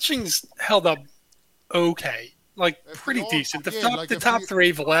 and the pitching's held up okay. Pretty decent. The top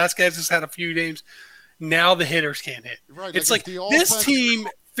 3, Velasquez has had a few games. Now the hitters can't hit. Right, it's like this team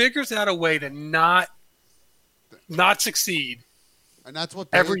figures out a way to not succeed. And that's what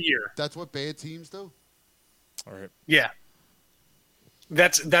every year. That's what bad teams do. All right. Yeah.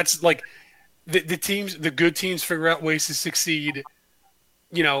 That's like the good teams figure out ways to succeed,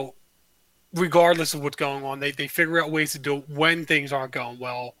 regardless of what's going on. They figure out ways to do it when things aren't going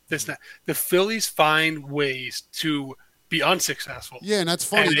well. The Phillies find ways to be unsuccessful. Yeah, and that's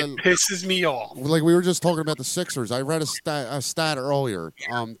funny. And it pisses me off. Like we were just talking about the Sixers. I read a stat earlier.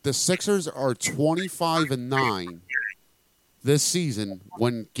 The Sixers are 25-9 this season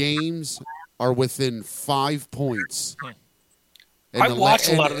when games are within 5 points. I watched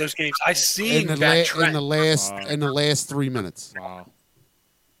a lot of those games. I seen that trend. in the last 3 minutes. Wow.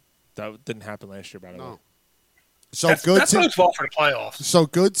 That didn't happen last year, by the way. So that's bodes well for the playoffs. So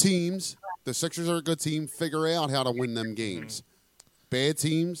good teams, the Sixers are a good team, figure out how to win them games. Bad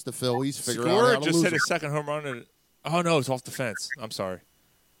teams, the Phillies, figure out how to just lose hit them. a second home run. Oh, no, it's off the fence. I'm sorry.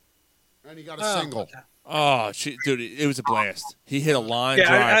 And he got a single. Oh, dude, it was a blast. He hit a line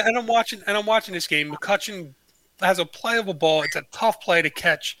drive. And I'm watching this game. McCutchen has a playable ball. It's a tough play to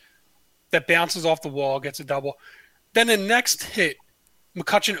catch that bounces off the wall, gets a double. Then the next hit,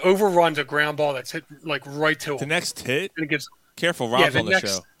 McCutchen overruns a ground ball that's hit right to him. The next hit? And it gives, Careful, Rob's on the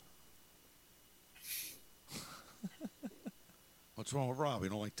show. What's wrong with Rob? You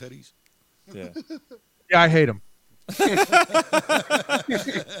don't like teddies? Yeah. Yeah, I hate him.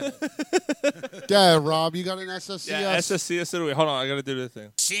 Yeah, Rob, you got an SSCS? Yeah, SSCS. Hold on, I got to do the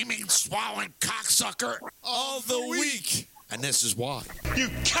thing. Seeming swallowing cocksucker of the week. And this is why. You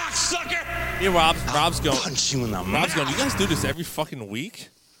cocksucker! Yeah, Rob's going. Punch you in the Rob's going. You guys do this every fucking week?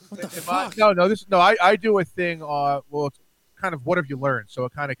 What the fuck? I do a thing. Well, it's kind of what have you learned? So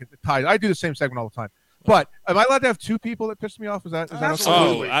it kind of ties. I do the same segment all the time. But am I allowed to have 2 people that piss me off? Is that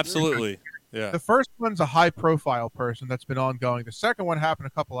absolutely? Oh, absolutely. Yeah. The first one's a high-profile person that's been ongoing. The second one happened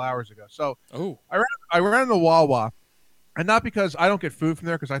a couple hours ago. So I ran the Wawa, and not because I don't get food from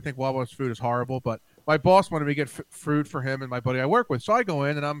there, because I think Wawa's food is horrible, but my boss wanted me to get food for him and my buddy I work with. So I go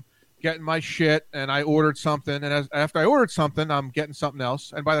in, and I'm getting my shit, and I ordered something, and after I ordered something, I'm getting something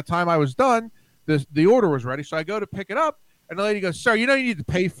else. And by the time I was done, the order was ready. So I go to pick it up, and the lady goes, "Sir, you need to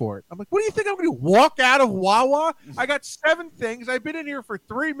pay for it." I'm like, "What do you think I'm going to walk out of Wawa? I got 7 things. I've been in here for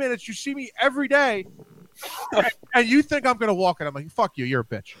 3 minutes. You see me every day, and you think I'm going to walk in?" I'm like, "Fuck you. You're a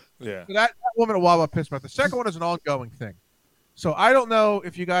bitch." Yeah. So that woman at Wawa pissed me off. The second one is an ongoing thing. So I don't know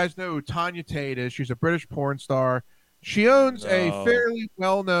if you guys know who Tanya Tate is. She's a British porn star. She owns a fairly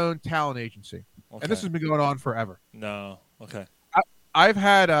well-known talent agency, and this has been going on forever. No. Okay. I've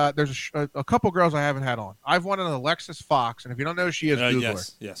had there's a couple girls I haven't had on. I've wanted an Alexis Fox, and if you don't know who she is, Google her.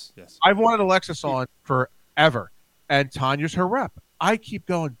 Yes. I've wanted Alexis on forever, and Tanya's her rep. I keep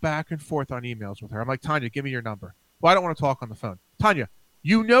going back and forth on emails with her. I'm like, Tanya, give me your number. Well, I don't want to talk on the phone. Tanya,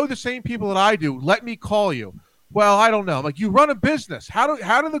 you know the same people that I do. Let me call you. Well, I don't know. I'm like, you run a business. How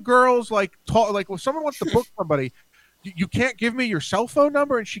do the girls talk? Like, when someone wants to book somebody, you can't give me your cell phone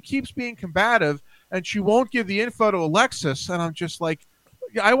number, and she keeps being combative. And she won't give the info to Alexis, and I'm just like,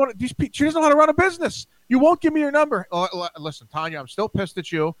 I want these. She doesn't know how to run a business. You won't give me your number. Listen, Tanya, I'm still pissed at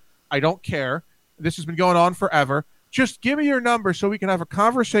you. I don't care. This has been going on forever. Just give me your number so we can have a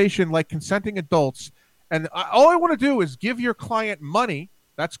conversation like consenting adults. And all I want to do is give your client money.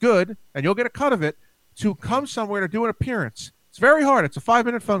 That's good, and you'll get a cut of it to come somewhere to do an appearance. It's very hard. It's a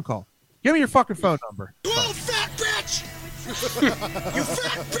 5-minute phone call. Give me your fucking phone number. You old fat bitch! You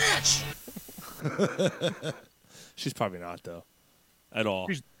fat bitch! She's probably not though, at all.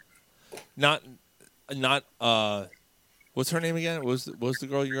 She's not. What's her name again? What was the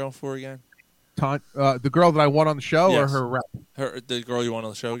girl you're going for again? The girl that I want on the show, or her rep? The girl you want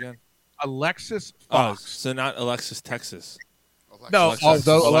on the show again? Alexis Fox. Oh, so not Alexis Texas. No,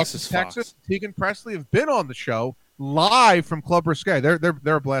 although Alexis Texas, Tegan Presley have been on the show live from Club Risque.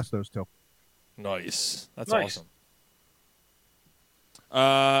 They're a blast, those two. Nice. That's nice. awesome.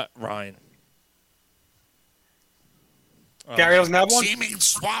 Ryan. Gary doesn't have one? Seeming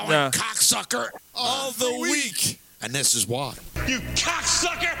swallowing Yeah. cocksucker of the week. And this is why. You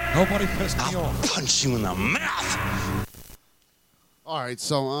cocksucker! Nobody pissed me off. Punch you in the mouth. All right,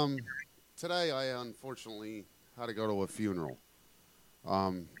 so today I unfortunately had to go to a funeral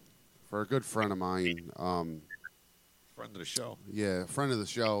for a good friend of mine. Friend of the show. Yeah, friend of the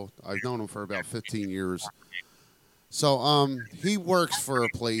show. I've known him for about 15 years. So he works for a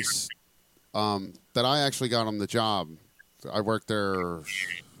place that I actually got him the job. I worked there a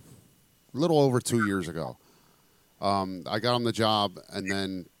little over 2 years ago. I got him the job, and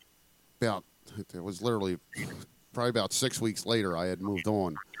then it was literally probably about 6 weeks later I had moved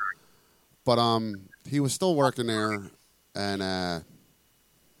on. But he was still working there, and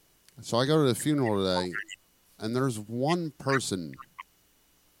so I go to the funeral today, and there's one person.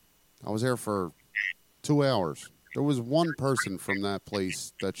 I was there for 2 hours. There was one person from that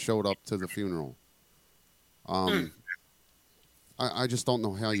place that showed up to the funeral. I just don't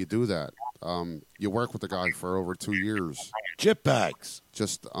know how you do that. You work with the guy for over 2 years. Chip bags.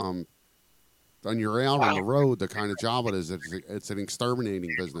 Just when you're out on the road, the kind of job it is, it's an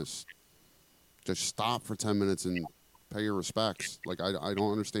exterminating business. Just stop for 10 minutes and pay your respects. Like, I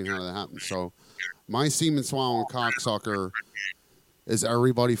don't understand how that happens. So my semen swallowing cocksucker is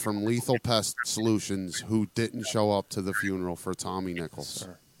everybody from Lethal Pest Solutions who didn't show up to the funeral for Tommy Nichols.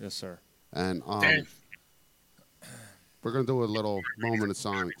 Yes, sir. And we're going to do a little moment of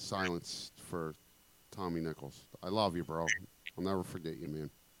silence for Tommy Nichols. I love you, bro. I'll never forget you, man.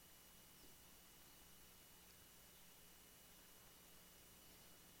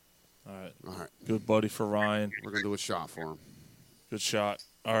 All right. Good buddy for Ryan. We're going to do a shot for him. Good shot.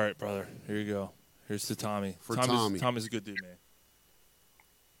 All right, brother. Here you go. Here's to Tommy. For Tommy. Tommy's a good dude, man.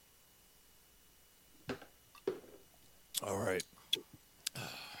 All right.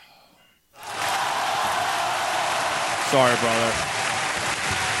 Sorry, brother.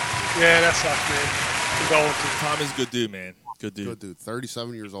 Yeah, that sucks, man. Condolences. Tommy's a good dude, man. Good dude. Good dude.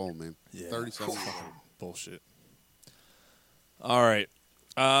 37 years old, man. Yeah. 37. Bullshit. All right.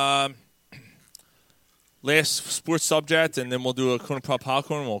 Last sports subject, and then we'll do a Corner Pop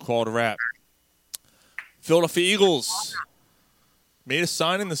Popcorn, and we'll call it a wrap. Philadelphia Eagles made a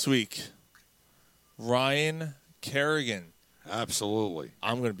signing this week. Ryan Kerrigan. Absolutely.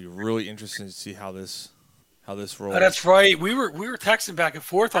 I'm going to be really interested to see how this rolls. Oh, that's right. We were texting back and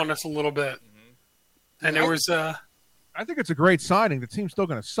forth on this a little bit, and there was. I think it's a great signing. The team's still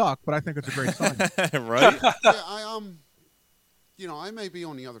going to suck, but I think it's a great signing. Right? Yeah, I may be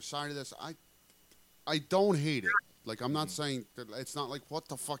on the other side of this. I don't hate it. Like, I'm not saying that it's not like, what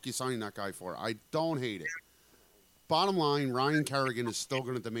the fuck you signing that guy for? I don't hate it. Bottom line, Ryan Kerrigan is still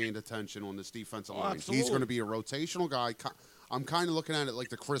going to demand attention on this defensive line. Absolutely. He's going to be a rotational guy. I'm kind of looking at it like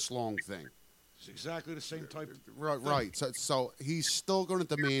the Chris Long thing. It's exactly the same type. Right. So he's still going to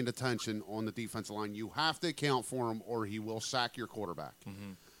demand attention on the defensive line. You have to account for him, or he will sack your quarterback.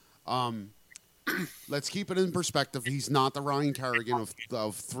 Mm-hmm. Let's keep it in perspective. He's not the Ryan Kerrigan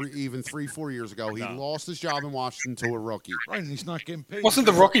of 3-4 years ago. He lost his job in Washington to a rookie. Right, and he's not getting paid. Wasn't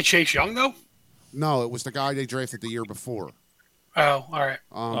the rookie Chase Young though? No, it was the guy they drafted the year before. Oh, all right.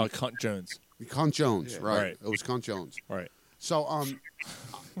 Cunt Jones. Cunt Jones, Yeah. right. It was Cunt Jones. Right. So,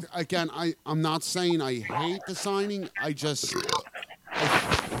 again, I'm not saying I hate the signing. I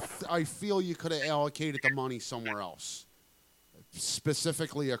feel you could have allocated the money somewhere else,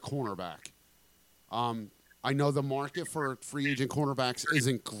 specifically a cornerback. I know the market for free agent cornerbacks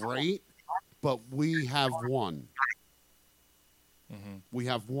isn't great, but we have one. Mm-hmm. We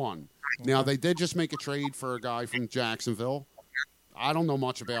have one. Now, they did just make a trade for a guy from Jacksonville. I don't know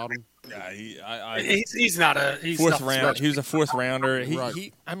much about him. Yeah, he's not a fourth round. He was a fourth rounder. Right.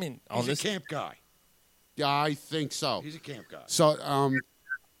 He's a camp guy. Yeah, I think so. He's a camp guy. So,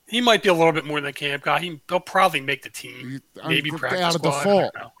 he might be a little bit more than a camp guy. They'll probably make the team. Maybe practice out of squad.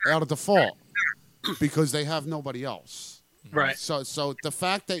 default. Out of default. Because they have nobody else. Right. So the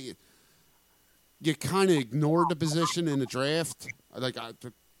fact that you kind of ignored the position in the draft, like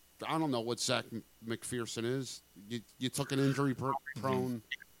I don't know what Zach McPherson is. You took an injury-prone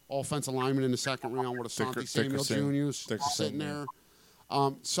offensive lineman in the second round with Asante Samuel Jr. sitting there.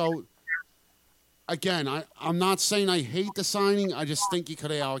 So, again, I'm not saying I hate the signing. I just think you could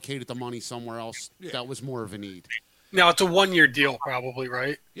have allocated the money somewhere else that was more of a need. Now, it's a one-year deal probably,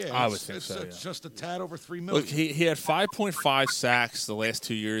 right? Yeah, I would think so. It's just a tad over $3 million. Look, he had 5.5 sacks the last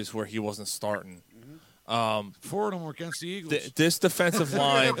 2 years where he wasn't starting. 4 of them were against the Eagles. This defensive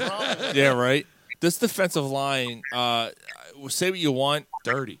line, yeah, right. This defensive line, say what you want,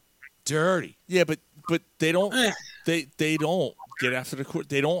 dirty. Yeah, but they don't. They don't. get after the court.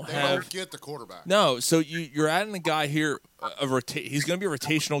 They don't get the quarterback. No, so you're adding a guy here. He's going to be a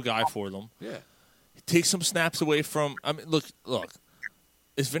rotational guy for them. Yeah. Take some snaps away from. I mean, look.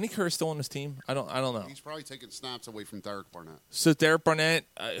 Is Vinny Curry still on this team? I don't know. He's probably taking snaps away from Derek Barnett. So Derek Barnett,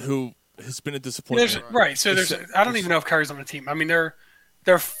 who has been a disappointment. Right. So I don't even know if Curry's on the team. I mean, they're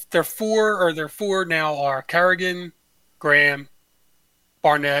four now are Kerrigan, Graham,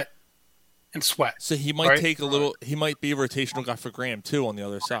 Barnett, and Sweat. So he might take a little. He might be a rotational guy for Graham too on the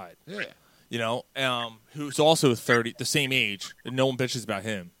other side. Yeah. You know, who's also 30, the same age, and no one bitches about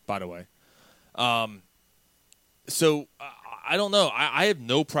him, by the way. So I don't know. I have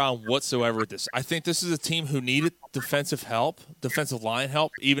no problem whatsoever with this. I think this is a team who needed defensive line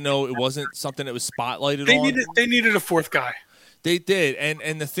help, even though it wasn't something that was spotlighted on. They needed a fourth guy. They did,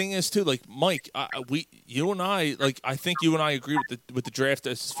 and the thing is too, like Mike, you and I, like I think you and I agree with the draft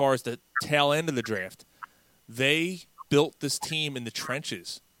as far as the tail end of the draft. They built this team in the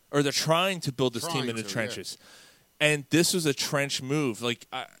trenches, or they're trying to build this team in the trenches, and this was a trench move, like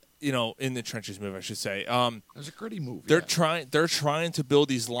in the trenches move, I should say. It was a gritty move. They're trying to build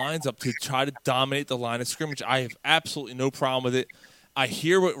these lines up to try to dominate the line of scrimmage. I have absolutely no problem with it. I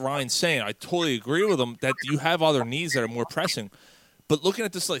hear what Ryan's saying. I totally agree with him that you have other needs that are more pressing. But looking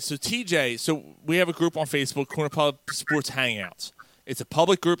at this list, so TJ, we have a group on Facebook, Corner Pub Sports Hangouts. It's a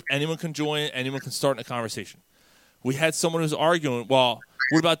public group. Anyone can join. Anyone can start in a conversation. We had someone who's arguing, well,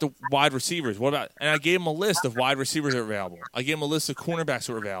 what about the wide receivers? And I gave him a list of wide receivers that are available. I gave him a list of cornerbacks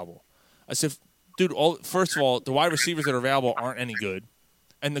that are available. I said, dude, first of all, the wide receivers that are available aren't any good.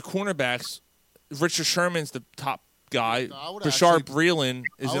 And the cornerbacks, Richard Sherman's the top guy. Rashard Breeland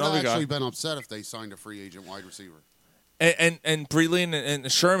is another guy. I would have actually been upset if they signed a free agent wide receiver. And Breeland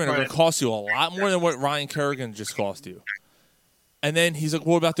and Sherman are going to cost you a lot more than what Ryan Kerrigan just cost you. And then he's like,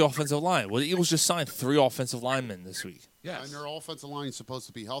 what about the offensive line? Well, the Eagles just signed 3 offensive linemen this week. Yeah, and their offensive line is supposed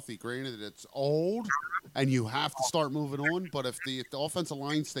to be healthy. Granted, it's old, and you have to start moving on. But if the offensive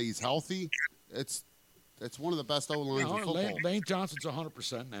line stays healthy, it's one of the best O-lines in football. Lane Johnson's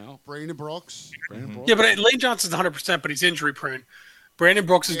 100% now. Brandon Brooks. Yeah, but Lane Johnson's 100%, but he's injury prone. Brandon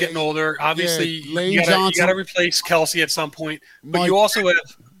Brooks is getting older. Obviously, you got to replace Kelsey at some point. But you also have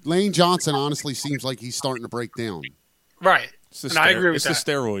Lane Johnson. Honestly, seems like he's starting to break down. Right, and I agree with that. It's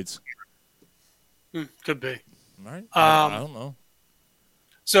the steroids. Could be. All right. I don't know.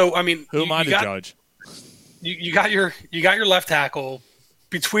 So I mean, who am I to judge? You got your left tackle.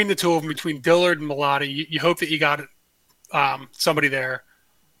 Between the two of them, between Dillard and Malati, you hope that you got somebody there.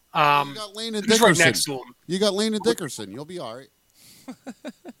 You got Landon Dickerson. Right next to him. You got Landon Dickerson. You'll be all right.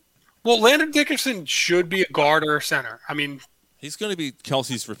 Well, Landon Dickerson should be a guard or a center. I mean, he's going to be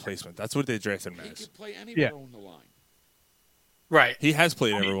Kelsey's replacement. That's what they drafted him as. He could play anywhere on the line. Right. He has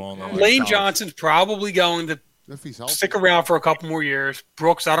played everywhere on the line. Lane Johnson's probably going to stick around for a couple more years.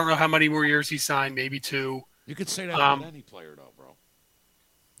 Brooks, I don't know how many more years he signed, maybe 2. You could say that about any player, though, bro.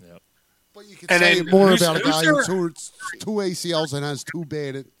 Yep. But you can say more about a guy who two ACLs and has 2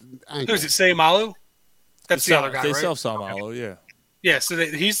 bad ankles. Who's it, Sayamalu? That's the other guy, they right? They sell Sayamalu, yeah. Yeah, so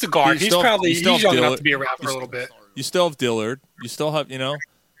he's the guard. He's young enough to be around for a little bit. You still have Dillard. You still have, You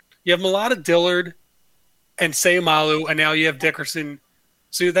have a lot of Dillard and Sayamalu, and now you have Dickerson.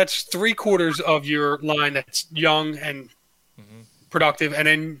 So that's 3/4 of your line that's young and productive, and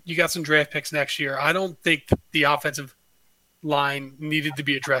then you got some draft picks next year. I don't think the offensive line needed to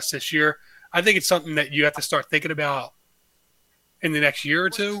be addressed this year. I think it's something that you have to start thinking about in the next year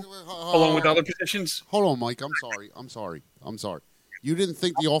or two, along with other positions. Hold on, Mike. I'm sorry. You didn't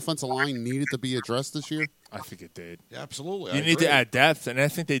think the offensive line needed to be addressed this year? I think it did. Yeah, absolutely. You need to add depth, and I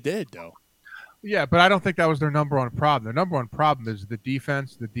think they did, though. Yeah, but I don't think that was their number one problem. Their number one problem is the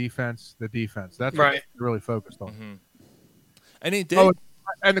defense. That's what they're really focused on. Mm-hmm. And they did. Oh,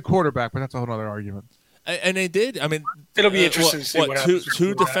 and the quarterback, but that's a whole other argument. And they did. I mean, it'll be interesting to see what happens.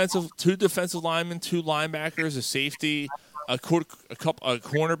 Two defensive linemen, 2 linebackers, a safety, a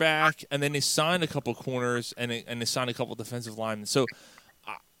cornerback, and then they signed a couple corners and they signed a couple defensive linemen. So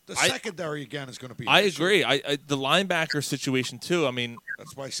the secondary again is going to be. I agree. The linebacker situation too. I mean,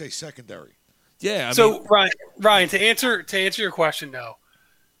 that's why I say secondary. Yeah. Ryan, to answer your question though,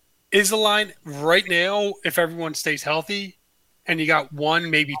 is the line right now, if everyone stays healthy, and you got 1,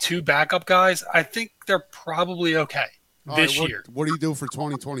 maybe 2 backup guys, I think they're probably okay this year. What do you do for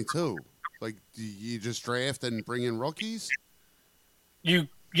 2022? Like, do you just draft and bring in rookies? You've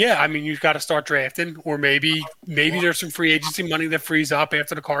got to start drafting, or maybe there's some free agency money that frees up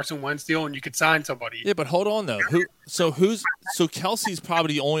after the Carson Wentz deal, and you could sign somebody. Yeah, but hold on though. So Kelsey's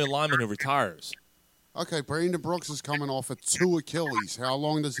probably the only lineman who retires. Okay, Brandon Brooks is coming off of 2 Achilles. How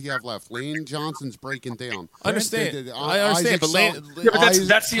long does he have left? Lane Johnson's breaking down. I understand. I Isaac understand, but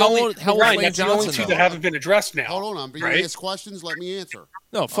that's the only how old Ryan, Lane that's the only Johnson, two that haven't been addressed now. Hold on, I'm being right? asked questions. Let me answer.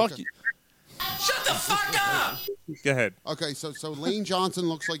 No, fuck you. Shut the fuck up! Go ahead. Okay, so Lane Johnson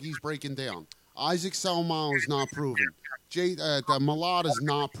looks like he's breaking down. Isaac Salmao is not proven. Malata's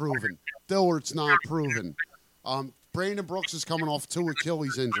not proven. Dillard's not proven. Brandon Brooks is coming off 2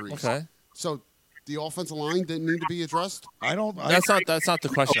 Achilles injuries. Okay. So the offensive line didn't need to be addressed? That's not the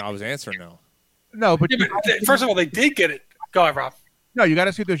question I was answering, though. No, but, first of all, they did get it. Go ahead, Rob. No, you got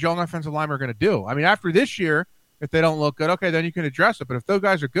to see what those young offensive linemen are going to do. I mean, after this year, if they don't look good, okay, then you can address it. But if those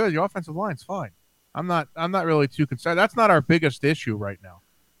guys are good, your offensive line's fine. I'm not really too concerned. That's not our biggest issue right now.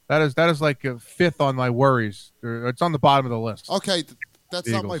 That is like a 5th on my worries. It's on the bottom of the list. Okay, that's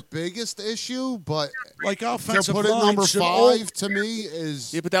The not Eagles. my biggest issue, but like to offensive put it line number should 5 to me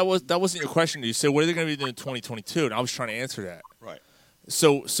is Yeah, but that wasn't your question. You said, what are they going to be doing in 2022? And I was trying to answer that. Right.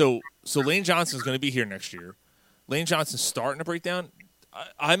 So Lane Johnson's going to be here next year. Lane Johnson's starting to break down.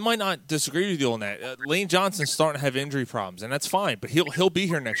 I might not disagree with you on that. Lane Johnson's starting to have injury problems, and that's fine. But he'll be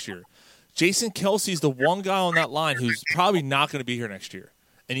here next year. Jason Kelsey's the one guy on that line who's probably not going to be here next year.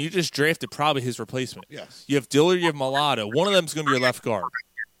 And you just drafted probably his replacement. Yes. You have Dillard, you have Malata. One of them is going to be your left guard.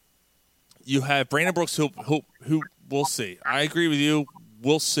 You have Brandon Brooks, who we'll see. I agree with you.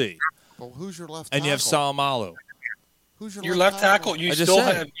 We'll see. Well, who's your left And you have tackle? Salomalo. Who's Your left tackle, you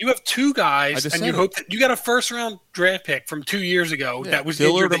have 2 guys, and you hope that you got a first-round draft pick from 2 years ago that was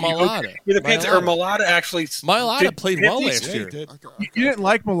Dillard injured. or Malata. Malata actually. Malata played well last year. You didn't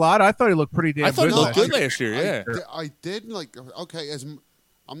like Malata? I thought he looked pretty damn I thought good. he looked good last year. Yeah. I did like. Okay,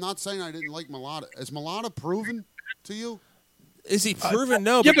 I'm not saying I didn't like Malata. Is Malata proven to you? Is he proven?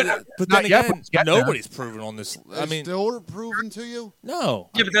 No, yeah, but not then yet, again, but he's getting there. nobody's proven on this. I mean, Is Dillard proven to you? no.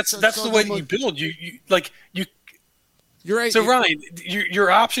 Yeah, but that's So the way that you build. You. You're right. So Ryan,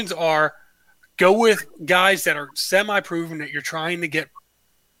 your options are go with guys that are semi-proven that you're trying to get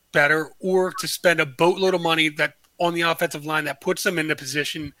better, or to spend a boatload of money that on the offensive line that puts them in the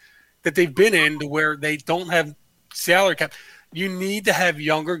position that they've been in to where they don't have salary cap. You need to have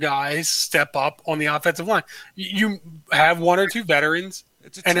younger guys step up on the offensive line. You have 1 or 2 veterans,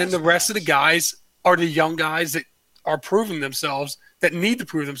 and then the rest of the guys are the young guys that are proving themselves, that need to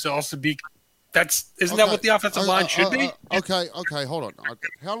prove themselves to be. Isn't that what the offensive line should be? Okay, hold on.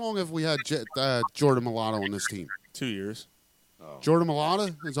 How long have we had Jordan Malata on this team? 2 years. Jordan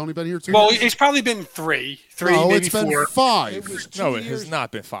Malata has only been here 2 Well, years? he's probably been three, no, maybe it's been 4. 5. It was 2 No, years. it has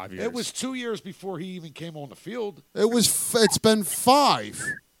not been 5 years. It was 2 years before he even came on the field. It's been 5.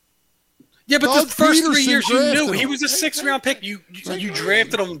 Yeah, but Doug the first 3 Peterson years you knew drafted he him. was a 6th-round pick. You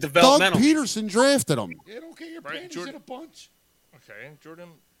drafted him Doug developmental. Peterson drafted him. Yeah, don't get your Right, panties in a bunch. Okay, and Jordan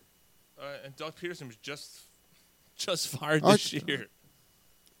and Doug Peterson was just fired this year.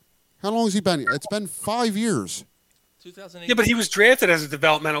 How long has he been here? It's been 5 years. 2018. Yeah, but he was drafted as a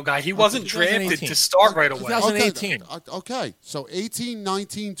developmental guy. He wasn't drafted 2018. to start right away. 2018. Okay, so 18,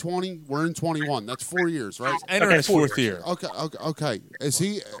 19, 20, we're in 21. That's 4 years, right? Entering his 4th year. Okay. Is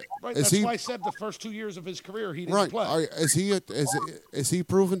he? Right, is that's he? why I said the first 2 years of his career he didn't Right. play. Is he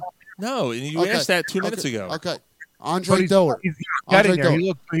proven? No, and you asked that 2 minutes ago. Okay. But Andre Dillard. he's getting Andre there.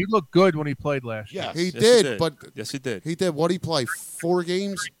 Dillard. He looked good when he played last year. Yes. He Yes, did, but yes, he did. he did. What did he play? 4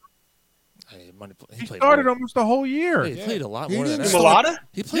 games. He played started more. almost the whole year. He played a lot He more than didn't that. start- Malata?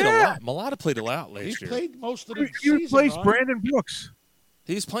 He played a lot. Malata played a lot last He year. played most of the He season. replaced Ryan. Brandon Brooks.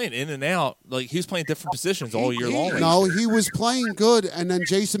 He was playing in and out. Like he was playing different positions all year long. No, he was playing good, and then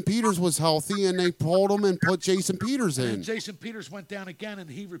Jason Peters was healthy, and they pulled him and put Jason Peters And in, Jason Peters went down again, and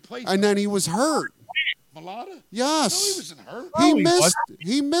he replaced and him. then he was hurt. Malata? Yes, No, he wasn't hurt. No,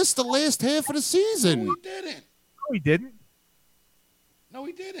 he He missed the last half of the season. No, he didn't. No, he didn't. No,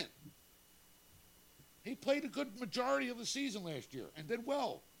 he didn't. He played a good majority of the season last year and did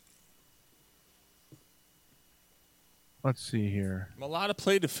well. Let's see here. Malata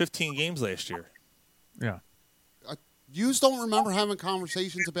played in 15 games last year. Yeah. You don't remember having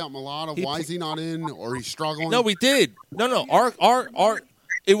conversations about Malata? Why is he not in, or he's struggling? No, we did. No. Our.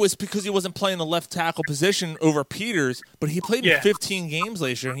 It was because he wasn't playing the left tackle position over Peters, but he played in 15 games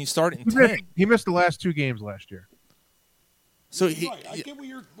last year, and he started in 10. He missed the last 2 games last year. So he. Right. I get what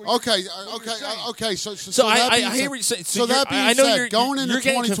you're Okay. So I that being hear said- what you're saying. So that being I know said, you're going into you're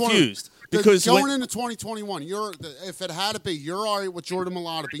getting 2020, confused because going when- into 2021, if it had to be, you're all right with Jordan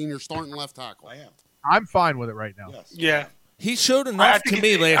Malata being your starting left tackle. I am. I'm fine with it right now. Yes. Yeah. he showed I enough think to me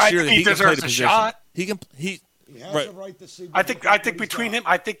he- last I year think that he he can play deserves the a position. shot. He can. He has Right. the right to see. I think between him,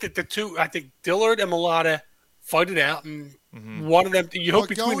 I think that the two, I think Dillard and Malata fight it out, and one of them. You hope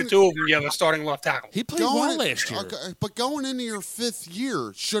between the two of them, you have a starting left tackle. He played well last year. Okay, but going into your 5th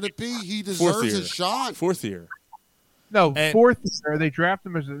year, should it be he deserves his shot? 4th year. No, 4th year. They draft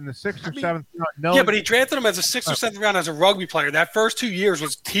him as in the 6th or 7th round. No, yeah, but he drafted him as a 6th or 7th round as a rugby player. That first 2 years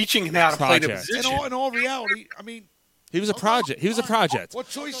was teaching him how to play the position. In all reality, I mean, he was a project. He was a project. What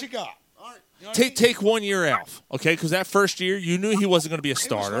choice you got? Take 1 year off, okay? Because that first year, you knew he wasn't going to be a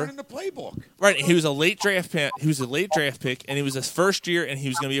starter. He was learning the playbook. Right, and he was a late draft pick. He was a late draft pick, and he was his first year, and he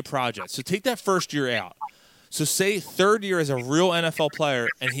was going to be a project. So take that first year out. So say 3rd year as a real NFL player,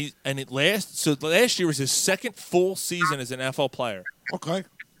 last year was his 2nd full season as an NFL player. Okay,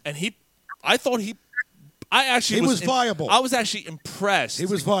 and I actually was viable. I was actually impressed. He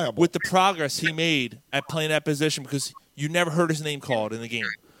was viable with the progress he made at playing that position because you never heard his name called in the game.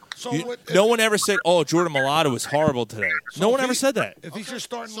 So no one ever said, "Oh, Jordan Mailata was horrible today." No one ever said that. If he's just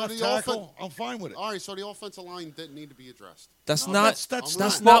starting left tackle, I'm fine with it. All right, so the offensive line didn't need to be addressed. That's not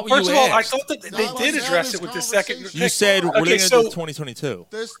what first you of all, I asked. thought that they did address it with the second pick. You said we're going to do 2022.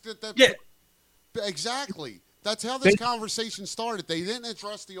 Yeah, exactly. That's how this conversation started. They didn't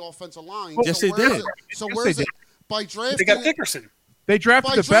address the offensive line. Yes, they did. Where's it? By drafting, they got Dickerson. They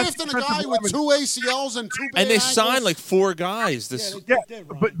drafted the best a guy with 2 ACLs and 2 bad and they ankles. signed like 4 guys. But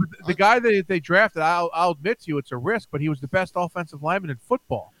the guy they drafted, I'll admit to you, it's a risk, but he was the best offensive lineman in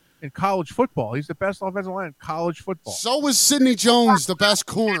football, in college football. He's the best offensive lineman in college football. So was Sidney Jones the best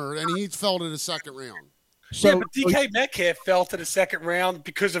corner, and he fell to the 2nd round. Yeah, but DK Metcalf fell to the 2nd round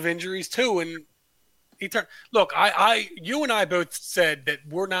because of injuries too, and he turned. Look, you and I both said that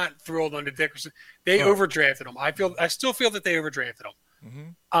we're not thrilled under Dickerson. They overdrafted him. I still feel that they overdrafted him.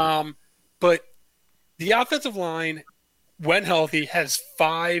 But the offensive line, when healthy, has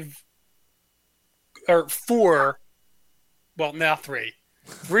 5 or 4. Well, now 3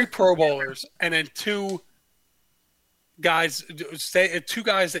 Pro Bowlers, and then 2 guys. 2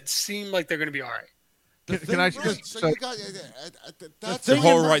 guys that seem like they're going to be all right. Can I? So you got that's the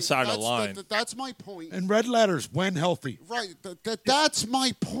whole right side of the line. That's my point. And red letters, when healthy. Right. That's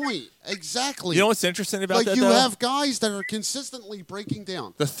my point. Exactly. You know what's interesting about that? You have guys that are consistently breaking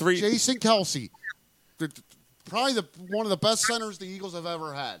down. The 3. Jason Kelsey, probably one of the best centers the Eagles have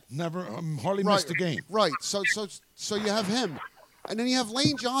ever had. Never, hardly missed a game. Right. So you have him, and then you have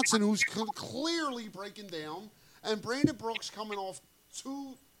Lane Johnson, who's clearly breaking down, and Brandon Brooks coming off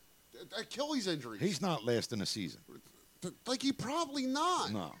 2 Achilles injuries. He's not lasting a season. Like he probably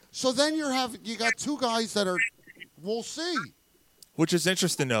not. No. So then you got 2 guys that are. We'll see. Which is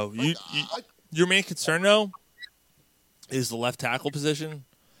interesting though. Your main concern though is the left tackle position,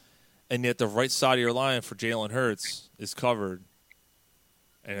 and yet the right side of your line for Jalen Hurts is covered,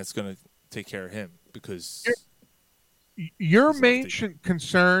 and it's going to take care of him because. Your main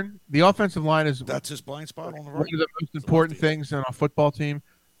concern, the offensive line is that's his blind spot on the right. One of the most important things on a football team.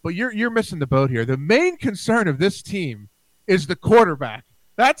 But you're missing the boat here. The main concern of this team is the quarterback.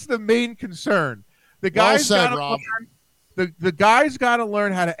 That's the main concern. The guy's the guy's got to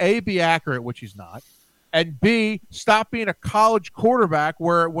learn how to A, be accurate, which he's not, and B, stop being a college quarterback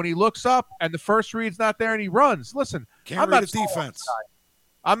where when he looks up and the first read's not there and he runs. Listen, I'm not read a defense.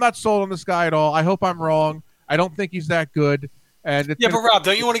 I'm not sold on this guy at all. I hope I'm wrong. I don't think he's that good. And but Rob,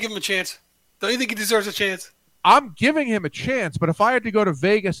 don't you want to give him a chance? Don't you think he deserves a chance? I'm giving him a chance, but if I had to go to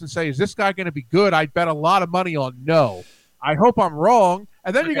Vegas and say, is this guy going to be good? I'd bet a lot of money on no. I hope I'm wrong.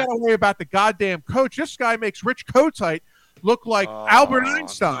 And then you got to worry about the goddamn coach. This guy makes Rich Kotite look like Albert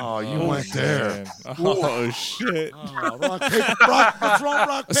Einstein. Oh, you went there. Oh, shit. Rock,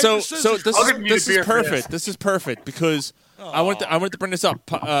 so this is perfect. This is perfect because I want to bring this up.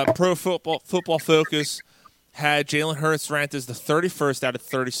 Pro Football Focus had Jalen Hurts ranked as the 31st out of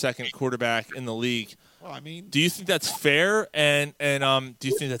 32nd quarterback in the league. Well, I mean, do you think that's fair? And do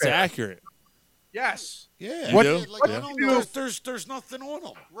you think that's accurate? Yes. Yeah. You do? Like, I don't know if there's nothing on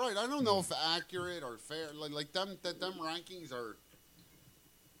them. Right. I don't know if accurate or fair. Like them rankings are.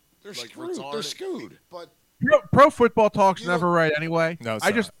 They're screwed. They're skewed. But Pro Football Talk's never right anyway. No,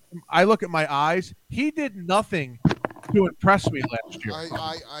 I look at my eyes. He did nothing to impress me last year.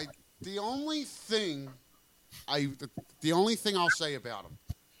 The only thing I'll say about him.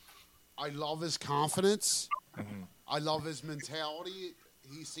 I love his confidence. Mm-hmm. I love his mentality.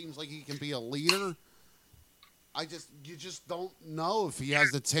 He seems like he can be a leader. You just don't know if he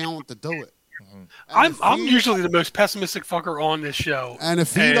has the talent to do it. Mm-hmm. I'm usually the most pessimistic fucker on this show. And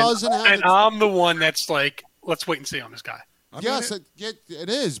if he doesn't have and I'm the one that's like, let's wait and see on this guy. Yes, it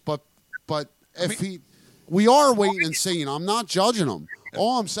is. But we are waiting and seeing. I'm not judging him.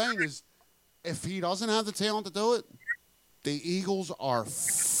 All I'm saying is, if he doesn't have the talent to do it, the Eagles are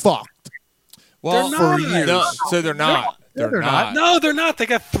fucked. Well, They're for not. years. No, so they're not. They're not. No, they're not. They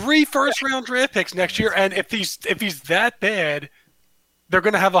got 3 first-round draft picks next year, and if he's that bad, they're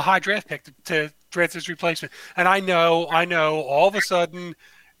going to have a high draft pick to draft his replacement. And I know. All of a sudden,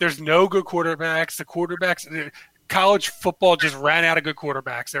 there's no good quarterbacks. College football just ran out of good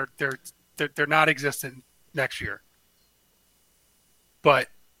quarterbacks. They're not existent next year. But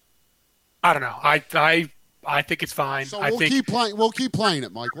I don't know. I think it's fine. So we'll keep playing. We'll keep playing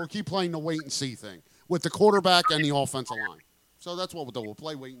it, Mike. We'll keep playing the wait and see thing with the quarterback and the offensive line. So that's what we'll do. We'll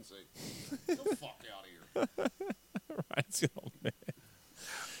play wait and see. Get the fuck out of here. Right, man.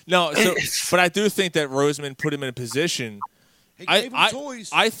 No, but I do think that Roseman put him in a position. He gave him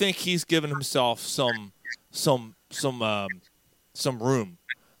toys. I think he's given himself some room.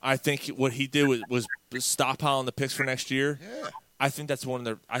 I think what he did was stockpiling the picks for next year. Yeah. I think that's part of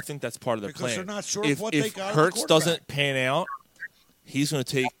their plan. Because they're not sure if, of what if they got. Hurts doesn't pan out, he's going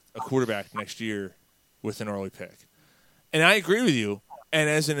to take a quarterback next year with an early pick. And I agree with you. And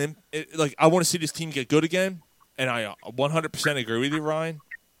as I want to see this team get good again. And I 100% agree with you, Ryan.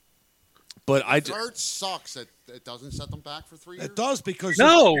 But Hurts sucks. It doesn't set them back for 3 years. It does because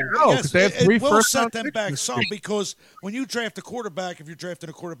because they have 3 it will first set round them picks back this some year. because when you draft a quarterback, if you're drafting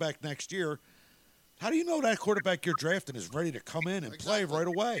a quarterback next year, how do you know that quarterback you're drafting is ready to come in and play right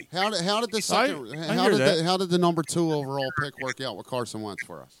away? How did the second? How did the number 2 overall pick work out with Carson Wentz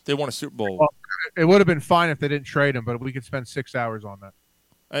for us? They won a Super Bowl. Well, it would have been fine if they didn't trade him, but we could spend 6 hours on that.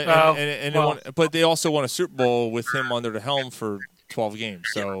 But they also won a Super Bowl with him under the helm for 12 games.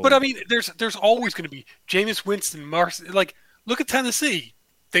 So, but I mean, there's always going to be Jameis Winston, Like, look at Tennessee.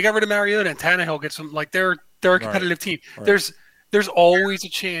 They got rid of Mariota, and Tannehill gets them. Like, they're a competitive team. Right. There's always a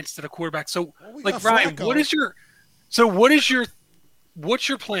chance that a quarterback. So, like, Ryan, what's your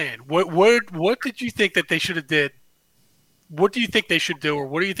plan? What did you think that they should have did? What do you think they should do, or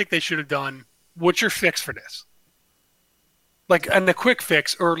what do you think they should have done? What's your fix for this? Like, and the quick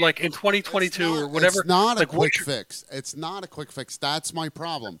fix, or like in 2022 or whatever. It's not a quick fix. It's not a quick fix. That's my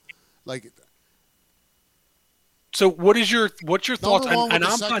problem. Like, so what's your thoughts? And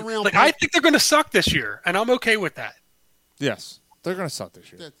I'm fine. Like, I think they're going to suck this year, and I'm okay with that. Yes, they're going to suck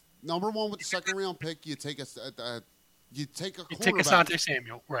this year. Number 1 with the second round pick, you take a quarterback. You take Asante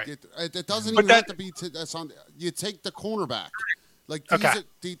Samuel, right? It doesn't even have to be. You take the cornerback. Like,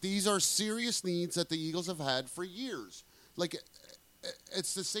 these are serious needs that the Eagles have had for years. Like,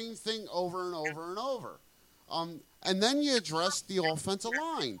 it's the same thing over and over and over. And then you address the offensive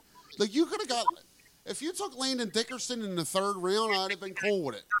line. Like, you could have got, if you took Landon Dickerson in the 3rd round, I'd have been cool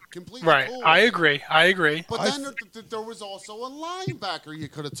with it. Completely cool with I agree. But then there was also a linebacker you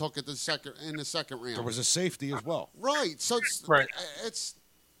could have took in the second round. There was a safety as well. Right. So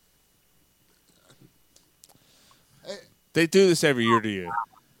they do this every year to you.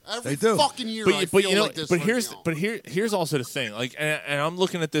 Every fucking year, here's also the thing. Like, and I'm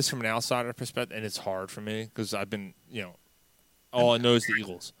looking at this from an outsider perspective, and it's hard for me because I've been, all I know is the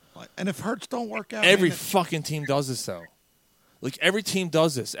Eagles. And if Hurts don't work out, every fucking team does this though. Like, every team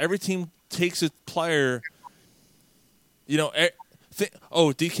does this. Every team takes a player.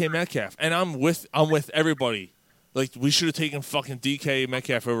 DK Metcalf, and I'm with everybody. Like, we should have taken fucking DK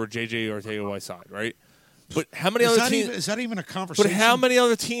Metcalf over JJ Ortega-Whiteside, right? But how many other teams? Is that even a conversation? But how many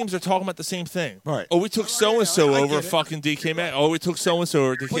other teams are talking about the same thing? Right. Oh, we took so-and-so over fucking DK Metcalf. Oh, we took so-and-so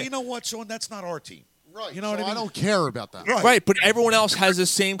over DK. Well, you know what, Sean? That's not our team. Right. You know what I mean? I don't care about that. Right, but everyone else has the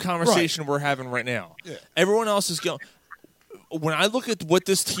same conversation we're having right now. Yeah. Everyone else is going. When I look at what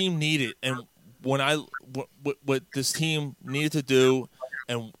this team needed and what this team needed to do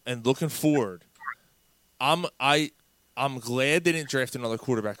and looking forward, I'm glad they didn't draft another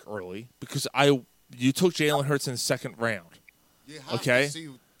quarterback early because you took Jalen Hurts in the 2nd round. You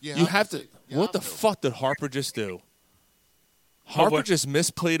have to. What the fuck did Harper just do? Harper just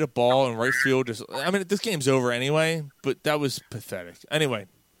misplayed a ball in right field. This game's over anyway, but that was pathetic. Anyway,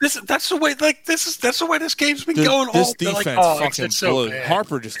 that's the way. Like, that's the way this game's been going. This defense fucking so blew.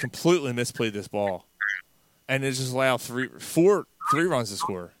 Harper just completely misplayed this ball, and it just allowed three runs to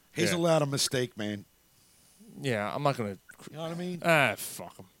score. He's allowed a mistake, man. Yeah, I'm not gonna. You know what I mean?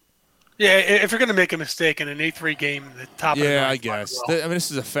 Fuck him. Yeah, if you're going to make a mistake in an 8-3 game, the top. of the I guess. This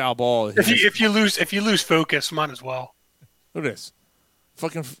is a foul ball. If you lose focus, might as well. Look at this,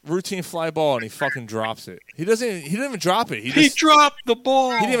 fucking routine fly ball, and he fucking drops it. He didn't even drop it. He dropped the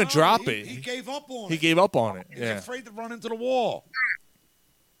ball. He didn't even drop it. He gave up on it. He gave up on it. He was afraid to run into the wall.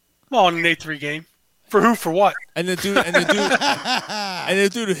 Well, in an 8-3 game, for who? For what? And the dude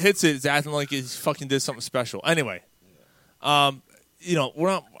who hits it is acting like he fucking did something special. Anyway, we're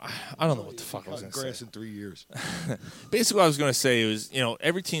not. I don't know what the fuck I was going to say. Grass in 3 years. Basically, what I was going to say was,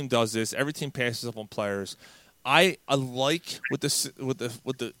 every team does this. Every team passes up on players. I like what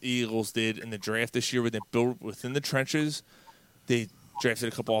the Eagles did in the draft this year, where they built within the trenches. They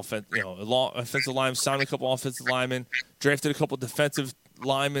drafted a couple offensive linemen, signed a couple offensive linemen, drafted a couple defensive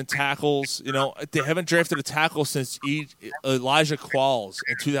linemen, tackles. They haven't drafted a tackle since Elijah Qualls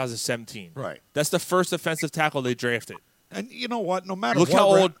in 2017. Right. That's the first offensive tackle they drafted. And you know what? No matter Look what, how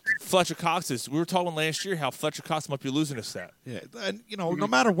old Fletcher Cox is. We were talking last year how Fletcher Cox might be losing a step. Yeah, and no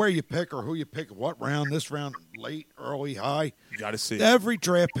matter where you pick or who you pick, what round, this round, late, early, high, you got to see it. Every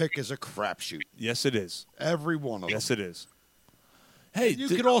draft pick is a crapshoot. Yes, it is. Every one of them. Yes, it is. Hey, you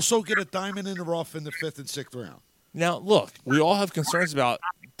could also get a diamond in the rough in the 5th and 6th round. Now, look, we all have concerns about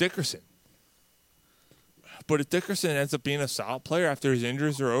Dickerson. But if Dickerson ends up being a solid player after his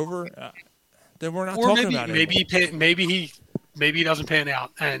injuries are over, then we're not talking about it. Maybe he doesn't pan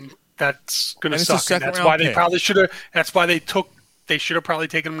out, and that's going to And it's a suck. And that's second-round why they pick. probably should have. That's why they should have probably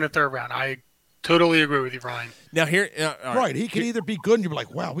taken him in the 3rd round. I totally agree with you, Ryan. Now here, right? He can either be good, and you're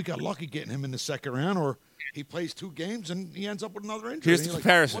like, "Wow, we got lucky getting him in the 2nd round," or he plays 2 games and he ends up with another injury. Here's the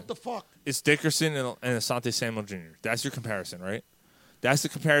comparison. What the fuck? It's Dickerson and Asante Samuel Jr. That's your comparison, right? That's the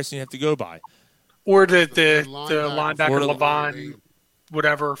comparison you have to go by. Or the linebacker Levon,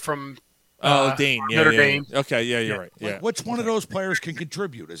 whatever from Dane, Notre Dame. Okay, yeah, you're right. Yeah. Which one of those players can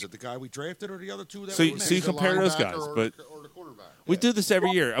contribute? Is it the guy we drafted or the other two? So you compare those guys, but we do this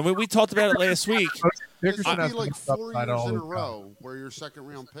every year. I mean, we talked about it last week. It'd be like 4 years in a row where your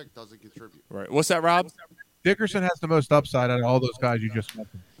 2nd-round pick doesn't contribute. Right. What's that, Rob? Dickerson has the most upside out of all those guys you just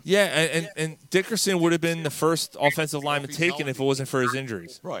mentioned. Yeah, and Dickerson would have been the first offensive lineman taken if it wasn't for his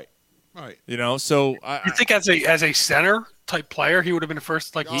injuries. Right. So you think as a center type player, he would have been the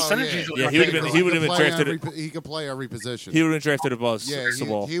first centers. Yeah, he would have been drafted. He could play every position. He would have been drafted above. Yeah,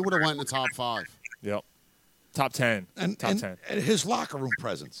 he would have went in the top 5. Yep, top 10. Top 10. And his locker room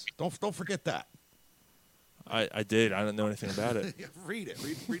presence. Don't forget that. I did. I don't know anything about it. Read it.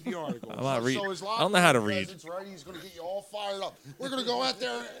 Read the article. I'm not read. So I don't know how to read. Right? He's going to get you all fired up. We're going to go out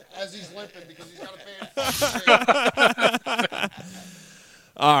there as he's limping because he's got a bad.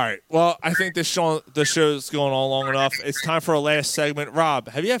 All right. Well, I think the show's going on long enough. It's time for our last segment. Rob,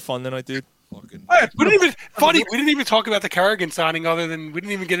 have you had fun tonight, dude? We didn't even talk about the Kerrigan signing, other than we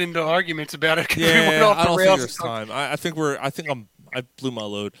didn't even get into arguments about it. Yeah, I don't think there's time. I think I blew my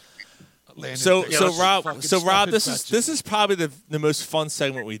load. So Rob, this is probably the most fun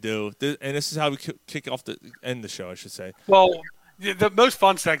segment we do, and this is how we kick off end the show, I should say. Well, the most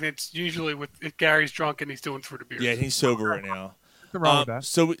fun segment's usually if Gary's drunk and he's doing through the beers. Yeah, he's sober right now. Nothing wrong with that.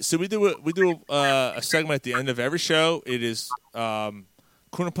 So we do a segment at the end of every show. It is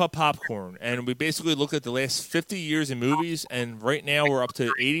Corner Pub Popcorn, and we basically look at the last 50 years in movies, and right now we're up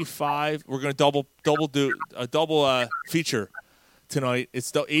to 85. We're going to do a double feature tonight.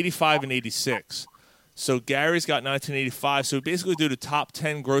 It's 85 and 86. So Gary's got 1985. So we basically do the top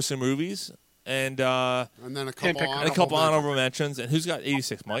 10 grossing movies, and then a couple honorable mentions. And who's got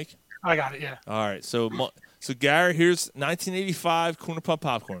 86? Mike? I got it. Yeah. All right. So Gary, here's 1985 Corner Pub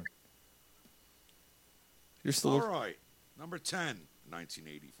Popcorn. You're still all right. Number 10,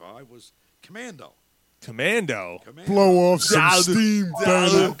 1985 was Commando. Blow off some steam,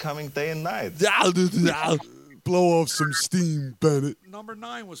 Bennett. Coming day and night. Blow off some steam, Bennett. Number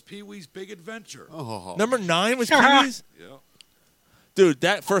 9 was Pee-wee's Big Adventure. Oh. Number 9 was Pee-wee's? Yeah. Dude,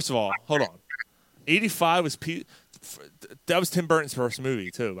 first of all, hold on. 85 was that was Tim Burton's first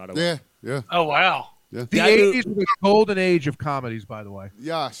movie, too, by the way. Yeah. Oh, wow. Yeah. The 80s was the golden age of comedies, by the way.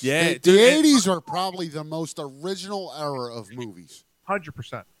 Yes. Yeah. The 80s are probably the most original era of movies.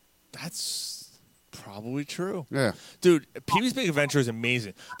 100%. That's probably true. Yeah. Dude, Pee-wee's Big Adventure is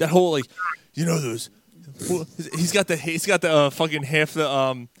amazing. That whole, those... He's got the fucking half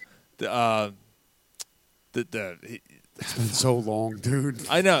It's been so long, dude.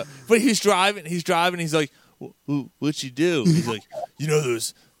 I know, but he's driving. He's like, "What you do?" He's like,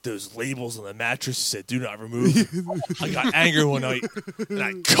 those labels on the mattress said "Do not remove." I got angry one night and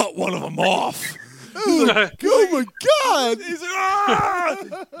I cut one of them off. He's like, oh my god! He's like,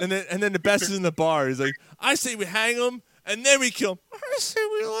 ah! And then the best is in the bar. He's like, "I say we hang him and then we kill him. I say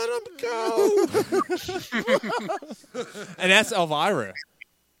we let him go." And that's Elvira.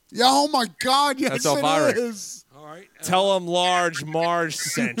 Yeah, oh my God, yes, that's Elvira. It is. All right. Tell him Large Marge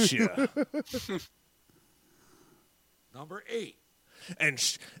sent you. Number 8.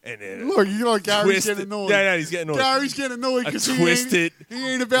 And look, Gary's getting annoyed. Yeah, he's getting annoyed. Gary's getting annoyed because he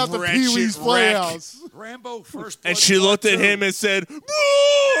ain't about the Pee-wee's Playhouse. Rambo First Blood. And she looked at him and said, "More!"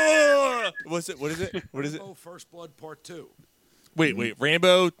 What is it? Rambo First Blood Part 2. Wait.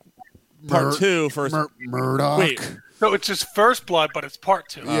 Rambo Part 2 first. Murdoch. Wait. No, it's just First Blood, but it's Part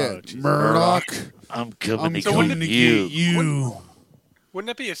 2. Yeah, Murdoch. I'm coming So to wouldn't get it- you. Wouldn't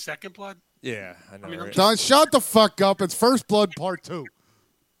it be a Second Blood? Yeah, I know. I mean, I'm right? Don, shut the fuck up. It's First Blood Part 2.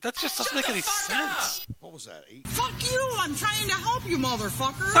 That just doesn't make any sense. What was that? 8? Fuck you! I'm trying to help you,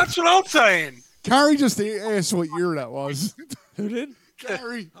 motherfucker. That's what I'm saying. Carrie just asked what year that was. Who did?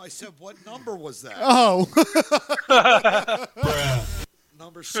 Carrie. I said, what number was that? Oh.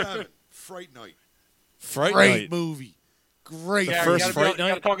 Number 7, Fright Night. Fright Great Night. movie. Great. Yeah, first you Fright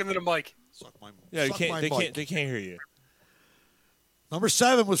gotta Night? talk into the mic. Suck my, Yeah, suck my mic. they can't hear you. Number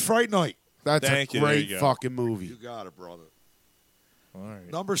 7 was Fright Night. That's Thank a you, there great you go. fucking movie. You got it, brother. All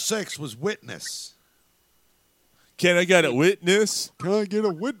right. Number 6 was Witness. Can I get a witness? Can I get a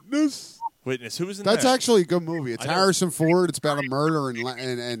witness? Witness. Who was in That's that? actually a good movie. It's I know. Harrison Ford. It's about a murder in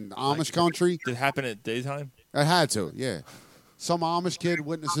Amish country. Did it happen at daytime? It had to, yeah. Some Amish kid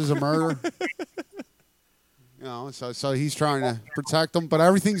witnesses a murder. So he's trying to protect them, but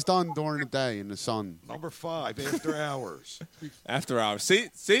everything's done during the day in the sun. Number 5, After Hours. After Hours.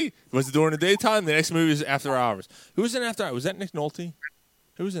 See? Was it during the daytime? The next movie is After Hours. Who was in After Hours? Was that Nick Nolte?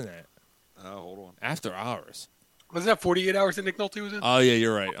 Who was in that? Hold on. After Hours. Wasn't that 48 Hours that Nick Nolte was in? Oh, yeah,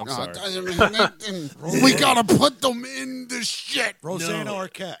 you're right. I'm sorry. We gotta put them in the shit. Rosanna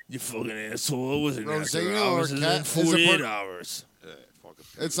Arquette. You fucking asshole. It wasn't Rosanna After Hours. It was in Arquette is a 48 per- hours.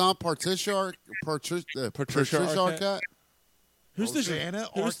 It's not Patricia Arquette. Who's Rosanna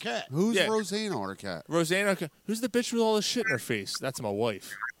Arquette. Who's Yeah. Rosanna Arquette? Rosanna Arquette. Who's the bitch with all the shit in her face? That's my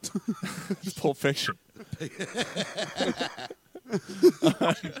wife. Pulp Fiction.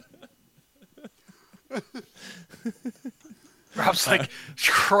 Rob's like,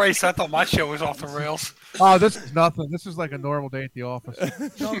 Christ, I thought my show was off the rails. Oh, this is nothing. This is like a normal day at the office.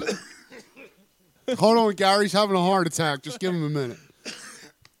 Hold on, Gary's having a heart attack. Just give him a minute.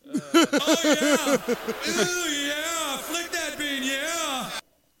 Flick that bean, yeah.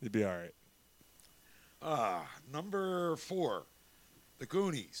 You'd be all right. Number 4, The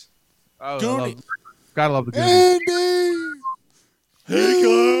Goonies. Oh, Goonies. Gotta love the Goonies. Andy! Hey,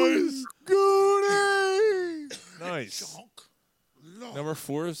 guys. Goonies! Nice. Number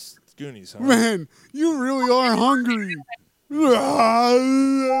 4 is Goonies, huh? Man, you really are hungry. Number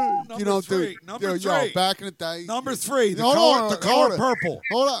 3. Number 3. Back in the day. Number 3, The Hold Color, on, the color hold on. Purple.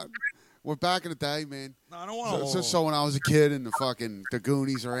 Hold on. Well, back in the day, man. No, I don't want to. So when I was a kid and the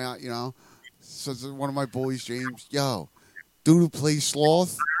Goonies are out, So one of my boys, James, dude who plays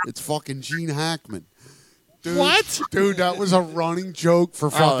Sloth, it's fucking Gene Hackman. Dude, What? Dude, that was a running joke for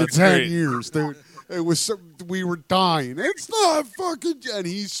fucking that's 10 great. years, dude. It was we were dying. It's not fucking, and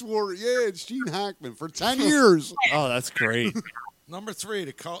he swore, it's Gene Hackman for 10 years. Oh, that's great. Number 3,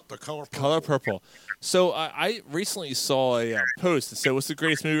 The Color Purple. Color Purple. So I recently saw a post that said, "What's the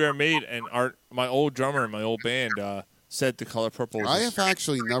greatest movie ever made?" And my old drummer in my old band said The Color Purple. I have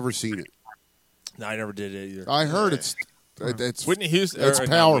actually never seen it. No, I never did it either. I heard it's Whitney Houston. It's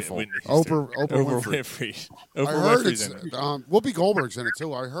powerful. Whitney Houston. Oprah Winfrey. Oprah I heard Winfrey's it's in it. Whoopi Goldberg's in it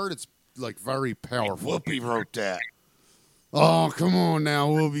too. I heard it's like very powerful. Whoopi wrote that. Oh, come on now,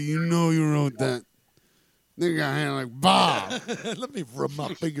 Whoopi. You know you wrote that. Nigga got a hand like Bob. Let me rub my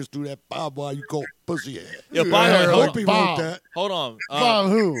fingers through that Bob while you go pussy ass. Yo, by the way, hold Whoopi on. wrote that. Hold on. Bob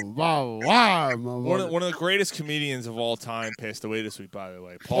who? Bob why? One of the greatest comedians of all time passed away this week, by the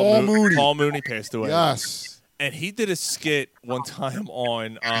way. Paul Mooney. Paul Mooney passed away. Yes. And he did a skit one time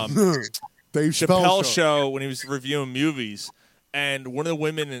on Dave Chappelle show when he was reviewing movies. And one of the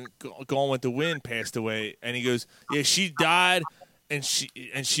women in Gone with the Wind passed away. And he goes, yeah, she died. And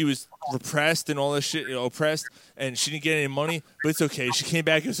she was repressed and all this shit, oppressed, and she didn't get any money, but it's okay. She came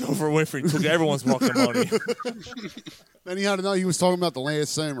back as Oprah Winfrey, took everyone's fucking money. Then he had to know he was talking about The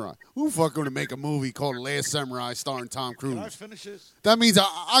Last Samurai. Who the fuck going to make a movie called The Last Samurai starring Tom Cruise? Can I finish this? That means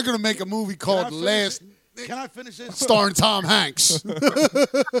I'm going to make a movie called The Last Can I finish this? starring Tom Hanks.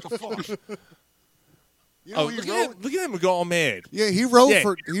 You know, Look at him go all mad. Yeah, he wrote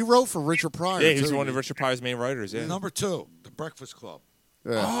for Richard Pryor. Yeah, he was too. one of Richard Pryor's main writers. Yeah. Number 2, The Breakfast Club.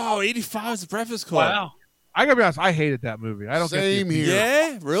 Yeah. Oh, 85 is the Breakfast Club. Wow. I gotta be honest. I hated that movie. I don't Same get here.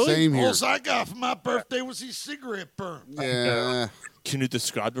 Yeah, really? Same here. All I got for my birthday was these cigarette burn. Yeah. Can you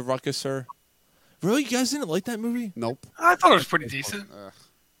describe the ruckus, sir? Really, you guys didn't like that movie? Nope. I thought it was pretty decent.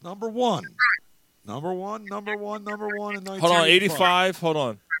 Number 1. Number one in 1985. Hold on, 85. Hold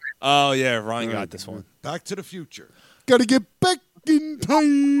on. Oh yeah, Ryan got this one. Back to the Future. Gotta get back in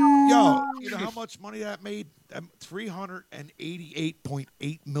time. Yo, you know how much money that made?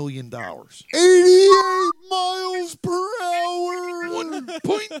 $388.8 million. 88 miles per hour.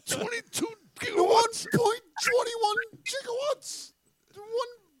 1.22 gigawatts. 1.21 gigawatts.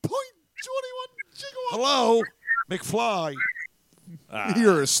 Hello, McFly.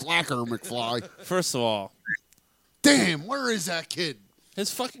 You're a slacker, McFly. First of all, damn, where is that kid? His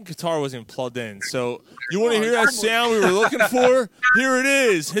fucking guitar wasn't plugged in. So you want to hear that sound we were looking for? Here it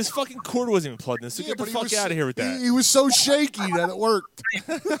is. His fucking cord wasn't even plugged in. So get the fuck out of here with that. He was so shaky that it worked.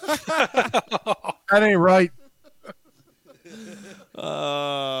 That ain't right.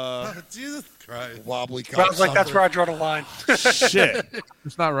 Jesus Christ. Wobbly I was like, that's where I draw the line. Shit.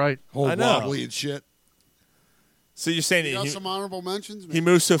 It's not right. Whole I know. wobbly and shit. So you're saying You that got some honorable mentions? he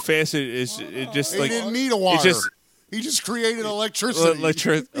moves so fast it just He like didn't need a wire. He just created electricity.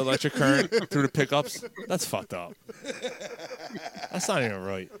 Electric current through the pickups. That's fucked up. That's not even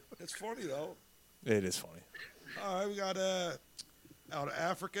right. It's funny though. It is funny. All right, we got Out of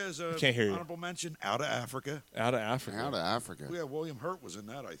Africa is a Can't hear you. honorable mention. Out of Africa. Out of Africa. Out of Africa. Yeah, William Hurt was in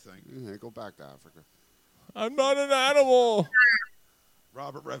that, I think. Yeah, go back to Africa. I'm not an animal.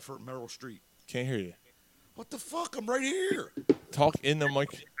 Robert Redford, Meryl Streep. Can't hear you. What the fuck? I'm right here. Talk in the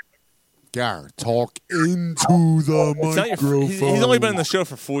mic. Garrett, talk into the It's not your- microphone. he's only been in the show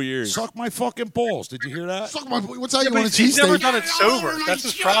for 4 years. Suck my fucking balls. Did you hear that? Suck my. What's that? Yeah, You want a but he's never cheesesteak? done it sober. That's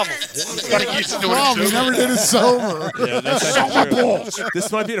his problem. He's got to used to doing Problem, it he sober. never did it sober. Yeah, that's actually true.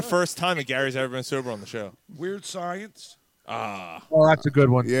 This might be the first time that Gary's ever been sober on the show. Weird Science. Oh, that's a good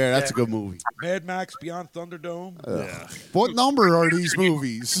one. Yeah, that's a good movie. Mad Max Beyond Thunderdome. Yeah. What number are these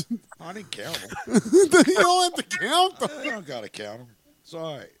movies? I didn't count them. You don't have to count them. I don't got to count them. It's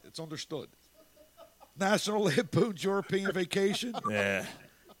all right. It's understood. National Lampoon's European Vacation. Yeah.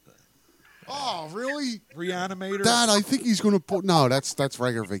 Oh, really? Reanimator. Dad, I think he's going to put. No, that's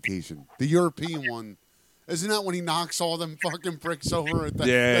regular vacation. The European one. Isn't that when he knocks all them fucking pricks over at the,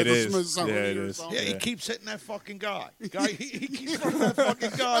 Yeah, at it the is. Smithsonian Yeah, it or is. something? Yeah, he Yeah. keeps hitting that fucking guy. He keeps hitting that fucking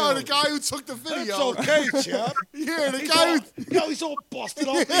guy. Oh, over. the guy who took the video. That's okay, Chad. Yeah, the He's guy all, who. he's all busted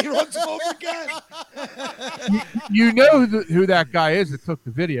up and he runs him over again. You know who that guy is that took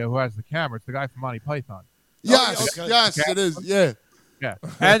the video, who has the camera. It's the guy from Monty Python. Yes, okay. yes, it is. Yeah. Yeah.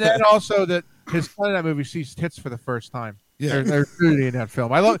 And then also that his son in that movie sees tits for the first time. Yeah. There's nudity in that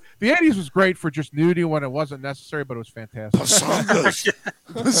film. I love the 80s was great for just nudity when it wasn't necessary, but it was fantastic. Zakas.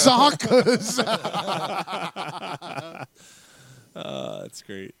 That's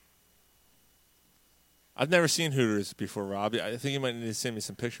great. I've never seen Hooters before, Rob. I think you might need to send me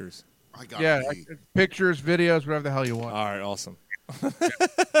some pictures. I got Yeah, me. like, pictures, videos, whatever the hell you want. All right, awesome.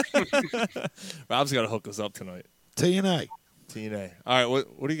 Rob's got to hook us up tonight. TNA. TNA. All right,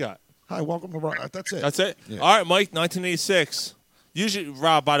 what do you got? Hi, welcome to Rock. That's it. That's it? Yeah. All right, Mike, 1986. Usually,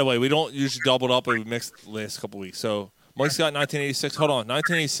 Rob, by the way, we don't usually double it up, but we mixed the last couple weeks. So Mike's got 1986. Hold on,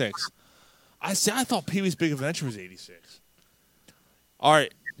 1986. I thought Pee-wee's Big Adventure was 86. All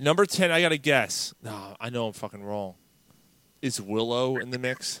right, number 10, I got to guess. No, I know I'm fucking wrong. Is Willow in the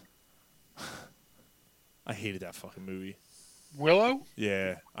mix? I hated that fucking movie. Willow?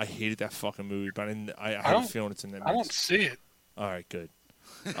 Yeah, I hated that fucking movie, but I have a feeling it's in that mix. I don't see it. All right, good.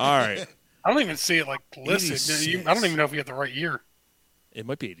 All right. I don't even see it like listed. 86. I don't even know if you get the right year. It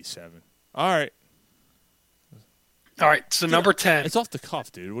might be 87. All right. All right, so number 10. It's off the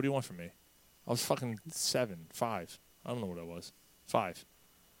cuff, dude. What do you want from me? I was fucking 5. I don't know what I was. 5.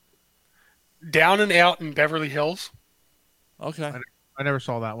 Down and Out in Beverly Hills. Okay. I never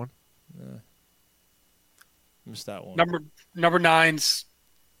saw that one. Yeah. Missed that one. Number 9's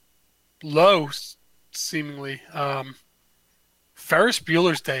low, seemingly. Ferris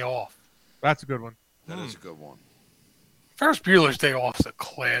Bueller's Day Off. That's a good one. That is a good one. Ferris Bueller's Day Off is a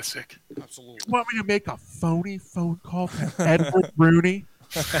classic. Absolutely. You want me to make a phony phone call to Edward Rooney?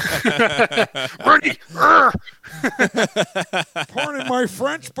 Rooney! Pardon my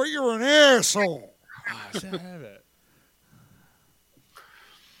French, but you're an asshole. Gosh, I have it.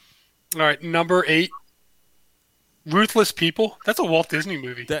 All right, number 8. Ruthless People. That's a Walt Disney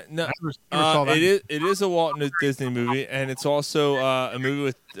movie. Never saw that. It is a Walt Disney movie, and it's also a movie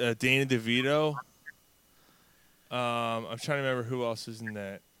with Danny DeVito. I'm trying to remember who else is in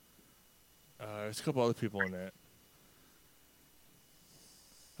that. There's a couple other people in that.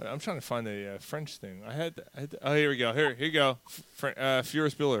 I'm trying to find the French thing. Oh, here we go. Here you go.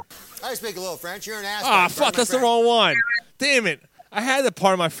 Ferris Bueller. I speak a little French. You're an asshole. Ah, fuck, that's the wrong one. Damn it. I had the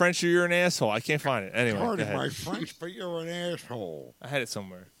part of my French, you're an asshole. I can't find it. Anyway, go Pardon ahead. my French, but you're an asshole. I had it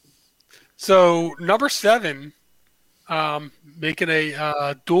somewhere. So, number 7, making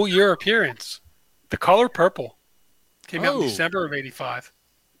a dual year appearance. The Color Purple. Came out in December of 85.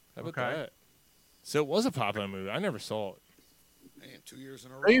 How about that? So it was a popular movie. I never saw it. Man, 2 years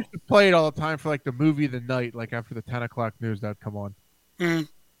in a row. I used to play it all the time for like the movie of the night, like after the 10 o'clock news that would come on. Mm.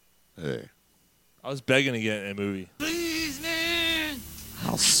 Hey. I was begging to get in a movie. Please, man.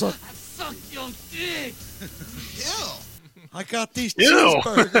 I'll suck. I suck your dick. Ew. I got these Ew.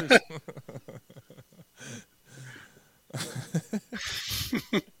 cheeseburgers.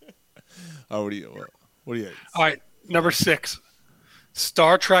 Oh, what do you? All right, number 6,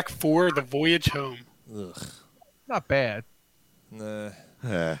 Star Trek IV: The Voyage Home. Ugh. Not bad. Nah.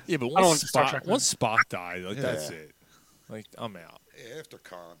 Yeah. Yeah, but I don't once like Star Trek. Spock died, like that's Yeah. it. Like I'm out. After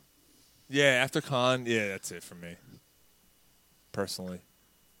Con. Yeah, after Khan, yeah, that's it for me. Personally.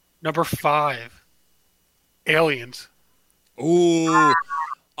 Number 5, Aliens. Ooh.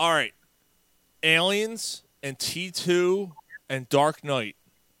 All right. Aliens and T2 and Dark Knight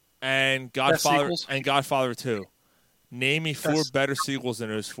and Godfather sequels? and Godfather 2. Name me 4 Best. better sequels than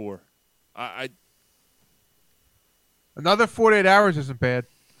those 4. Another 48 Hours isn't bad.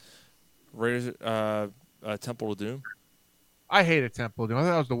 Raiders, Temple of Doom. I hated Temple of Doom. I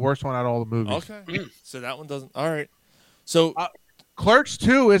thought that was the worst one out of all the movies. Okay. So that one doesn't. All right. So Clerks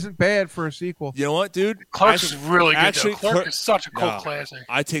 2 isn't bad for a sequel. you know what, dude? Clerks is really good. Actually, Clerks is such a cult No. classic.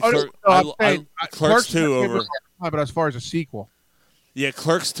 I take Oh, no, Clerks. no, I'm saying, Clerks 2 is my over. favorite but as far as a sequel. Yeah,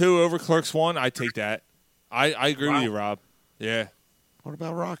 Clerks 2 over Clerks 1. I take that. I agree with you, Rob. Yeah. What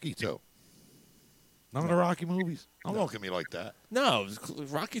about Rocky 2? None of the Rocky movies? Don't look at me like that. No,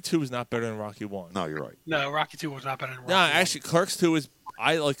 Rocky 2 is not better than Rocky 1. No, you're right. No, Rocky 2 was not better than Rocky No, 1. actually, Clerks 2 is.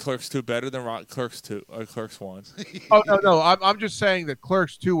 I like Clerks 2 better than Clerks 2 or Clerks 1. Oh no! I'm just saying that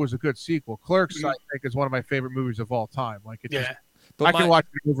Clerks 2 was a good sequel. Clerks, I think, is one of my favorite movies of all time. Like it Yeah. just, But I can watch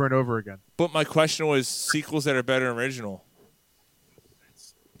it over and over again. But my question was sequels that are better than original.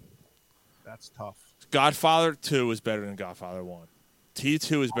 That's tough. Godfather 2 is better than Godfather 1.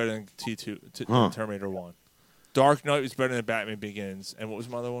 T2 is better than Terminator 1. Dark Knight was better than Batman Begins. And what was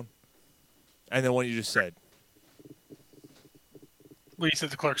my other one? And the one you just said. Well, you said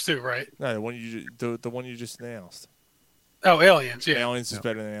the Clerks 2, right? No, the one you just announced. Oh, Aliens, yeah. Aliens is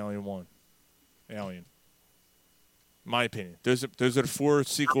better than Alien 1. Alien. My opinion. Those are the 4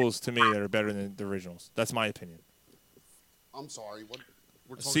 sequels to me that are better than the originals. That's my opinion. I'm sorry. What?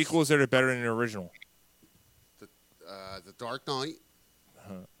 We're talking Sequels that are better than the original. The Dark Knight.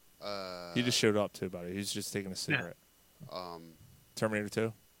 He just showed up too, buddy. He's just taking a cigarette. Terminator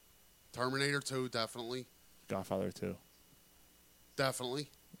 2. Terminator 2, definitely. Godfather 2. Definitely.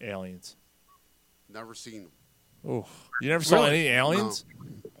 Aliens. Never seen them. Oh, you never saw Really? any Aliens?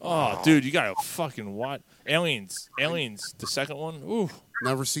 No. Oh, dude, you gotta fucking watch Aliens. Aliens, the second one. Ooh,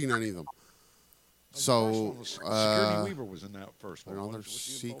 never seen any of them. So, Sigourney Weaver was in that first one. Another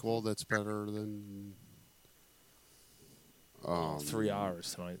sequel that's better than. 3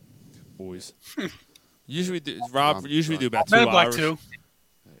 hours tonight, boys. Usually, Rob. Usually do about 2 Men in Black hours. 2.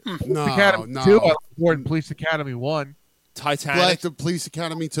 No, Academy no. 2, I was born in Police Academy 1. Titanic. The Police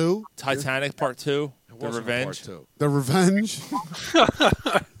Academy 2. Titanic Part 2. The wasn't Revenge. Part 2. The Revenge.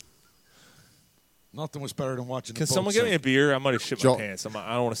 Nothing was better than watching. Can the boat someone get me a sink. beer? I might have shit my Joel- pants. I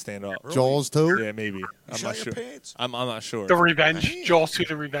don't want to stand up. Jaws 2. Yeah, maybe. I'm shot not your sure. pants? I'm not sure. The Revenge. Jaws 2,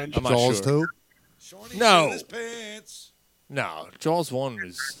 The Revenge. I'm not Jaws sure. 2. Shawnee No. shit his pants. No, Jaws 1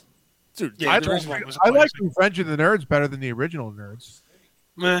 was. Dude, Yeah, the original one was I like classic. Revenge of the Nerds better than the original Nerds.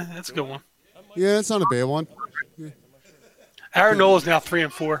 That's a good one. Yeah, it's not a bad one. Aaron Noel is now 3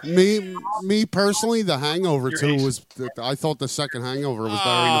 and 4. Me personally, The Hangover Your 2 ace. was. I thought the second Hangover was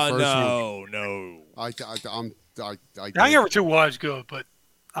better than the first one. no. The Hangover 2 was good, but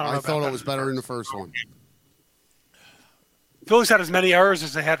I don't know I about thought that. it was better than the first one. Phillies had as many errors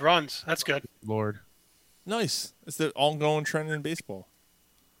as they had runs. That's good. Lord. Nice. It's the ongoing trend in baseball.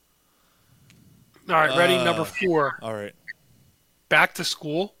 All right, ready? Number 4. All right. Back to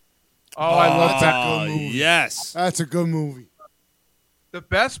School. Oh, I love That's a that. good movie. Yes. That's a good movie. The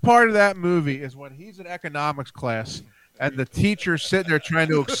best part of that movie is when he's in economics class and the teacher's sitting there trying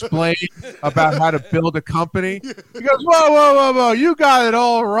to explain about how to build a company. He goes, whoa, you got it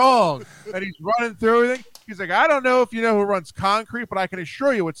all wrong. And he's running through everything. He's like, I don't know if you know who runs concrete, but I can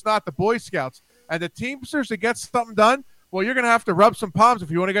assure you it's not the Boy Scouts. And the Teamsters to get something done, well, you're going to have to rub some palms if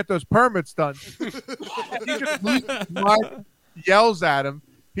you want to get those permits done. He just loses his mind, yells at him.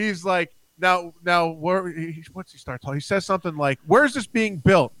 He's like, now, what's he start talking? He says something like, where's this being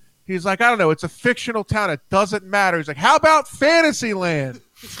built? He's like, I don't know. It's a fictional town. It doesn't matter. He's like, how about Fantasyland?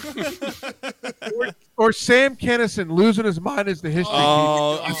 or Sam Kinison losing his mind as the history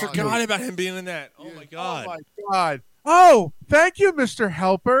Oh, teacher. I forgot about him being in that. Oh, my God. Oh, my God. Oh, thank you, Mr.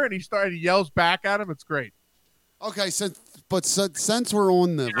 Helper. And he yells back at him. It's great. Okay, since we're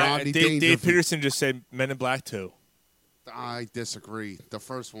on the Rodney Dave Dangerfield, Peterson just said Men in Black 2. I disagree. The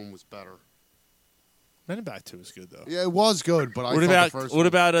first one was better. Men in Black 2 was good though. Yeah, it was good, but what thought about the first what one,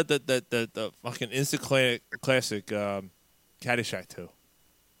 about the fucking instant classic Caddyshack 2?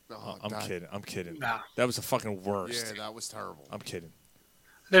 I'm kidding. Nah. That was the fucking worst. Yeah, that was terrible. I'm kidding.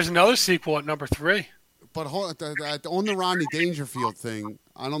 There's another sequel at number 3. But on the Rodney Dangerfield thing,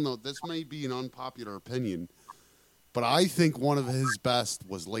 I don't know. This may be an unpopular opinion, but I think one of his best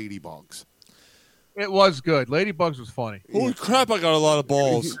was Ladybugs. It was good. Ladybugs was funny. Holy crap! I got a lot of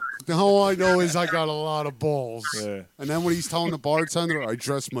balls. All I know is I got a lot of balls. Yeah. And then when he's telling the bartender, I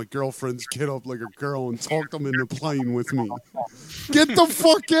dressed my girlfriend's kid up like a girl and talked him into playing with me. Get the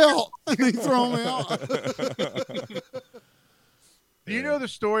fuck out! And they throw him out. Do you know the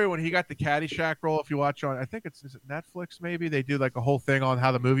story when he got the Caddyshack role? If you watch on, I think is it Netflix? Maybe they do like a whole thing on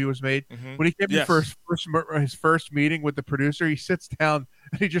how the movie was made. Mm-hmm. When he came in for his first meeting with the producer, he sits down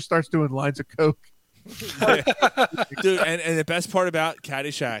and he just starts doing lines of coke. Dude, and the best part about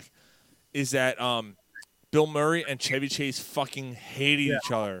Caddyshack is that Bill Murray and Chevy Chase fucking hated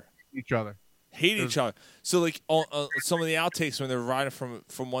each other. Hated each other. So like some of the outtakes when they're riding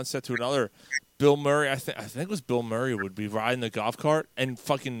from one set to another, Bill Murray, I think it was Bill Murray would be riding the golf cart and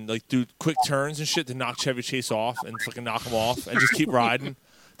fucking like do quick turns and shit to knock Chevy Chase off and fucking knock him off and just keep riding.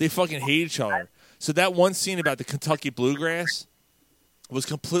 They fucking hate each other. So that one scene about the Kentucky Bluegrass was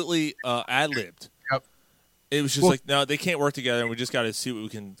completely ad-libbed. Yep. It was just like, no, they can't work together, and we just got to see what we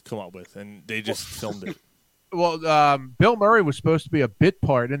can come up with. And they just filmed it. Well, Bill Murray was supposed to be a bit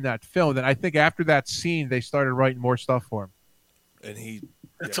part in that film. And I think after that scene, they started writing more stuff for him. And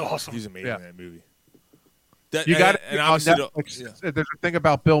That's awesome. He's amazing in that movie. You got it. And On obviously Netflix, there's a thing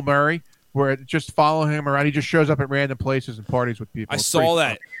about Bill Murray where it just following him around. He just shows up at random places and parties with people. I It's saw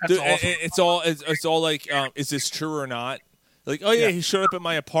pretty that. fun. Dude, it's all like, is this true or not? Like, oh yeah, he showed up at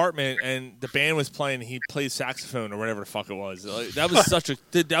my apartment and the band was playing. And he played saxophone or whatever the fuck it was. Like, that was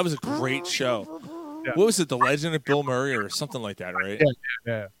that was a great show. Yeah. What was it? The Legend of Bill Murray or something like that, right?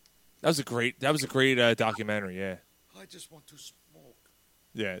 Yeah. That was a great documentary. Yeah. I just want to smoke.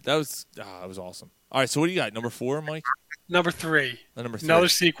 Yeah, that was awesome. All right, so what do you got? Number 4, Mike? Number 3. Number 3. Another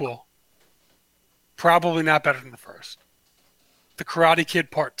sequel. Probably not better than the first. The Karate Kid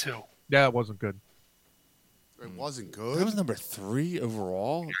Part 2. Yeah, it wasn't good. It wasn't good. That was number 3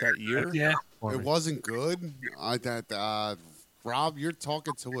 overall that year. Yeah, it wasn't good. Rob, you're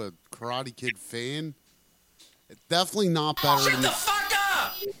talking to a Karate Kid fan. Definitely not better than the fuck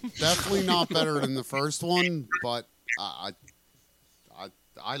up. Definitely not better than the first one, but I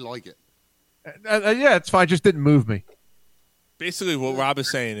like it. Yeah, it's fine. Just didn't move me. Basically, what Rob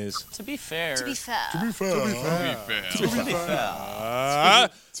is saying is To be fair. to be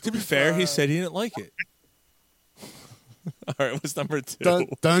fair, he said he didn't like it. All right, what's number 2?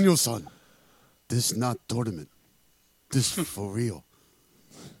 Daniel-san, this not tournament. This for real.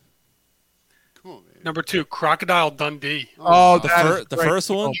 Come on, man. Number 2, Crocodile Dundee. Oh, the first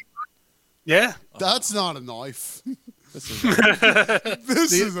one? Yeah. That's not a knife. This is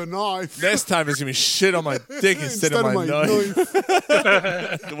This is a knife. Next time it's gonna be shit on my dick instead of my knife.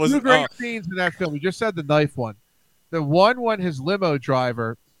 It Two wasn't. great scenes in that film. You just said the knife one. The one when his limo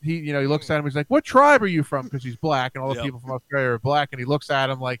driver, he looks at him. He's like, "What tribe are you from?" Because he's black, and all the people from Australia are black. And he looks at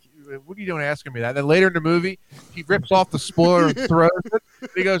him like, "What are you doing asking me that?" And then later in the movie, he rips off the spoiler and throws it.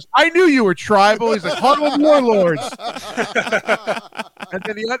 He goes, "I knew you were tribal." He's like, "Harlem Warlords." And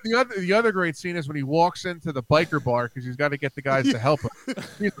then the other great scene is when he walks into the biker bar because he's got to get the guys to help him.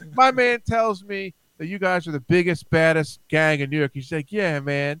 He's like, "My man tells me that you guys are the biggest, baddest gang in New York." He's like, "Yeah,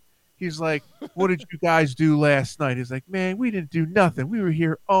 man." He's like, "What did you guys do last night?" He's like, "Man, we didn't do nothing. We were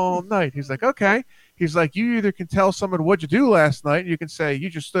here all night." He's like, "Okay." He's like, "You either can tell someone what you do last night, and you can say you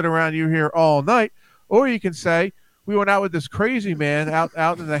just stood around, you were here all night, or you can say we went out with this crazy man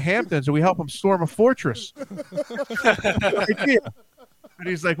out in the Hamptons, and we helped him storm a fortress." And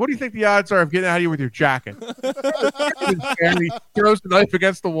he's like, "What do you think the odds are of getting out of here with your jacket?" And he throws the knife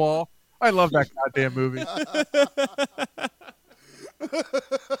against the wall. I love that goddamn movie.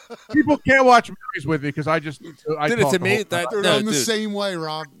 People can't watch movies with me because I Dude, talk it's the amazing. whole time. Dude, No, I'm the dude. same way,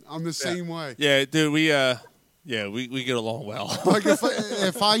 Rob. I'm the same way. Yeah, dude, we get along well. Like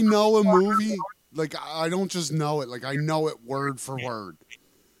if I know a movie, like I don't just know it. Like I know it word for word.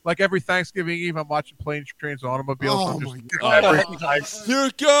 Like every Thanksgiving Eve, I'm watching Planes, Trains, and Automobiles. Oh, I'm just- my God. You're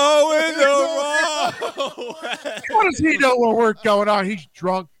going the wrong way. What does he know when we're going on? He's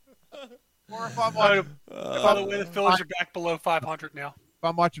drunk. Or if I'm By the way, the Phillies are back below 500 now. If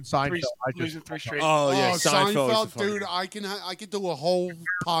I'm watching Seinfeld, Losing 3 straight. Oh yeah, Seinfeld. is the dude. fucking- I could do a whole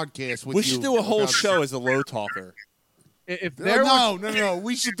podcast with you. We should do a whole about- show as a low talker. If there No.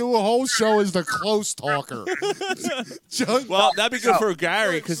 We should do a whole show as the close talker. Well, that'd be good for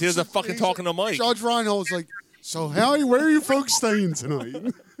Gary because he doesn't fucking talk in the mic. Judge Reinhold's like, so Howie, where are you folks staying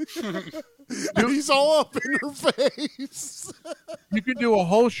tonight? And he's all up in her face. You could do a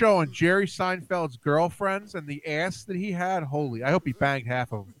whole show on Jerry Seinfeld's girlfriends and the ass that he had. Holy, I hope he banged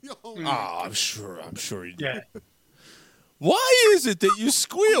half of them. Oh, I'm sure he did. Yeah. Why is it that you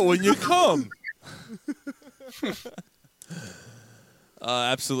squeal when you come?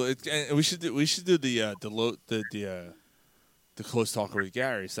 Absolutely, and we should do the close talker with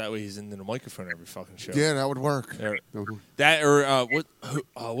Gary, so that way he's into the microphone every fucking show. Yeah, that would work. That or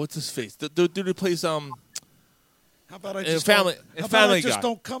what's his face? The dude who plays How about I just Family just Guy.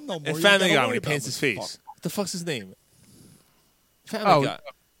 don't come no more? In You Family gotta Guy worry when he about paints his what the face. fuck. What the fuck's his name? Family Guy.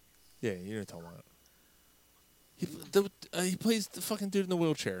 Yeah, you know what I'm talking about. He plays the fucking dude in the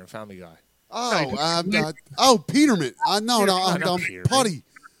wheelchair in Family Guy. Peterman. No, Peterman.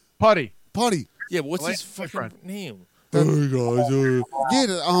 Putty. Yeah, what's his fucking name? Hey guys,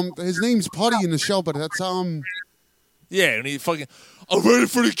 his name's Putty in the show, but that's Yeah, and he fucking, I'm ready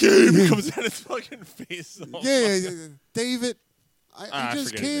for the game. He comes out his fucking face. Yeah, David. I I just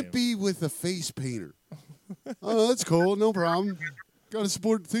forget his can't be with a face painter. Oh, that's cool. No problem. Got to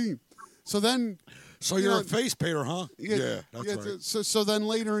support the team. So then. So you're a face painter, huh? Yeah, that's right. So then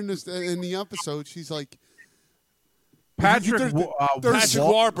later in the episode, she's like, Patrick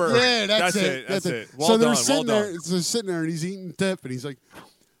Warburton. Yeah, that's it. That's it. Well so they're done, sitting well there. They're sitting there, and he's eating dip, and he's like,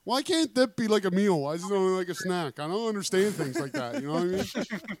 "Why can't dip be like a meal? Why is it only like a snack? I don't understand things like that. You know what I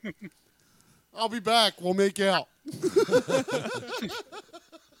mean?" I'll be back. We'll make out.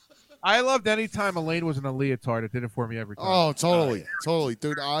 I loved any time Elaine was in a leotard. It did it for me every time. Oh, totally,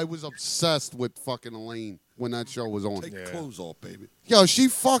 dude. I was obsessed with fucking Elaine when that show was on. Take clothes off, baby. Yo, she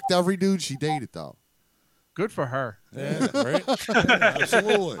fucked every dude she dated, though. Good for her. Yeah, right?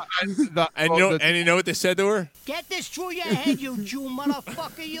 Absolutely. And you know what they said to her? Get this through your head, you Jew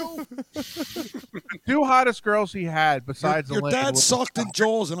motherfucker, you. Two hottest girls he had besides Your Elaine. dad sucked in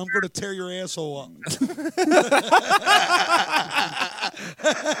Jaws, and I'm going to tear your asshole up.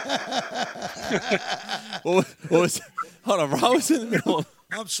 What was? Hold on, Rob was in the middle of.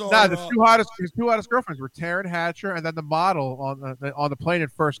 I'm sorry. No, his two hottest girlfriends were Taryn Hatcher and then the model on the plane in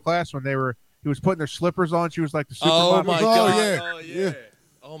first class when he was putting their slippers on. She was like the supermodel. Oh my god! Yeah.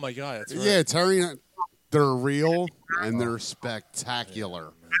 Oh my god! That's right. Yeah, Terry. They're real and they're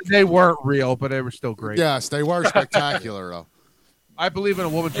spectacular. They weren't real, but they were still great. Yes, they were spectacular, though. I believe in a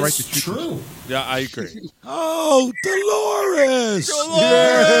woman's right to choose. True. Yeah, I agree. Oh, Dolores!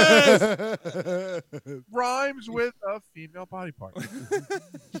 Rhymes with a female body part.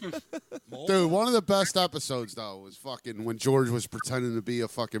 Dude, one of the best episodes, though, was fucking when George was pretending to be a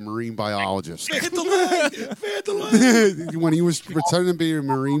fucking marine biologist. When he was pretending to be a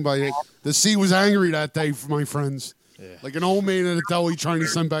marine biologist. The sea was angry that day, for my friends. Yeah. Like an old man at a deli trying to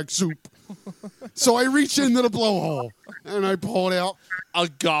send back soup. So I reach into the blowhole and I pull it out. A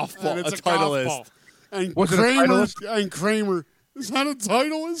golf ball. And it's a Titleist. golf ball. And Was it a Kramer. Is that a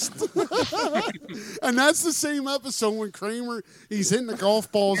Titleist? And that's the same episode when Kramer, he's hitting the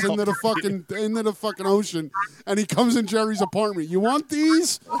golf balls into the fucking ocean, and he comes in Jerry's apartment. You want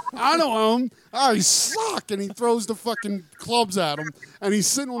these? I don't want them. Oh, he suck, and he throws the fucking clubs at him, and he's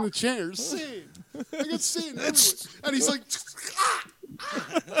sitting on the chair. Sand. I can see it everywhere. And he's like,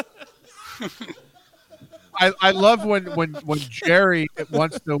 I love when Jerry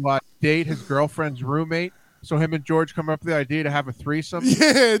wants to date his girlfriend's roommate. So him and George come up with the idea to have a threesome.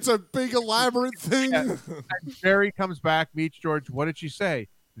 Yeah, it's a big elaborate thing. Yeah. And Jerry comes back, meets George. What did she say?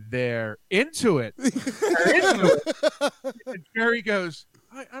 They're into it. They're into it. And Jerry goes,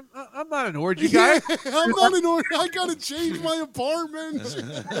 I'm not an orgy guy. Yeah, I'm not an orgy. I got to change my apartment.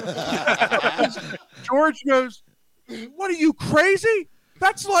 George goes, what are you, crazy?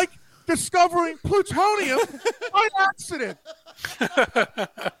 That's like discovering plutonium by accident.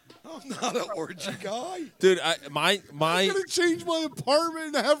 I'm not an orgy guy. Dude, I'm gonna change my apartment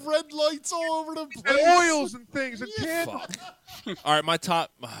and have red lights all over the place. And oils and things and candles. All right, my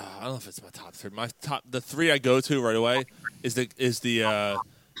top. I don't know if it's my top three. The three I go to right away is the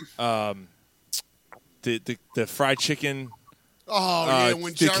fried chicken. Oh yeah,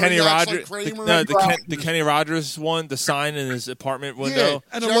 when the Jerry Kenny acts Rogers, like Kramer. the Kenny Rogers one, the sign in his apartment window. Yeah,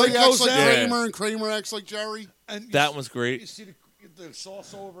 And the Jerry light acts goes like out. Kramer, and Kramer acts like Jerry. And That one's great. You see the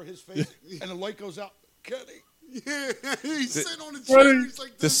sauce all over his face, and the light goes out. Kenny. Yeah, he's sitting on the chair. He's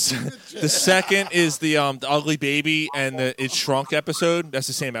like The second is the Ugly Baby and the It Shrunk episode. That's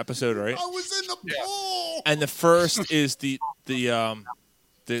the same episode, right? I was in the pool. And the first is the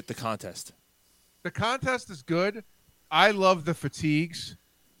contest. The contest is good. I love the fatigues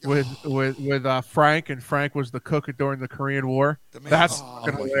with Frank, and Frank was the cook during the Korean War. That's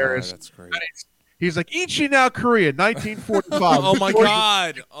hilarious. God, that's great. He's like, "Eat you now, Korea, 1945." Oh my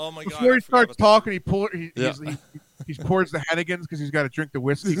God! Before he starts talking, he pours the Hennigans because he's got to drink the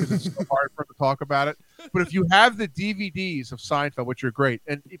whiskey because it's so hard for him to talk about it. But if you have the DVDs of Seinfeld, which are great,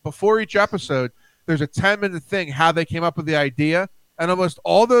 and before each episode, there's a 10-minute thing how they came up with the idea, and almost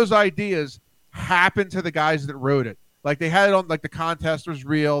all those ideas happened to the guys that wrote it. Like they had it on, like the contest was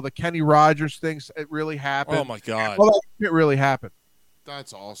real, the Kenny Rogers things, it really happened. Oh my God! Well, it really happened.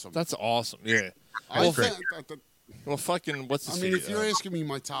 That's awesome. That's awesome. Yeah. Well, fucking what's the? I mean, if you're asking me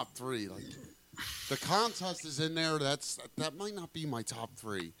my top 3, like the contest is in there. That might not be my top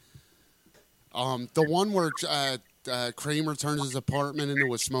 3. The one where Kramer turns his apartment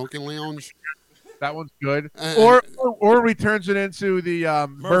into a smoking lounge. That one's good. Or he turns it into the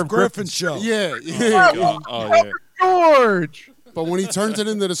Merv Griffin show. Yeah. George. But when he turns it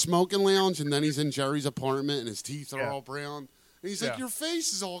into the smoking lounge, and then he's in Jerry's apartment, and his teeth are all brown, and he's like, "Your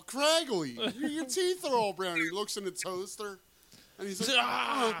face is all craggly. Your teeth are all brown." And he looks in the toaster, and he's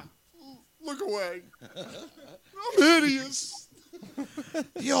like, "Look away. I'm hideous."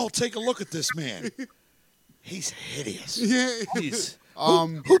 Y'all take a look at this man. He's hideous. Yeah.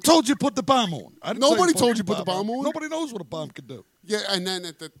 Who told you to put the bomb on? Nobody told you to put the bomb on. Nobody knows what a bomb can do. Yeah, and then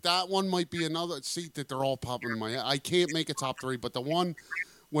that one might be another seat that they're all popping in my head. I can't make a top 3, but the one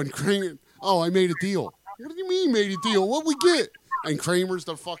when Kramer, I made a deal. What do you mean made a deal? What we get? And Kramer's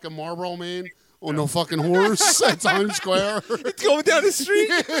the fucking Marlboro man on the fucking horse at Times Square. It's going down the street.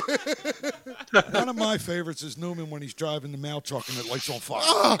 One of my favorites is Newman when he's driving the mail truck and it lights on fire.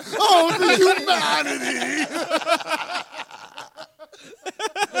 The humanity.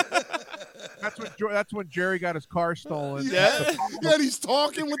 That's when Jerry got his car stolen. Yeah, he's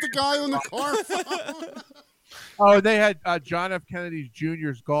talking with the guy on the car phone. Oh, they had John F. Kennedy's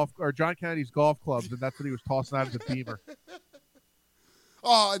Jr.'s John Kennedy's golf clubs, and that's what he was tossing out of the Beamer.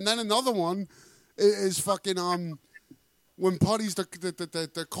 Oh, and then another one is fucking when Putty's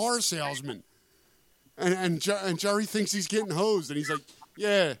the car salesman, and Jerry thinks he's getting hosed, and he's like,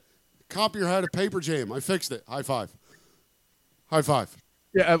 "Yeah, copier had a paper jam. I fixed it. High five. High five."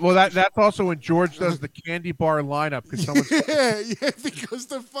 Yeah, well, that's also when George does the candy bar lineup because someone's because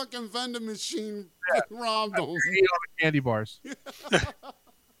the fucking vending machine robbed them. All the candy bars.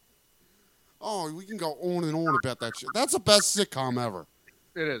 Oh, we can go on and on about that shit. That's the best sitcom ever.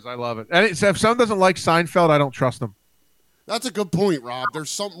 It is. I love it. And if someone doesn't like Seinfeld, I don't trust them. That's a good point, Rob. There's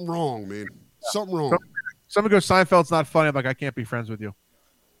something wrong, man. Something wrong. Someone goes, Seinfeld's not funny. I'm like, I can't be friends with you.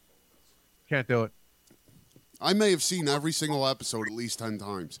 Can't do it. I may have seen every single episode at least 10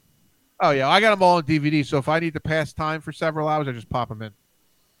 times. Oh, yeah. I got them all on DVD, so if I need to pass time for several hours, I just pop them in.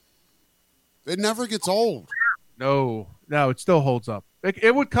 It never gets old. No, it still holds up.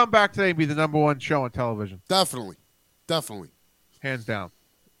 It would come back today and be the number one show on television. Definitely. Hands down.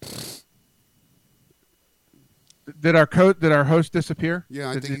 Did our host disappear?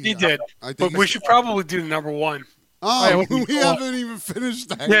 Yeah, I think he did. But we should probably do number 1. Oh, we haven't even finished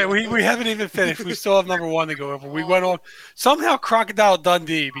that. Yeah, we haven't even finished. We still have number 1 to go over. We went on. Somehow Crocodile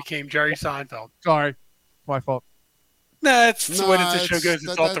Dundee became Jerry Seinfeld. Sorry. My fault. That's the way that the show goes.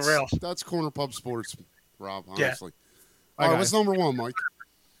 It's off the rails. That's Corner Pub Sports, Rob, honestly. Yeah. All right, what's number 1, Mike?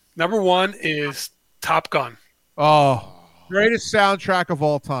 Number 1 is Top Gun. Oh, greatest soundtrack of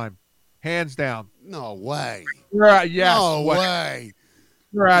all time. Hands down. No way. Yes. No way.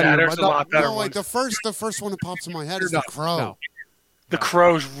 There's a lot better ones. The first one that pops in my head is The Crow. No. The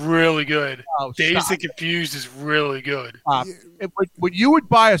Crow's really good. Oh, Dazed and Confused is really good. When you would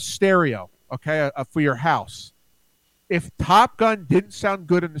buy a stereo, okay, for your house, if Top Gun didn't sound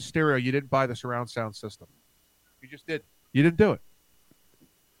good in the stereo, you didn't buy the surround sound system. You just did. You didn't do it.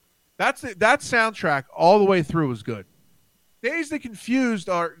 That soundtrack all the way through was good. Dazed and Confused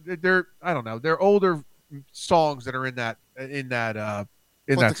they're older songs that are in that soundtrack.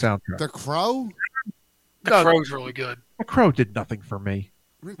 The Crow? The Crow's really good. The Crow did nothing for me.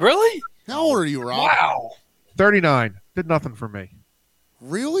 Really? How old are you, Rob? Wow. 39. Did nothing for me.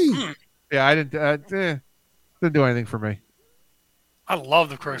 Really? Yeah, I didn't. Didn't do anything for me. I love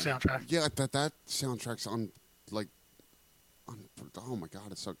the Crow soundtrack. Yeah, that soundtrack's oh my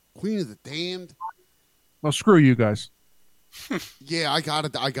God, it's so Queen of the Damned. Well, screw you guys. Yeah, I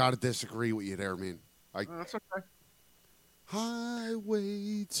gotta disagree with you there, man. That's okay.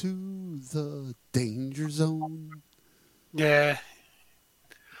 Highway to the danger zone. Yeah.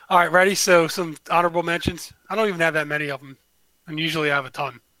 All right, ready? So some honorable mentions. I don't even have that many of them, and usually I have a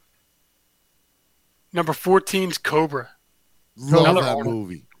ton. Number 14's Cobra. Love that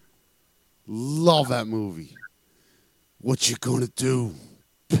movie. Love that movie. What you gonna do,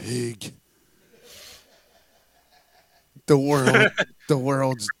 pig? The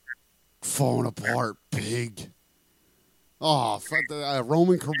world's falling apart, pig. Oh,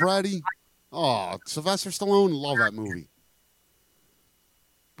 Roman Cabretti. Oh, Sylvester Stallone. Love that movie.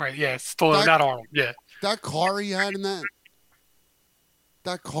 Right, yeah, Stallone, not Arnold. Yeah. That car he had in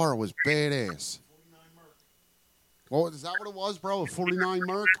that car was badass. Oh, is that what it was, bro? A 49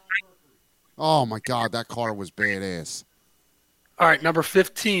 Merc? Oh, my God, that car was badass. All right, number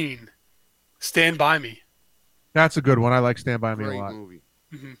 15, Stand By Me. That's a good one. I like Stand By Me Great a lot. movie.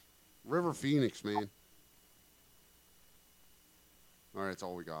 Mm-hmm. River Phoenix, man. All right, that's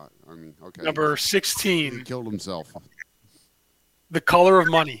all we got. I mean, okay. Number 16. He killed himself. The Color of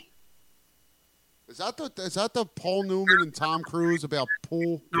Money. Is that the Paul Newman and Tom Cruise about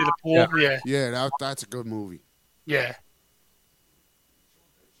pool? Yeah, the pool, yeah. Yeah, that's a good movie. Yeah.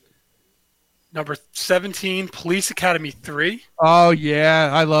 Number 17, Police Academy 3. Oh yeah,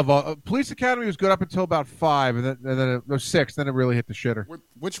 I love all. Police Academy was good up until about 5, and then it was 6. Then it really hit the shitter.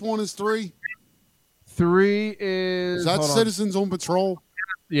 Which one is 3? 3 is that Citizens on Patrol?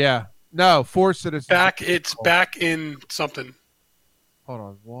 Yeah, no, 4 Citizens. It's back in something. Hold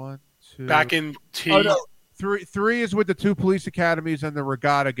on, 1, 2. Back in T. Oh, no. 3 is with the 2 police academies, and the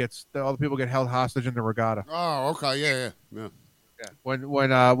regatta all the people get held hostage in the regatta. Oh, okay, yeah. Yeah. When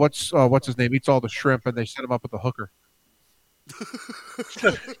what's his name eats all the shrimp and they set him up with a hooker.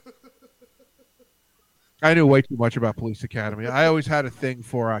 I knew way too much about Police Academy. I always had a thing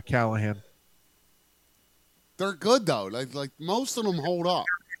for Callahan. They're good though. Like most of them hold up.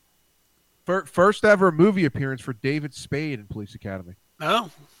 First ever movie appearance for David Spade in Police Academy.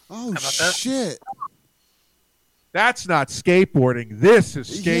 Oh shit! That's not skateboarding. This is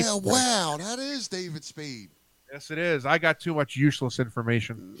skateboarding. Yeah, wow, that is David Spade. Yes, it is. I got too much useless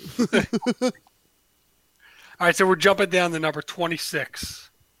information. All right, so we're jumping down to number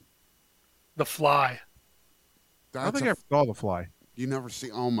 26. The Fly. I don't think I ever saw The Fly. You never see?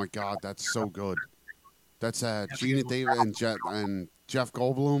 Oh my God, that's so good. That's Gina Davis and Jeff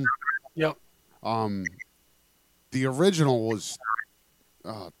Goldblum. Yep. The original was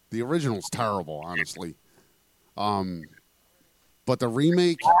the original's terrible, honestly. But the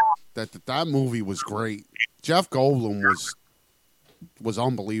remake, that movie was great. Jeff Goldblum was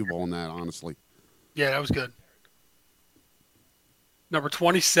unbelievable in that, honestly. Yeah, that was good. Number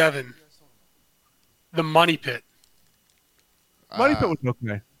 27, The Money Pit. Money Pit was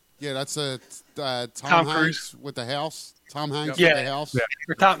okay. Yeah, that's Tom Hanks Cruise with the house. Tom Hanks yeah. with the house. Yeah,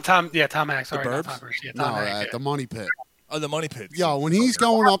 or Tom Hanks. Sorry, The not Burbs? Tom Cruise. Yeah, Tom Hanks. The Money Pit. Oh, the Money Pit. Yo, when he's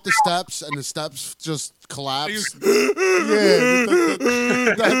going up the steps and the steps just collapse.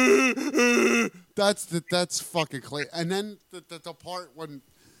 That's fucking clear. And then the part when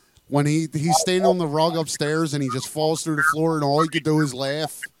he's standing on the rug upstairs and he just falls through the floor and all he could do is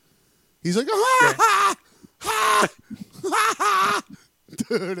laugh. He's like, ha ha ha ha.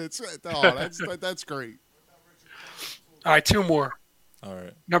 Dude, that's great. All right, 2 more. All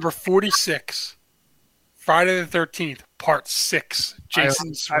right. Number 46, Friday the 13th, Part 6,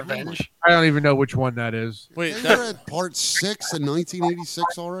 Jason's Revenge. I don't even know which one that is. Wait, They're at Part 6 in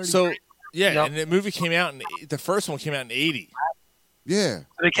 1986 already? So, yeah, and the movie came out, the first one came out in 80. Yeah.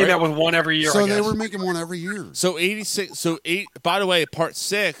 They came out with one every year, So I guess. they were making one every year. So 86. So 8. By the way, Part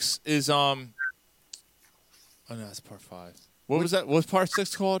 6 is Oh no, that's Part 5. What was that? What was Part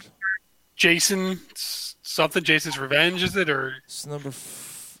 6 called? Jason's Revenge, is it, or it's number?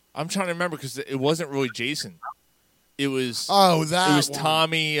 I'm trying to remember because it wasn't really Jason. It was. Oh, that. It was one.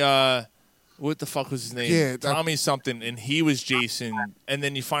 Tommy. What the fuck was his name? Yeah, Tommy something, and he was Jason. And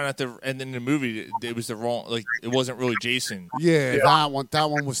then you find out and then in the movie it was the wrong. Like it wasn't really Jason. Yeah, that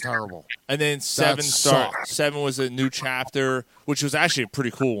one was terrible. And then 7 was a new chapter, which was actually a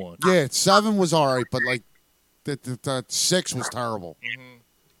pretty cool one. Yeah, 7 was all right, but like the 6 was terrible. Mm-hmm.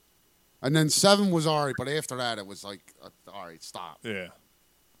 And then 7 was all right, but after that it was like, all right, stop. Yeah.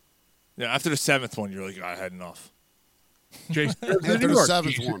 Yeah. After the 7th one, you're like, I had enough. Jason, after the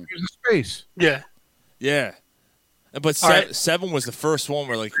 7th one, space. Yeah. Yeah. But 7 was the first one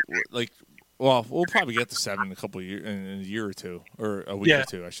where like. Well, we'll probably get to 7 in a couple of years, in a year or two, or a week or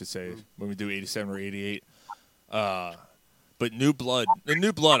two, I should say, when we do 87 or 88. But New Blood,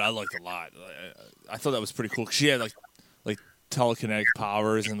 I liked a lot. I thought that was pretty cool. She had like telekinetic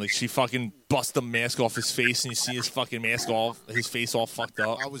powers, and like she fucking bust the mask off his face, and you see his fucking mask off, his face all fucked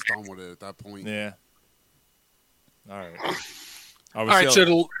up. I was done with it at that point. Yeah. All right. All right,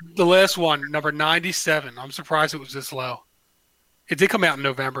 so the last one, number 97. I'm surprised it was this low. It did come out in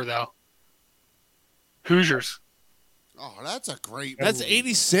November, though. Hoosiers. Oh, that's a great That's movie.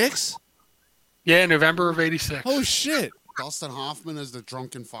 86? Yeah, November of '86. Oh shit! Dustin Hoffman as the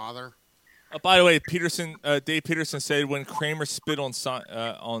drunken father. By the way, Dave Peterson said when Kramer spit on.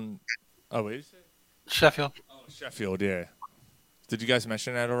 Oh wait. Sheffield. Oh, Sheffield. Yeah. Did you guys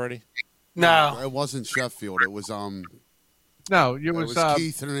mention that already? No, it wasn't Sheffield. It was No, it was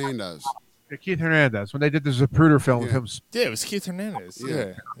Keith Hernandez. Keith Hernandez when they did the Zapruder film with him. Yeah, it was Keith Hernandez.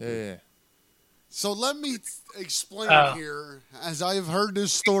 Yeah. So let me explain here, as I have heard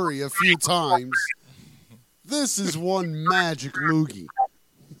this story a few times. This is one magic loogie.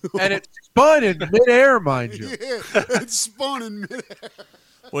 And it spun in midair, mind you. Yeah, it spun in midair.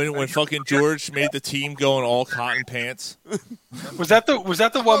 When fucking George made the team go in all cotton pants. Was that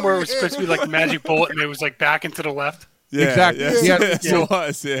the one where it was supposed to be like the magic bullet and it was like back and to the left? Yeah, exactly. Yeah. It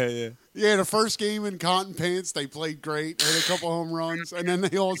was. Yeah. Yeah, the first game in cotton pants, they played great, had a couple home runs, and then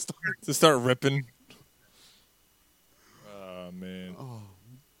they all start ripping. Oh man.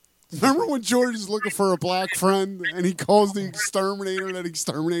 Remember when George is looking for a black friend and he calls the exterminator that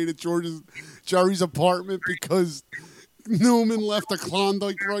exterminated Jerry's apartment because Newman left a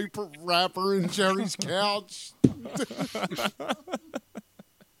Klondike wrapper in Jerry's couch?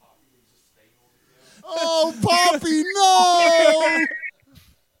 Oh, Poppy, no!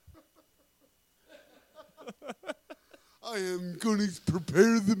 I am going to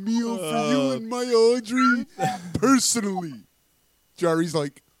prepare the meal for you and my Audrey personally. Jerry's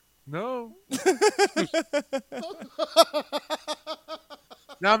like, no.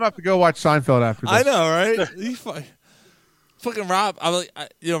 Now I'm gonna have to go watch Seinfeld after this. I know, right? Fucking Rob. I'm like,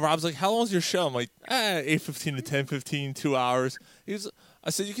 Rob's like, how long's your show? I'm like, 8:15 to 10:15, 2 hours. I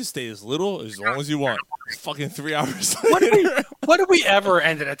said, you can stay as little as long as you want. Fucking 3 hours. What did we ever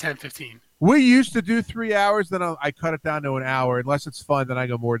end it at 10:15? We used to do 3 hours, then I cut it down to an hour. Unless it's fun, then I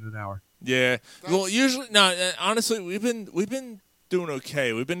go more than an hour. Yeah. Well, usually, honestly, we've been doing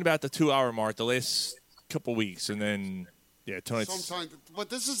okay. We've been about the 2 hour mark the last couple weeks, and then tonight's. Sometimes, but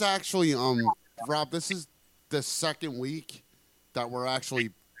this is actually, Rob. This is the second week that we're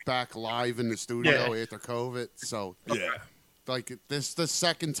actually back live in the studio after COVID. So like this the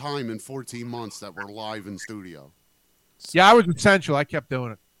second time in 14 months that we're live in studio. Yeah, I was essential. I kept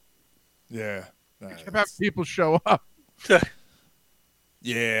doing it. Yeah. I kept having people show up.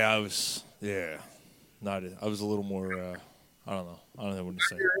 Yeah, I was. Yeah, I was a little more. I don't know. I don't know what to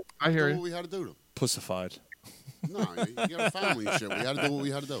say. I hear you. What we had to do to Pussified. No, you got a family and shit. We had to do what we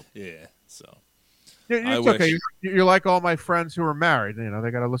had to do. Yeah. So. Yeah, it's okay. You're like all my friends who are married. You know,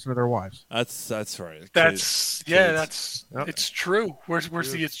 they got to listen to their wives. That's right. It's true. Where's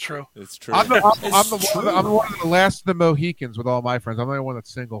the it's true? It's true. I'm the one of the last of the Mohicans with all my friends. I'm the only one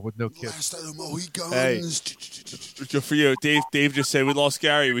that's single with no kids. Last of the Mohicans. Hey, good for you. Dave just said we lost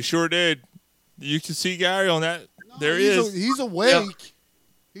Gary. We sure did. You can see Gary on that. There he is. He's awake. Yep.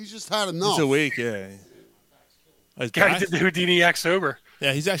 He's just had enough. He's awake, yeah. Gary did the Houdini act sober.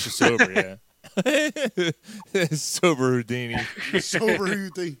 Yeah, he's actually sober, yeah. Sober Houdini. Sober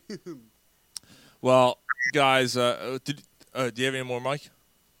Houdini. Well, guys, do you have any more, Mike?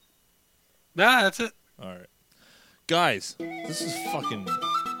 Nah, that's it. All right. Guys, this is fucking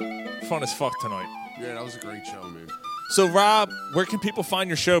fun as fuck tonight. Yeah, that was a great show, man. So, Rob, where can people find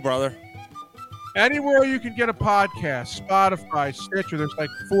your show, brother? Anywhere you can get a podcast, Spotify, Stitcher, there's like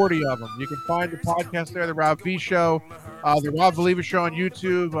 40 of them. You can find the podcast there, The Rob V Show, The Rob Believer Show on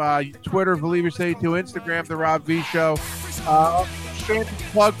YouTube, Twitter, Believers82, Instagram, The Rob V Show.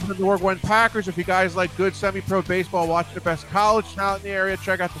 Shameless plug for the New York Packers. If you guys like good semi-pro baseball, watch the best college talent in the area,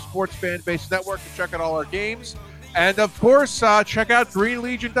 check out the Sports Fan Base Network and check out all our games. And, of course, check out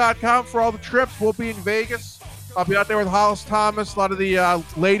greenlegion.com for all the trips. We'll be in Vegas. I'll be out there with Hollis Thomas. A lot of the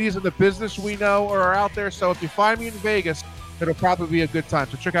ladies in the business we know are out there. So if you find me in Vegas, it'll probably be a good time.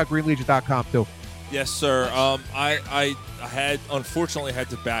 So check out greenlegion.com too. Yes, sir. I had unfortunately had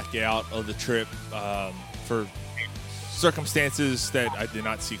to back out of the trip for circumstances that I did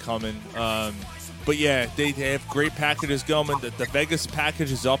not see coming. But yeah, they have great packages going. The Vegas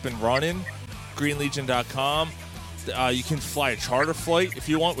package is up and running. greenlegion.com. You can fly a charter flight if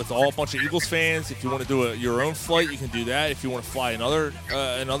you want with a bunch of Eagles fans. If you want to do your own flight, you can do that. If you want to fly another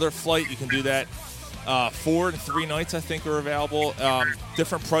flight, you can do that. 4 and 3 nights, I think, are available.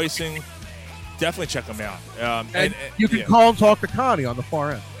 Different pricing. Definitely check them out. And you can call and talk to Connie on the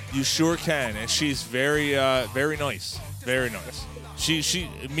far end. You sure can, and she's very, very nice. Very nice. She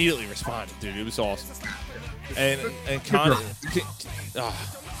immediately responded, dude. It was awesome. And Connie,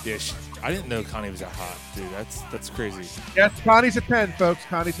 yeah, I didn't know Connie was that hot, dude. That's crazy. Yes, Connie's a 10, folks.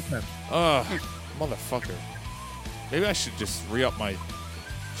 Connie's a 10. Motherfucker. Maybe I should just re-up my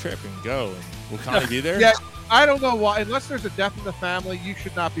trip and go. And will Connie be there? Yeah, I don't know why. Unless there's a death in the family, you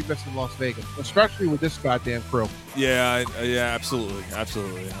should not be missing Las Vegas, especially with this goddamn crew. Yeah, absolutely.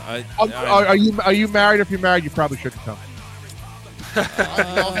 Are you married? If you're married, you probably shouldn't come.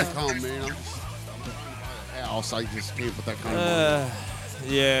 I'd love to come, man. I'm just house. I just can't put that kind of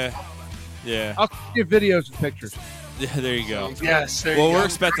money. Yeah. I'll give videos and pictures. Yeah, there you go. Yes. There Well, you we're go.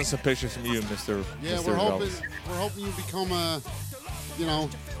 expecting some pictures from you, Mr. Yeah, Mr. we're hoping Velvis. you become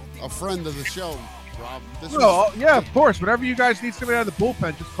a friend of the show, Rob. Yeah, of course. Whenever you guys need somebody out of the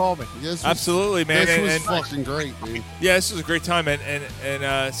bullpen, just call me. Absolutely, man. This was and fucking great, man. Yeah, this was a great time,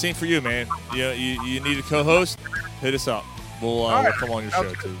 and same for you, man. You need a co-host? Hit us up. We'll come on your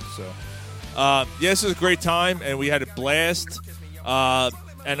show too. So, this was a great time, and we had a blast.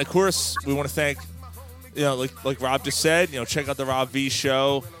 And of course, we want to thank, like Rob just said, check out the Rob V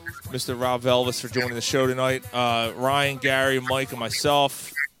Show, Mr. Rob Velvis for joining the show tonight. Ryan, Gary, Mike, and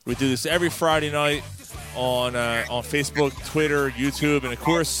myself. We do this every Friday night on Facebook, Twitter, YouTube, and of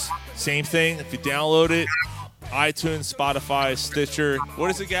course, same thing. If you download it, iTunes, Spotify, Stitcher. What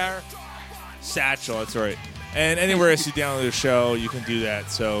is it, Gary? Satchel. That's right. And anywhere else you download the show, you can do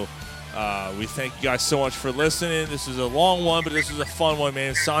that. So we thank you guys so much for listening. This is a long one, but this was a fun one,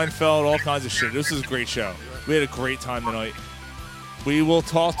 man. Seinfeld, all kinds of shit. This is a great show. We had a great time tonight. We will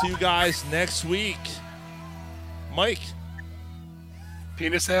talk to you guys next week. Mike.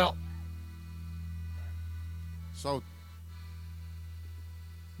 Penis out. So,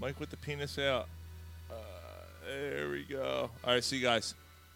 Mike with the penis out. There we go. All right, see you guys.